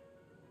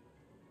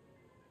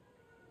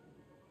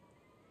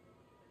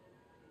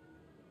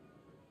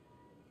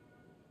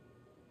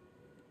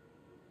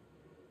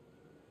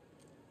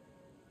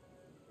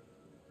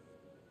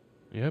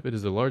 Yep, it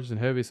is the largest and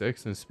heaviest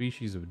extant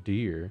species of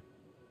deer.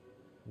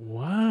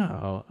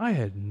 Wow, I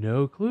had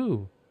no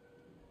clue.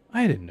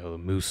 I didn't know a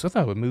moose. I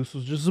thought a moose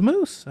was just a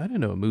moose. I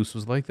didn't know a moose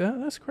was like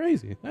that. That's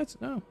crazy.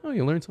 Oh,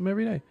 you learn something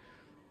every day.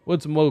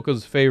 What's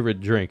Mocha's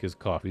favorite drink is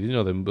coffee. Did you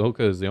know that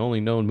Mocha is the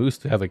only known moose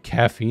to have a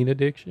caffeine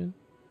addiction?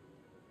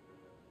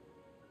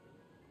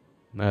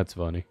 That's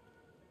funny.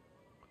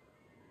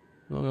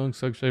 Long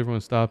such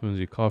everyone stopped him as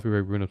he coffee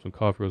break, brewing up some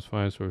coffee was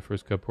fine, so the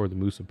first cup poured, the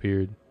moose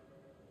appeared.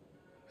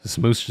 Does this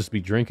moose just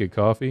be drinking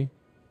coffee?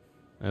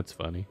 That's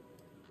funny.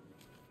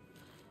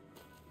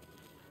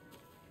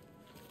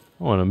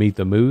 I want to meet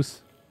the moose.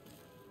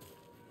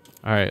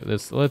 All right,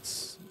 let's.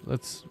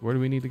 Where do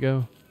we need to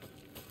go?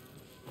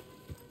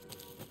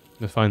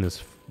 Let's find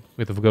this.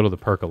 We have to go to the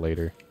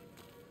percolator.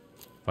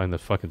 Find the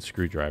fucking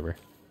screwdriver.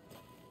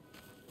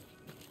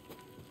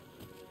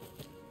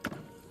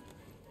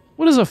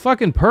 What is a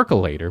fucking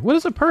percolator? What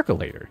is a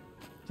percolator?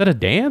 Is that a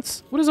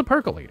dance? What is a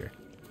percolator?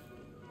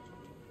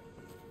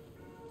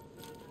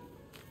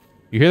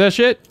 You hear that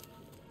shit?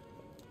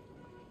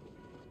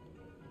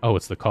 Oh,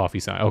 it's the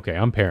coffee sound. Okay,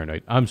 I'm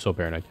paranoid. I'm so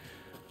paranoid.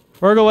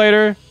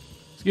 Percolator.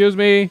 Excuse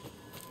me.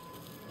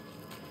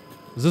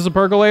 Is this a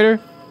percolator?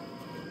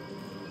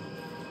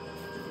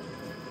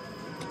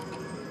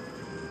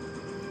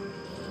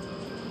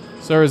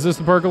 Sir, is this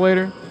the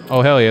percolator?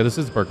 Oh, hell yeah, this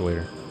is the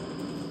percolator.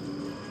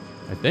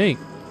 I think.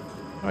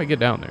 How do I get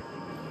down there?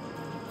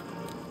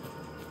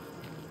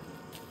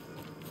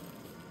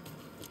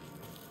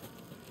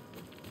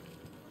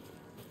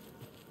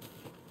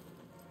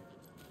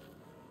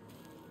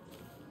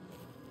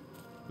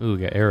 Ooh,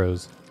 we got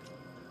arrows.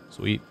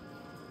 Sweet.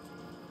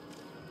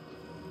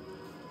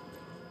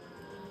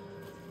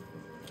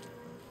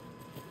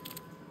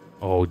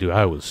 Oh, dude,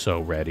 I was so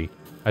ready.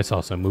 I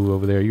saw some move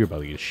over there. You're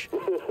about to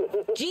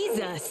get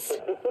Jesus!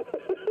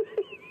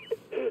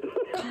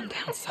 Calm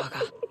down,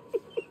 Saga.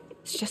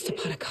 It's just a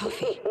pot of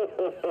coffee.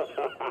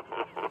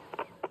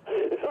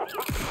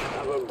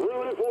 Have a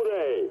beautiful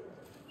day.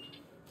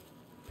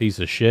 piece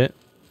of shit.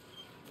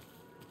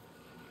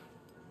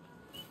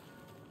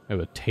 I have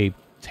a tape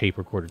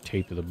recorder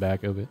taped to the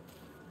back of it.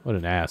 What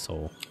an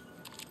asshole.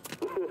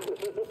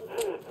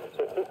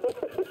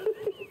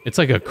 It's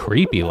like a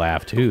creepy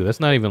laugh, too. That's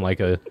not even like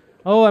a,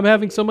 oh, I'm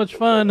having so much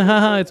fun,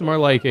 haha. It's more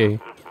like a,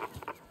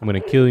 I'm gonna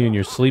kill you in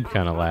your sleep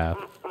kind of laugh.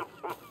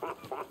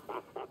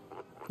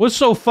 What's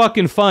so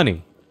fucking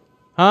funny?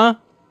 Huh?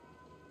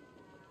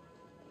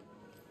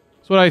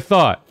 That's what I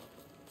thought.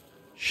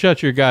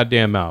 Shut your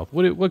goddamn mouth.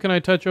 What can I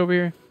touch over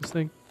here? This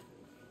thing?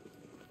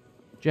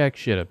 Jack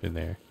shit up in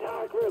there.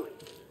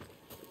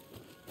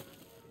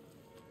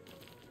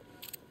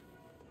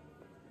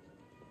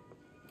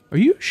 Are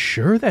you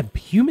sure that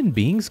human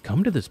beings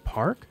come to this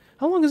park?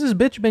 How long has this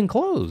bitch been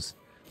closed?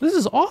 This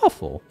is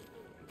awful.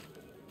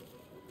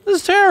 This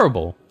is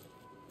terrible.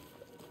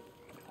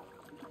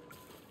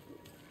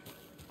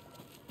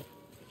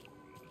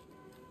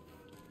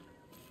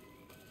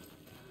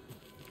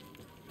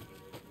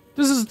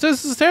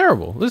 This is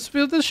terrible. This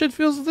shit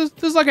feels this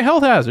is like a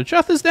health hazard.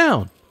 Shut this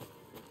down.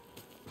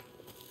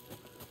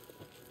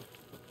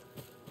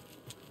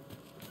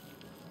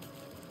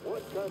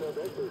 What kind of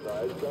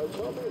exercise does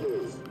Tommy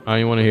do? I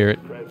don't want to hear it.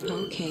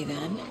 Okay,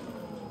 then.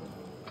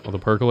 Oh, the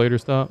percolator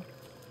stop?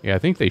 Yeah, I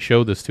think they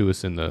showed this to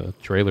us in the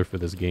trailer for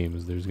this game.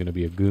 Is there's going to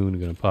be a goon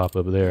going to pop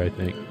up there, I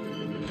think.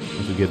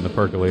 Once we get in the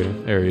percolator.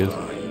 There he is.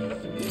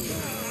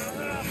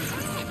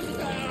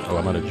 Oh,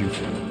 I'm out of juice.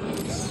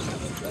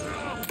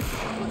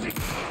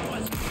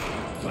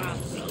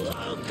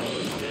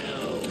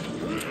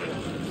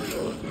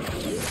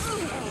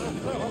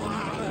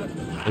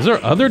 Is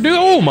there other dude?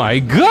 Oh my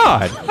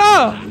god!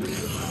 Ah!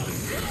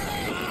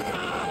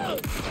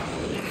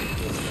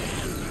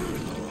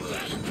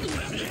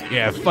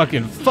 Yeah,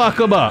 fucking fuck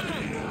him up.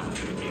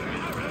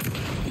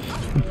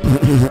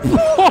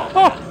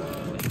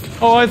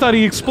 Oh, I thought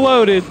he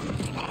exploded.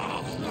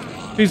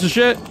 Piece of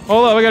shit.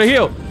 Hold up, I gotta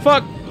heal.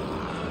 Fuck.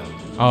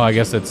 Oh, I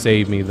guess that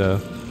saved me though.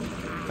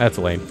 That's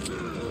lame.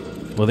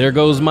 Well, there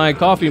goes my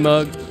coffee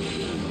mug.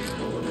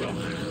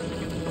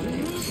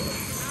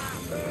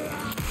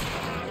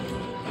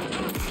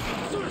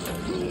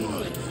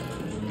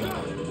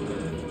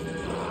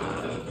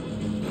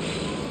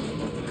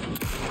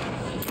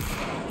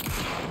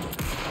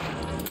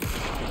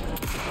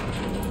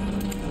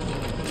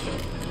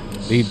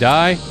 Did he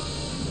die?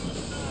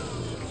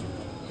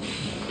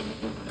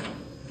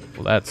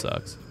 Well, that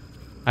sucks.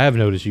 I have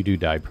noticed you do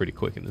die pretty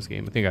quick in this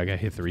game. I think I got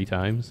hit 3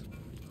 times.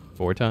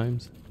 4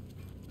 times.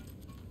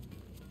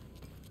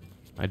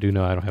 I do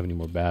know I don't have any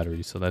more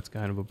batteries, so that's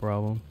kind of a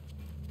problem.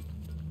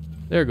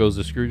 There goes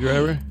the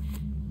screwdriver.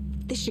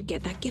 This should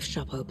get that gift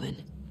shop open.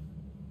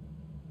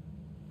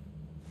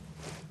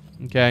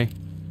 Okay.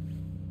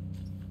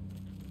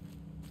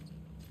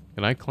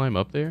 Can I climb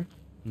up there?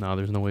 No,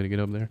 there's no way to get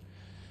up there.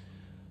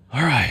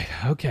 Alright,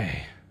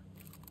 okay.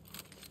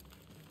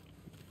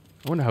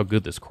 I wonder how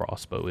good this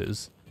crossbow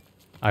is.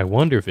 I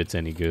wonder if it's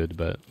any good,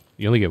 but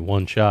you only get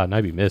 1 shot and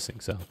I'd be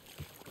missing, so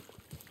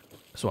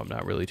I'm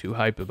not really too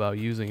hype about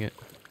using it.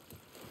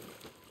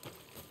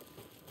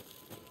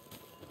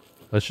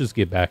 Let's just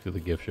get back to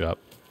the gift shop.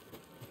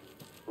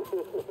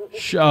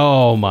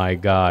 Oh my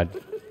god.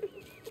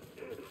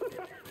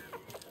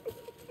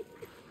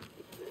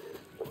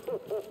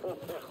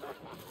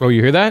 Bro,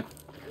 you hear that?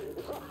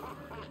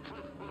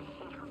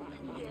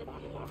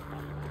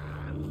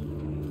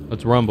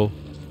 Let's rumble.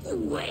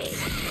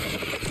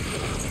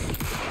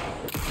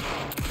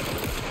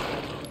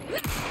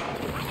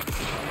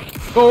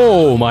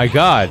 Oh my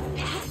god.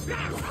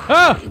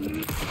 Ah!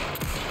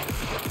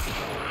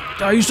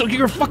 Oh, you still get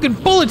your fucking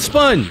bullet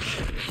sponge!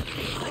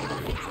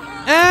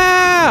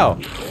 Ow!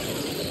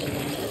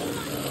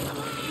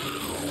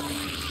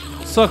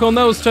 Suck on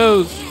those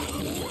toes.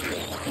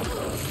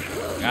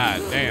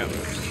 God damn.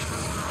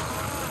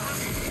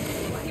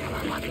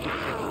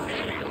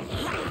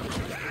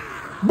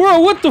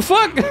 Bro, what the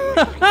fuck?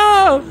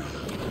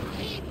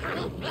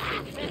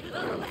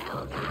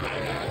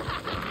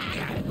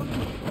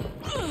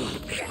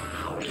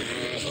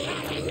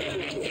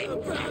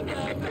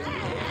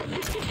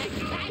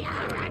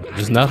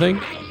 Just nothing?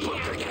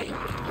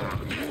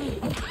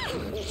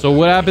 So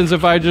what happens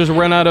if I just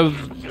run out of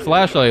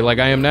flashlight like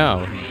I am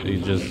now?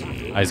 I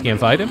just can't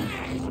fight him?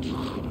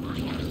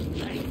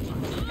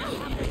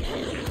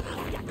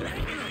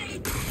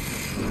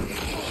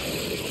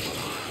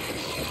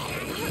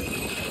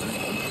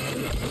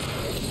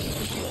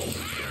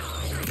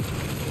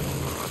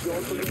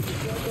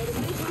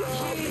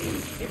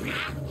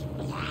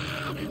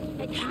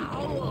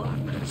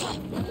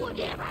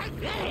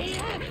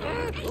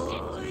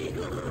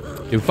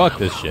 Dude, fuck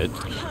this shit.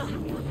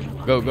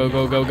 Go, go,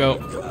 go, go, go.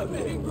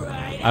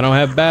 I don't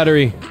have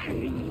battery.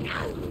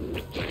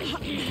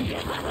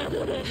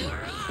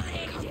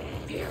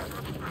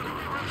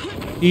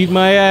 Eat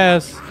my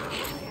ass.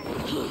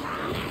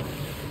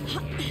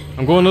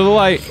 I'm going to the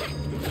light.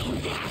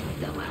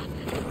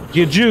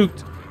 Get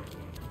juked.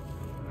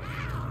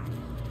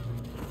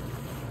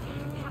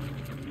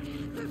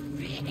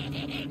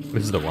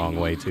 This is the wrong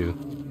way, too.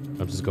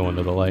 I'm just going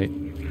to the light.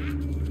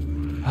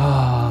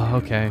 Ah,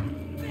 okay.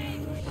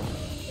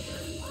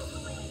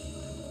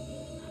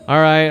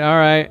 Alright,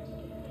 alright.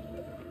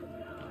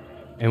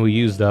 And we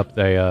used up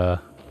the,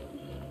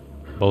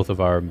 both of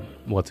our,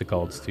 what's it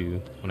called,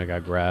 too, when I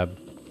got grabbed.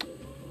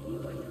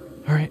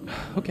 Alright,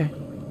 okay.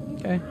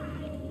 Okay.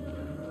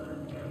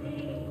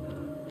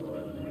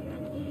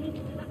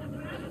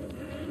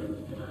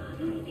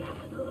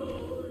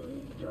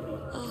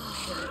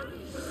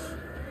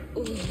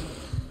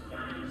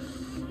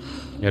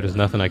 Yeah, there's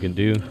nothing I can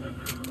do.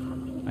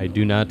 I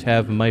do not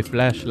have my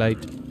flashlight.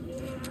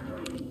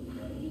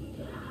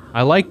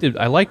 I liked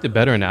it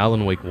better in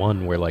Alan Wake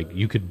 1 where like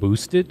you could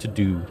boost it to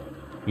do,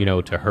 you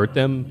know, to hurt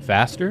them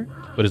faster,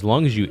 but as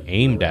long as you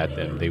aimed at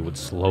them, they would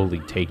slowly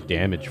take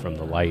damage from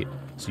the light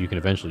so you can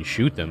eventually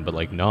shoot them, but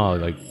like no,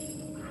 like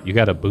you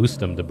got to boost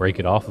them to break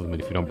it off of them,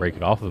 and if you don't break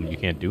it off of them, you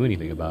can't do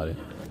anything about it.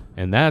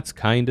 And that's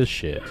kind of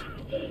shit.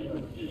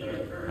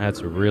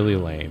 That's really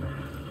lame.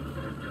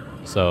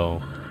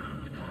 So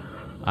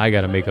I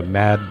got to make a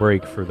mad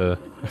break for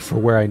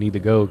where I need to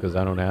go because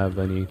I don't have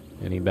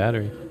any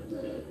battery.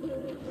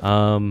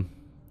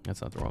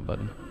 That's not the wrong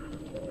button.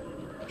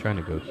 I'm trying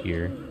to go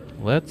here.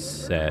 Let's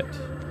set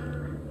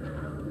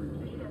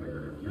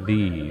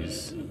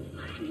these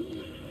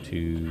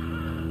to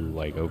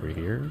like over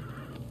here,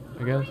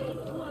 I guess.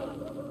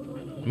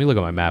 Let me look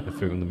at my map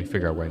and let me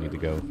figure out where I need to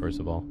go first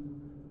of all.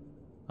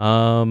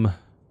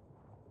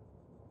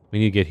 We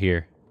need to get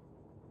here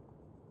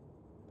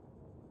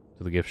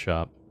to the gift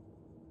shop.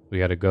 We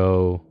gotta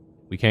go.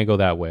 We can't go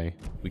that way.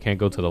 We can't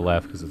go to the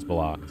left because it's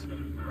blocked.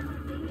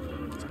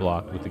 It's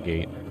blocked with the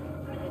gate.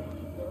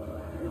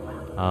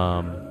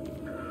 All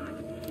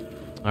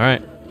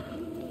right.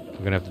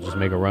 We're gonna have to just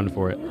make a run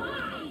for it.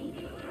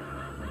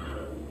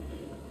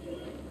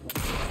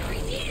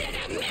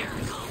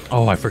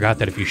 Oh, I forgot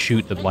that if you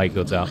shoot, the light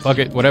goes out. Fuck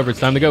it, whatever. It's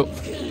time to go.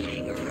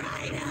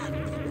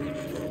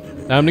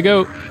 Time to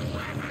go.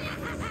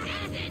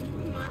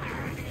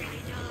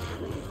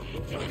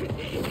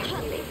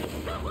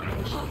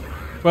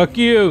 Fuck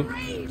you.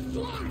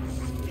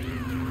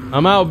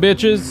 I'm out,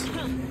 bitches.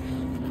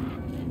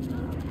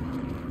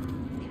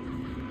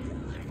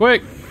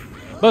 Quick.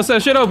 Bust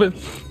that shit open.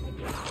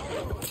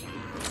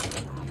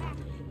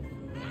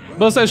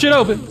 Bust that shit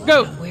open.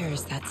 Go. Where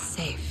is that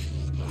safe?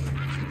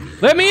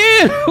 Let me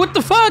in. What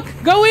the fuck?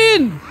 Go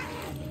in.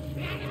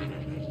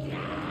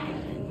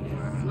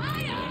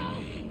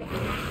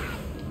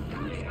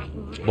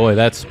 Boy,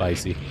 that's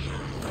spicy.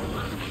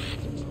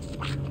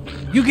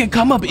 You can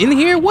come up in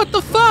here? What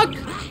the fuck?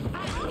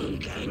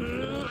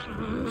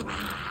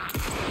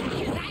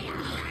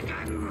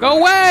 Go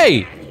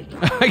away!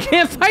 I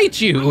can't fight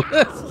you.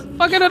 That's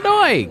fucking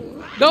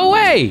annoying. Go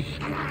away.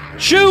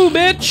 Shoo,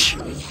 bitch.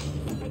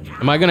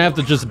 Am I gonna have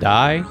to just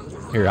die?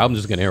 Here, I'm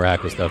just gonna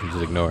interact with stuff and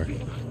just ignore.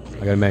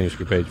 I got a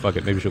manuscript page. Fuck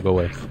it. Maybe she'll go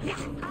away.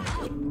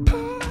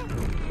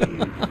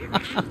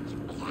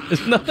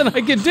 There's nothing I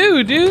can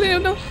do, dude. They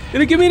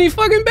don't give me any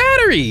fucking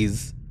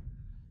batteries.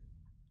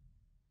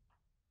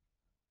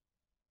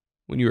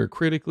 When you were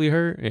critically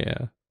hurt?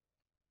 Yeah.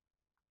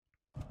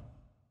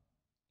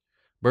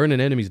 Burn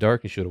an enemy's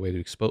darkness should a way to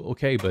expose.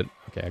 Okay,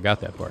 I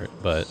got that part.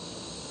 But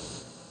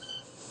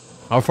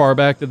how far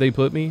back did they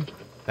put me?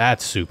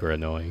 That's super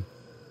annoying.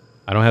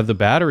 I don't have the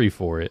battery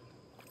for it.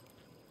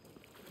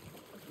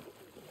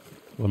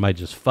 What, am I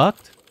just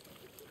fucked?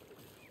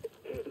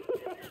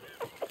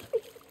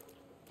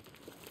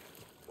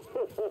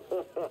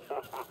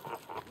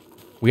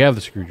 We have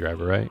the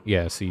screwdriver, right?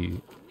 Yeah,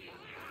 see.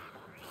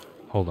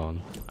 Hold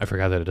on. I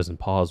forgot that it doesn't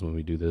pause when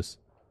we do this.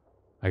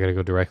 I gotta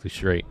go directly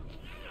straight.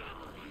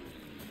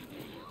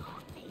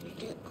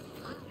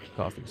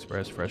 Coffee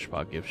Express, Fresh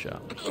Pot Gift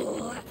Shop.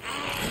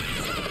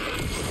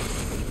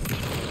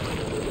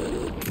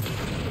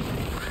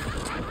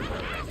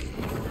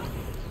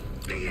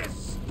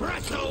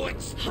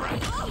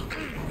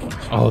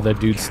 Oh, that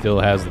dude still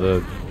has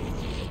the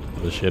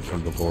shit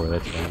from before.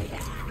 That's fine.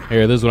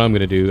 Here, this is what I'm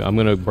gonna do. I'm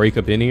gonna break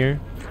up in here,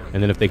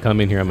 and then if they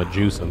come in here, I'm gonna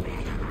juice them.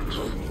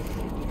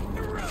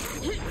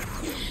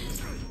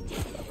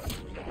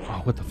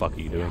 Oh, what the fuck are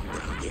you doing?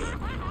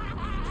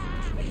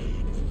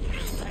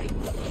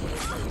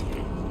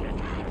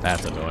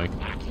 That's annoying.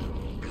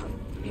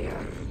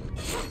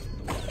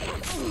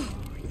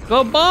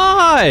 Come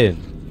on!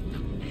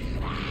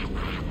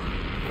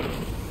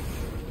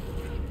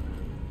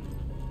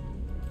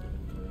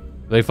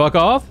 They fuck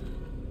off?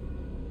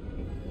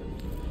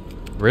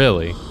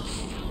 Really?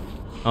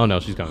 Oh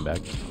no, she's coming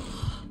back.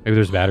 Maybe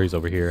there's batteries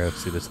over here. I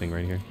see this thing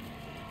right here.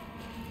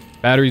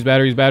 Batteries,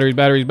 batteries, batteries,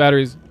 batteries,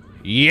 batteries.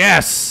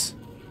 Yes!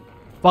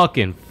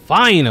 Fucking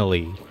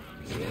finally!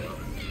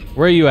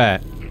 Where are you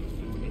at?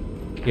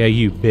 Yeah,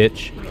 you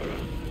bitch.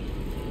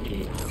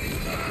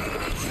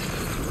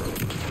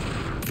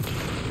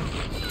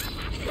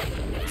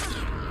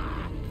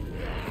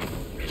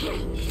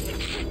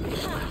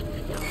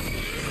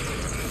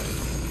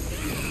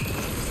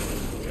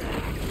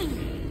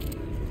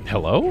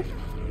 Hello?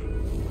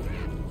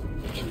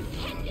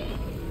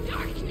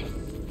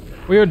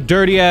 Where your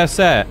dirty ass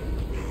at?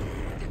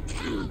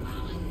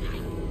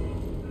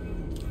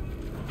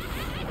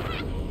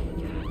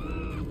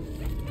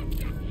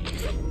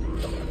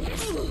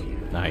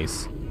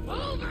 Nice.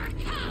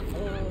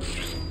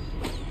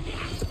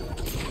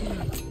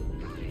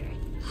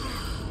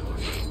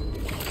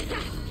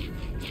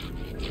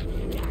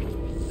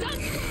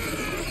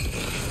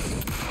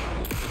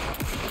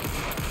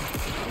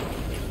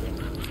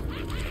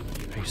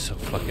 You're so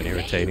fucking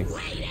irritating.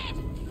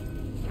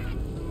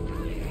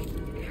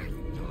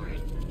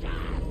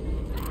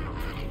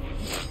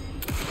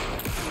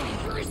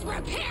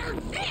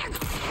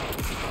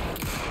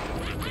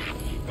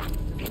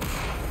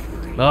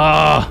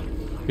 Ah,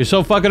 you're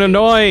so fucking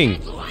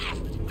annoying.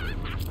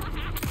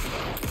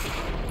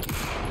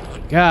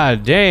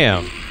 God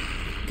damn.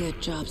 Good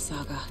job,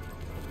 Saga.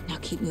 Now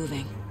keep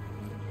moving.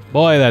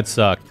 Boy, that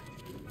sucked.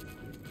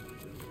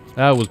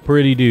 That was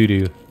pretty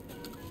doo-doo.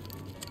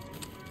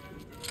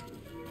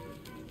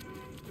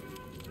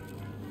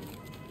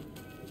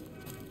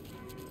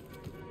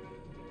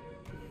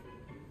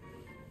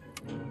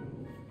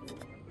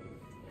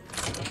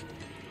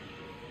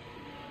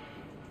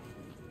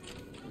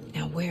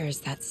 Now where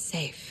is that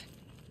safe?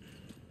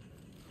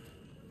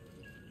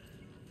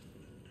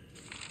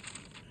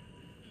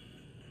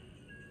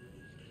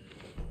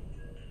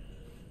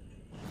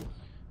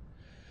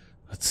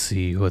 Let's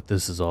see what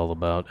this is all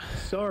about.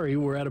 Sorry,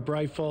 we're at a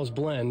Bright Falls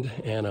blend.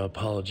 Anna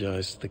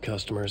apologized to the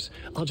customers.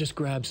 I'll just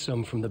grab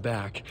some from the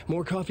back.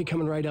 More coffee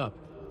coming right up.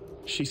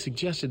 She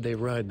suggested they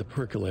ride the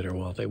percolator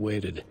while they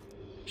waited.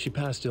 She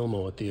passed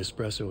Ilmo at the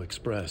Espresso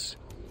Express.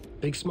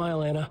 Big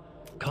smile, Anna.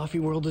 Coffee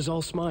world is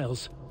all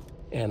smiles.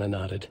 Anna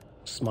nodded,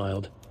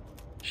 smiled.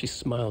 She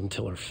smiled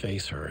until her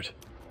face hurt.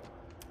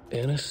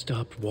 Anna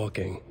stopped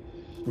walking,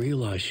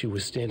 realized she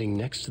was standing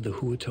next to the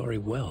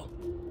Huatari well.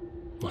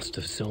 Must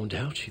have zoned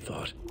out, she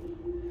thought.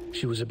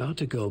 She was about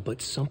to go,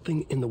 but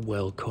something in the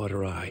well caught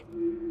her eye.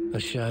 A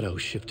shadow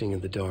shifting in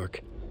the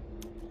dark.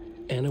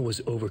 Anna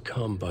was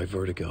overcome by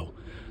vertigo.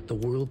 The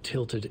world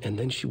tilted, and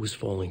then she was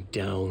falling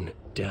down,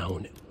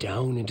 down,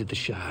 down into the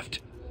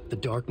shaft. The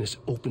darkness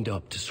opened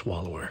up to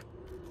swallow her.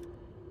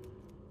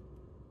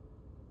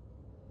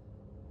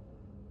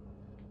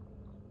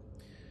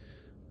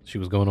 She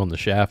was going on the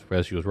shaft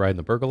as she was riding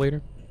the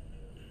percolator.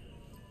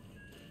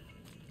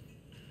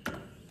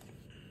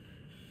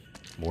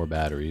 More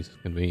batteries.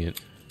 Convenient.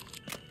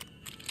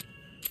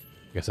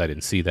 Guess I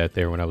didn't see that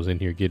there when I was in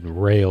here getting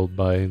railed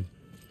by...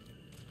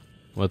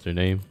 What's her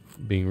name?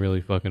 Being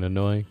really fucking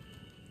annoying.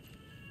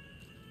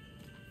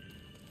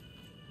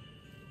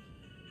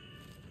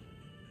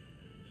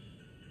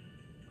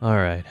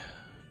 Alright.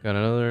 Got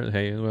another...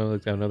 Hey, well,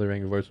 got another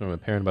angry voice from a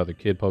parent about their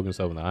kid poking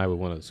himself in the eye with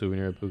one of the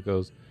souvenir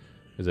Pucos.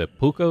 Is it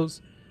Pucos?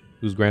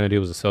 Whose grand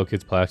idea was to sell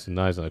kids plastic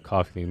knives in a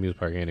coffee-themed amusement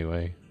park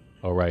anyway.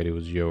 Alright, it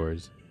was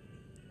yours.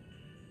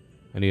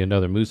 I need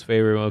another moose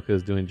favor.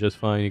 Mocha's doing just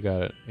fine.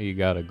 You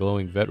got a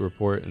glowing vet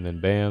report, and then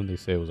bam, they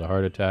say it was a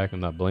heart attack. I'm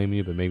not blaming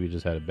you, but maybe you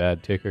just had a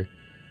bad ticker.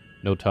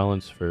 No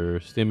tolerance for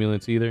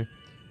stimulants either.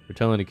 We're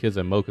telling the kids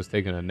that Mocha's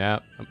taking a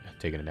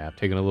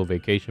little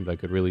vacation, but I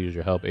could really use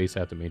your help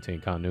ASAP to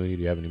maintain continuity.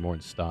 Do you have any more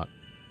in stock?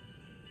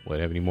 What,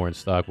 have any more in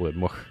stock? What,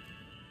 more?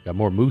 Got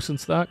more moose in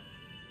stock?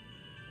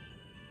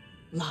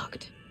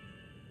 Locked.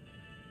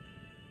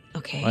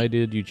 Okay. Why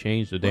did you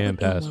change the damn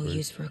password?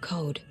 Use for a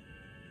code.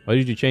 Why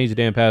did you change the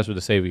damn password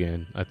to save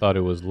again? I thought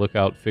it was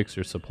lookout,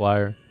 fixer,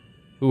 supplier.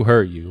 Who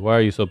hurt you? Why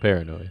are you so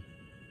paranoid?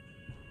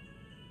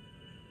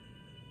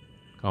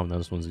 Calm down,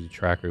 this one's the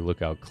tracker,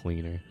 lookout,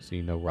 cleaner.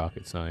 See, no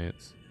rocket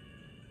science.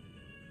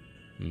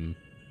 What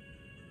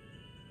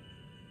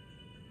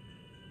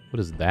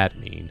does that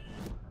mean?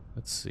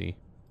 Let's see.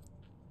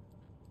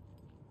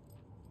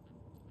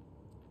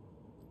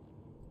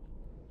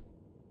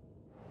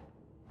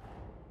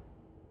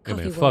 I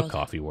mean, fuck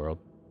Coffee World.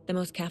 The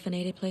most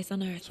caffeinated place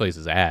on Earth. This place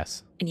is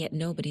ass. And yet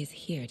nobody's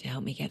here to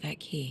help me get that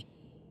key.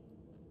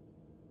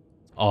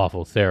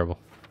 Awful. It's terrible.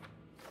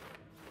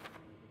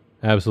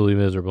 Absolutely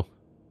miserable.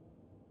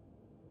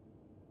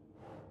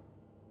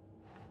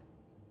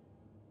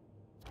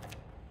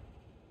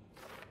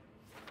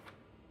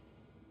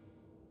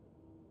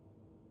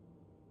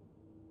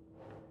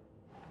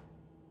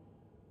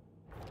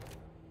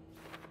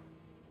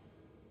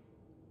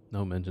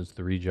 No mentions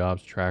 3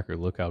 jobs, tracker,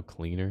 lookout,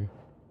 cleaner.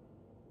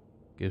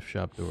 Gift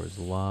shop door is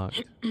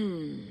locked.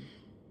 We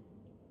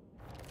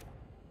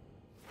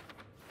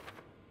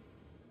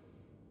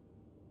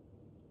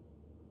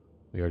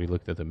already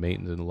looked at the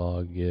maintenance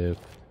log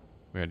gift.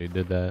 We already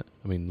did that.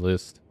 I mean,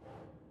 list.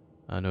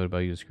 I know about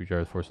using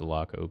screwdriver to force the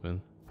lock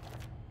open.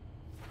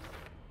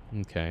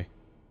 Okay.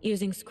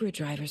 Using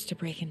screwdrivers to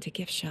break into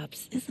gift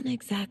shops isn't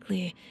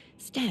exactly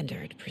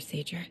standard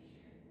procedure.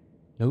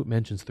 Note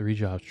mentions 3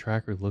 jobs,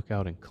 tracker,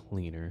 lookout, and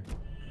cleaner.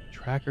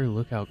 Tracker,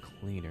 lookout,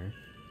 cleaner.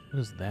 What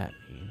does that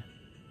mean?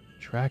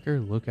 Tracker,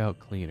 lookout,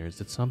 cleaner.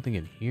 Is it something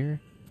in here?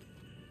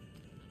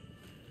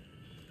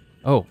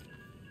 Oh.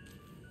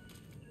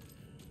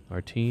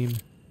 Our team.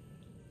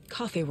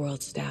 Coffee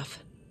World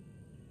staff.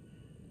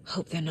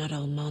 Hope they're not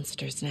all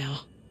monsters now.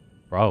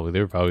 Probably.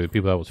 They were probably the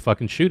people that was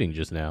fucking shooting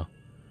just now.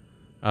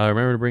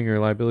 Remember to bring your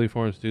liability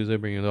forms Tuesday.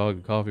 Bring your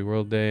dog to Coffee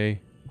World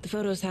Day. The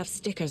photos have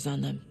stickers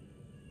on them.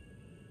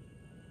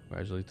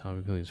 Congratulate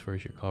Tommy Billy's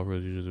first year Coffee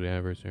World usually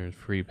anniversary.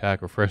 Free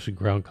pack of freshly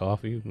ground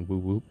coffee.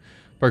 Whoop whoop.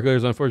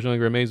 Percolators unfortunately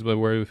remains, but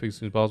where we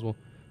fix as possible.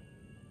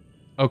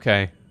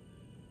 Okay.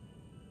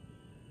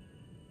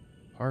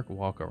 Park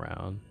walk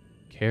around.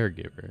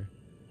 Caregiver.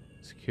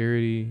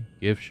 Security.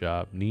 Gift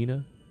shop.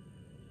 Nina.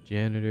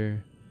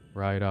 Janitor.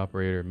 Ride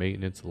operator.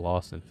 Maintenance.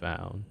 Lost and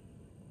found.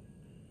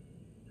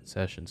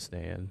 Session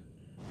stand.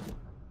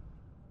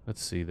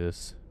 Let's see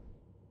this.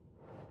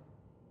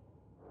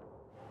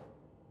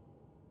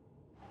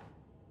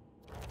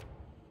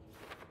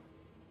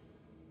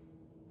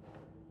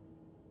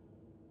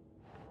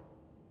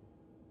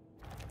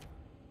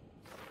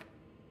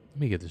 Let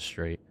me get this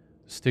straight.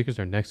 The stickers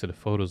are next to the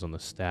photos on the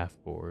staff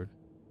board.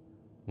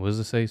 What does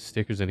it say?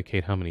 Stickers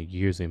indicate how many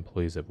years the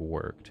employees have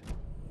worked.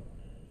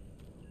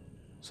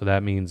 So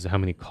that means how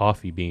many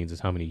coffee beans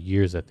is how many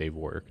years that they've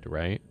worked,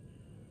 right?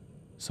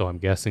 So I'm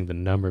guessing the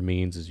number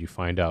means is you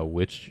find out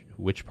which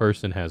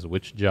person has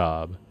which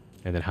job,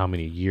 and then how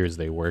many years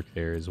they work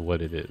there is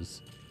what it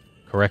is.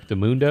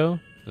 Correctamundo?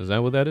 Is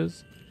that what that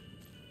is?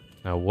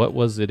 Now what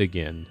was it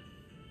again?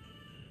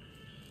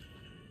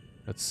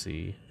 Let's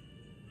see.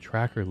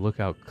 Tracker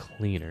lookout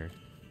cleaner.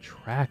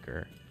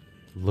 Tracker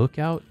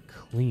lookout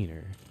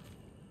cleaner.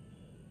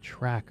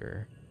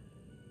 Tracker.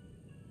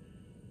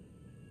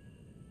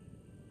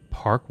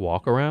 Park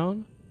walk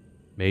around?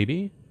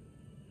 Maybe?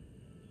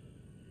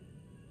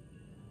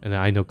 And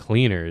I know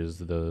cleaner is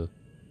the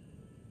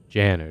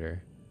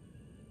janitor.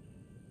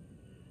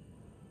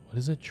 What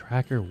is it?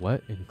 Tracker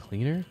what and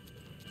cleaner?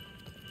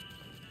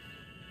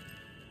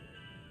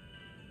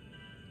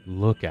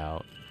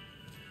 Lookout.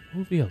 What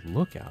would be a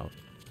lookout?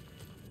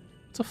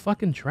 It's a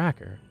fucking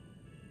tracker.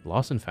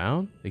 Lost and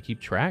found? They keep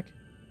track?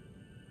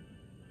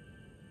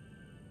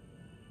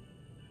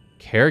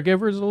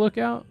 Caregiver's a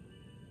lookout?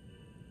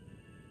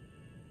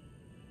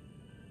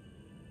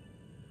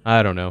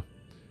 I don't know.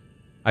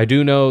 I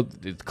do know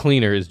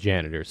cleaner is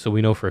janitor, so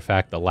we know for a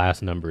fact the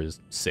last number is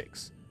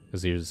 6.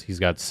 Because he's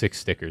got 6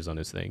 stickers on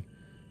his thing.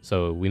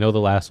 So we know the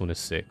last one is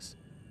 6.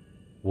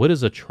 What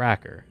is a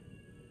tracker?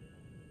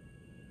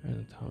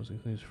 Thomas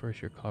cleans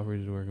first year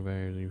coverage, working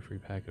barriers, and free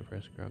packet of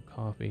fresh ground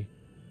coffee.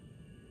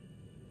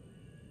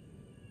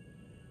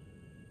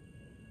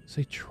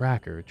 Say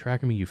tracker.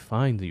 Tracker means you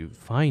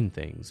find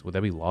things. Would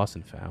that be lost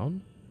and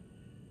found?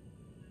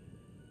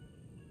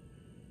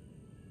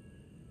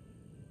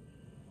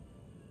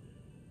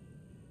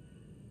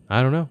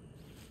 I don't know.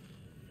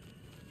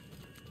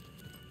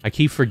 I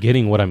keep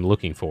forgetting what I'm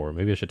looking for.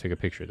 Maybe I should take a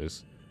picture of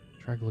this.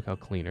 Tracker lookout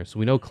cleaner. So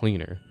we know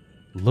cleaner.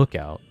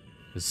 Lookout.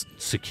 Is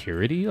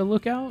security a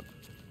lookout?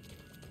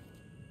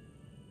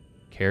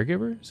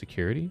 Caregiver?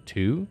 Security?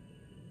 2?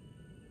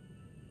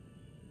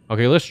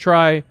 Okay, let's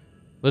try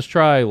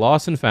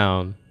lost and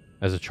found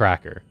as a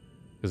tracker.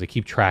 Because they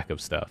keep track of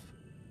stuff.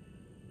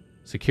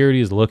 Security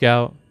is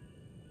lookout.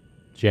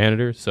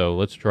 Janitor. So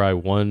let's try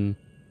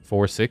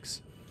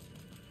 146.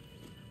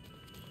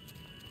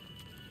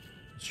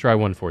 Let's try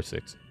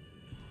 146.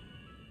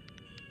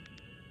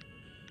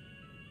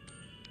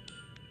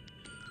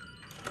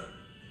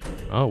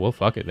 Oh, well,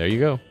 fuck it. There you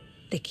go.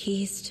 The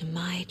keys to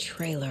my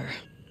trailer.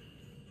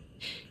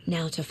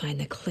 Now to find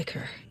the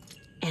clicker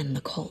and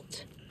the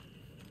Colt.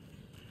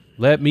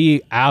 Let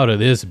me out of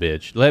this,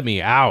 bitch. Let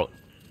me out.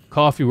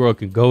 Coffee World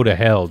can go to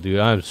hell, dude.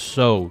 I want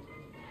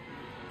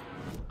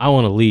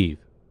to leave.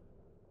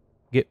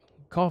 Get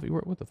Coffee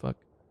World. What the fuck?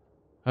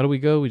 How do we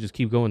go? We just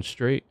keep going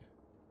straight?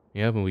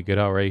 Yeah, when we get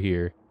out right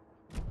here.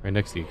 Right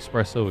next to the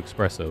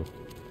Espresso.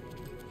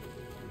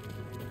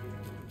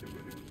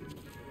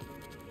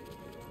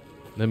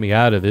 Let me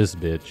out of this,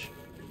 bitch.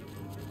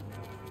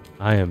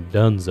 I am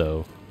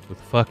donezo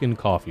with fucking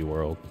Coffee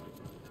World.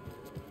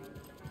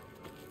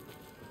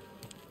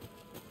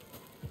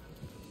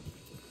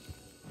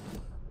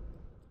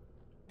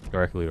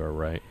 Directly to our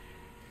right.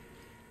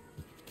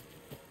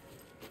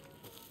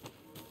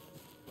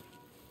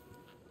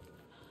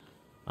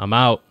 I'm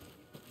out.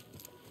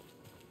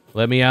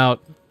 Let me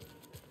out.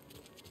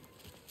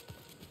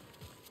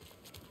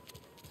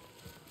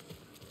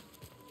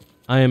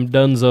 I am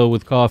donezo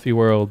with Coffee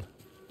World.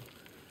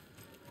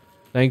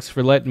 Thanks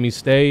for letting me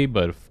stay,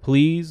 but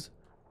please,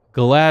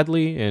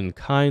 gladly and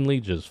kindly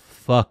just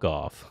fuck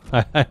off.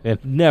 I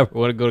never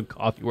want to go to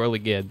Coffee World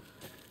again.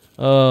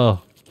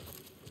 Oh.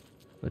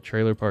 The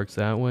trailer park's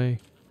that way.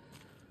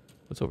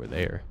 What's over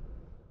there?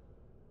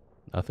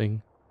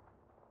 Nothing.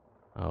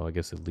 Oh, I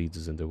guess it leads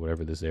us into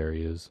whatever this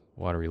area is.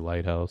 Watery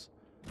Lighthouse.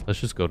 Let's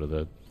just go to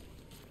the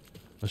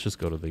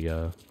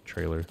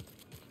trailer.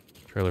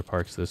 Trailer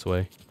park's this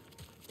way.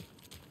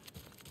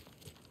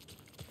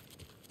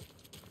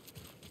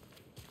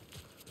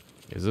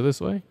 Is it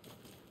this way?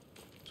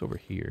 It's over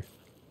here.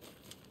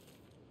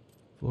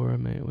 Flora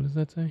May. What does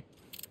that say?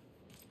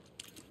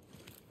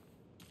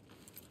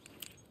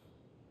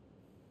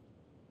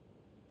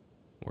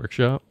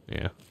 Workshop?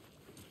 Yeah.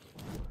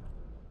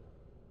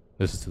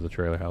 This is to the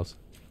trailer house.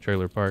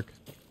 Trailer park.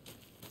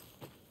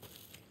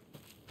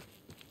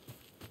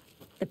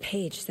 The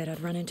page said I'd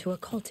run into a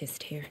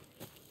cultist here.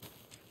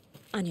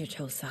 On your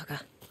Cho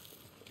saga.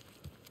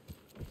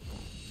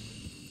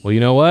 Well, you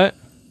know what?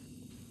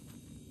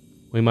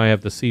 We might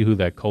have to see who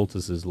that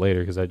cultist is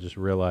later, because I just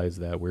realized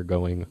that we're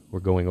going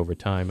over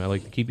time. I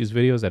like to keep these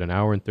videos at 1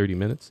 hour and 30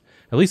 minutes.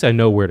 At least I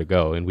know where to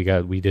go, and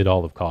we did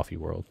all of Coffee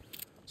World.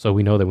 So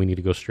we know that we need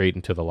to go straight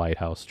into the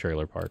Lighthouse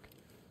Trailer Park.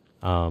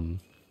 So I'm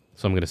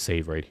gonna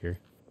save right here.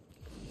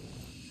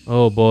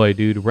 Oh boy,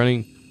 dude,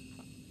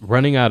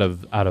 running out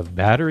of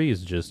battery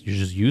is you're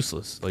just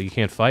useless. Like, you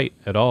can't fight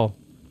at all.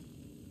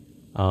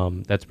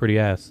 That's pretty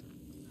ass.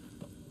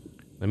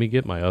 Let me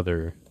get my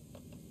other.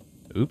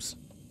 Oops.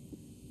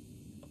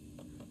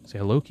 See,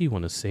 I low-key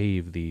want to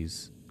save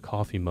these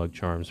coffee mug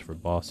charms for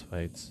boss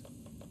fights.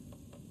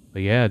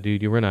 But yeah,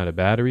 dude, you run out of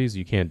batteries,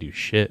 you can't do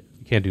shit.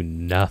 You can't do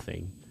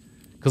nothing.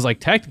 Because, like,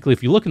 technically,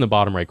 if you look in the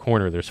bottom right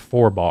corner, there's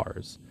 4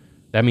 bars.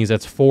 That means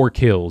that's 4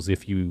 kills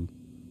if you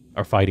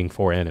are fighting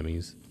 4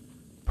 enemies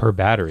per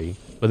battery.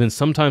 But then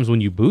sometimes when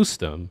you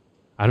boost them,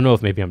 I don't know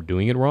if maybe I'm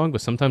doing it wrong,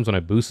 but sometimes when I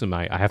boost them,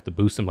 I have to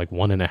boost them like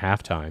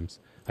 1.5 times.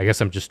 I guess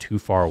I'm just too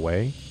far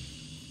away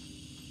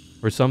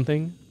or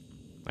something,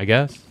 I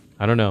guess.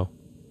 I don't know.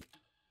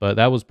 But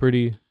that was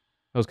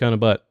kind of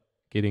butt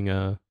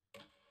getting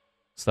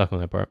stuck on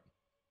that part.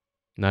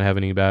 Not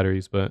having any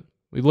batteries, but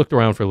we looked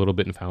around for a little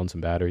bit and found some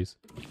batteries.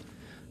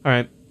 All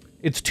right.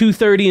 It's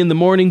 2:30 in the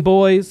morning,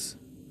 boys.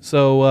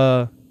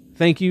 So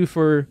thank you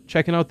for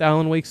checking out the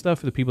Alan Wake stuff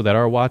for the people that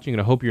are watching,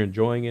 and I hope you're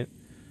enjoying it.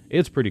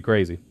 It's pretty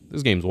crazy.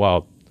 This game's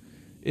wild.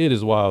 It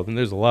is wild, and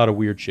there's a lot of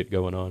weird shit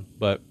going on,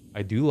 but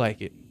I do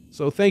like it.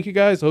 So thank you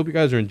guys. I hope you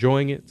guys are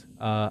enjoying it.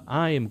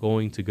 I am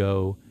going to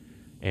go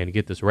and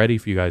get this ready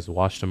for you guys to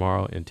watch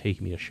tomorrow and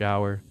take me a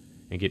shower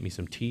and get me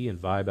some tea and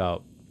vibe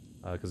out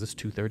because it's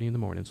 2:30 in the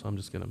morning, so I'm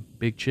just going to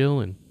big chill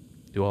and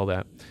do all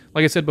that.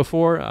 Like I said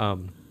before,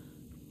 I'm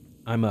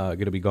going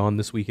to be gone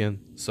this weekend,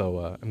 so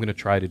I'm going to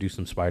try to do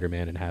some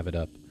Spider-Man and have it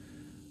up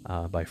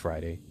by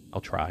Friday.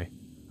 I'll try.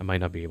 I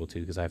might not be able to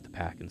because I have to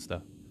pack and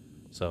stuff.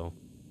 So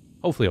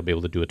hopefully I'll be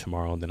able to do it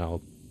tomorrow, and then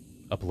I'll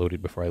upload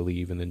it before I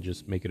leave and then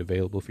just make it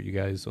available for you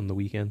guys on the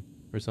weekend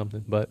or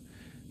something. But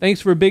thanks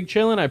for big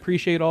chilling. I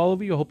appreciate all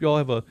of you. I hope you all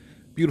have a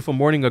beautiful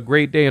morning, a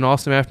great day, an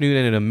awesome afternoon,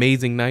 and an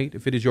amazing night.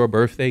 If it is your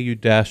birthday, you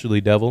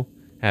dastardly devil,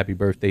 happy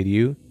birthday to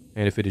you.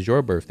 And if it is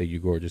your birthday, you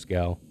gorgeous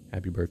gal,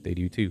 happy birthday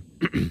to you too.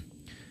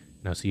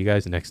 And I'll see you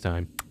guys next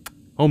time.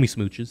 Homie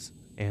smooches.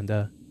 And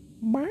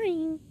bye.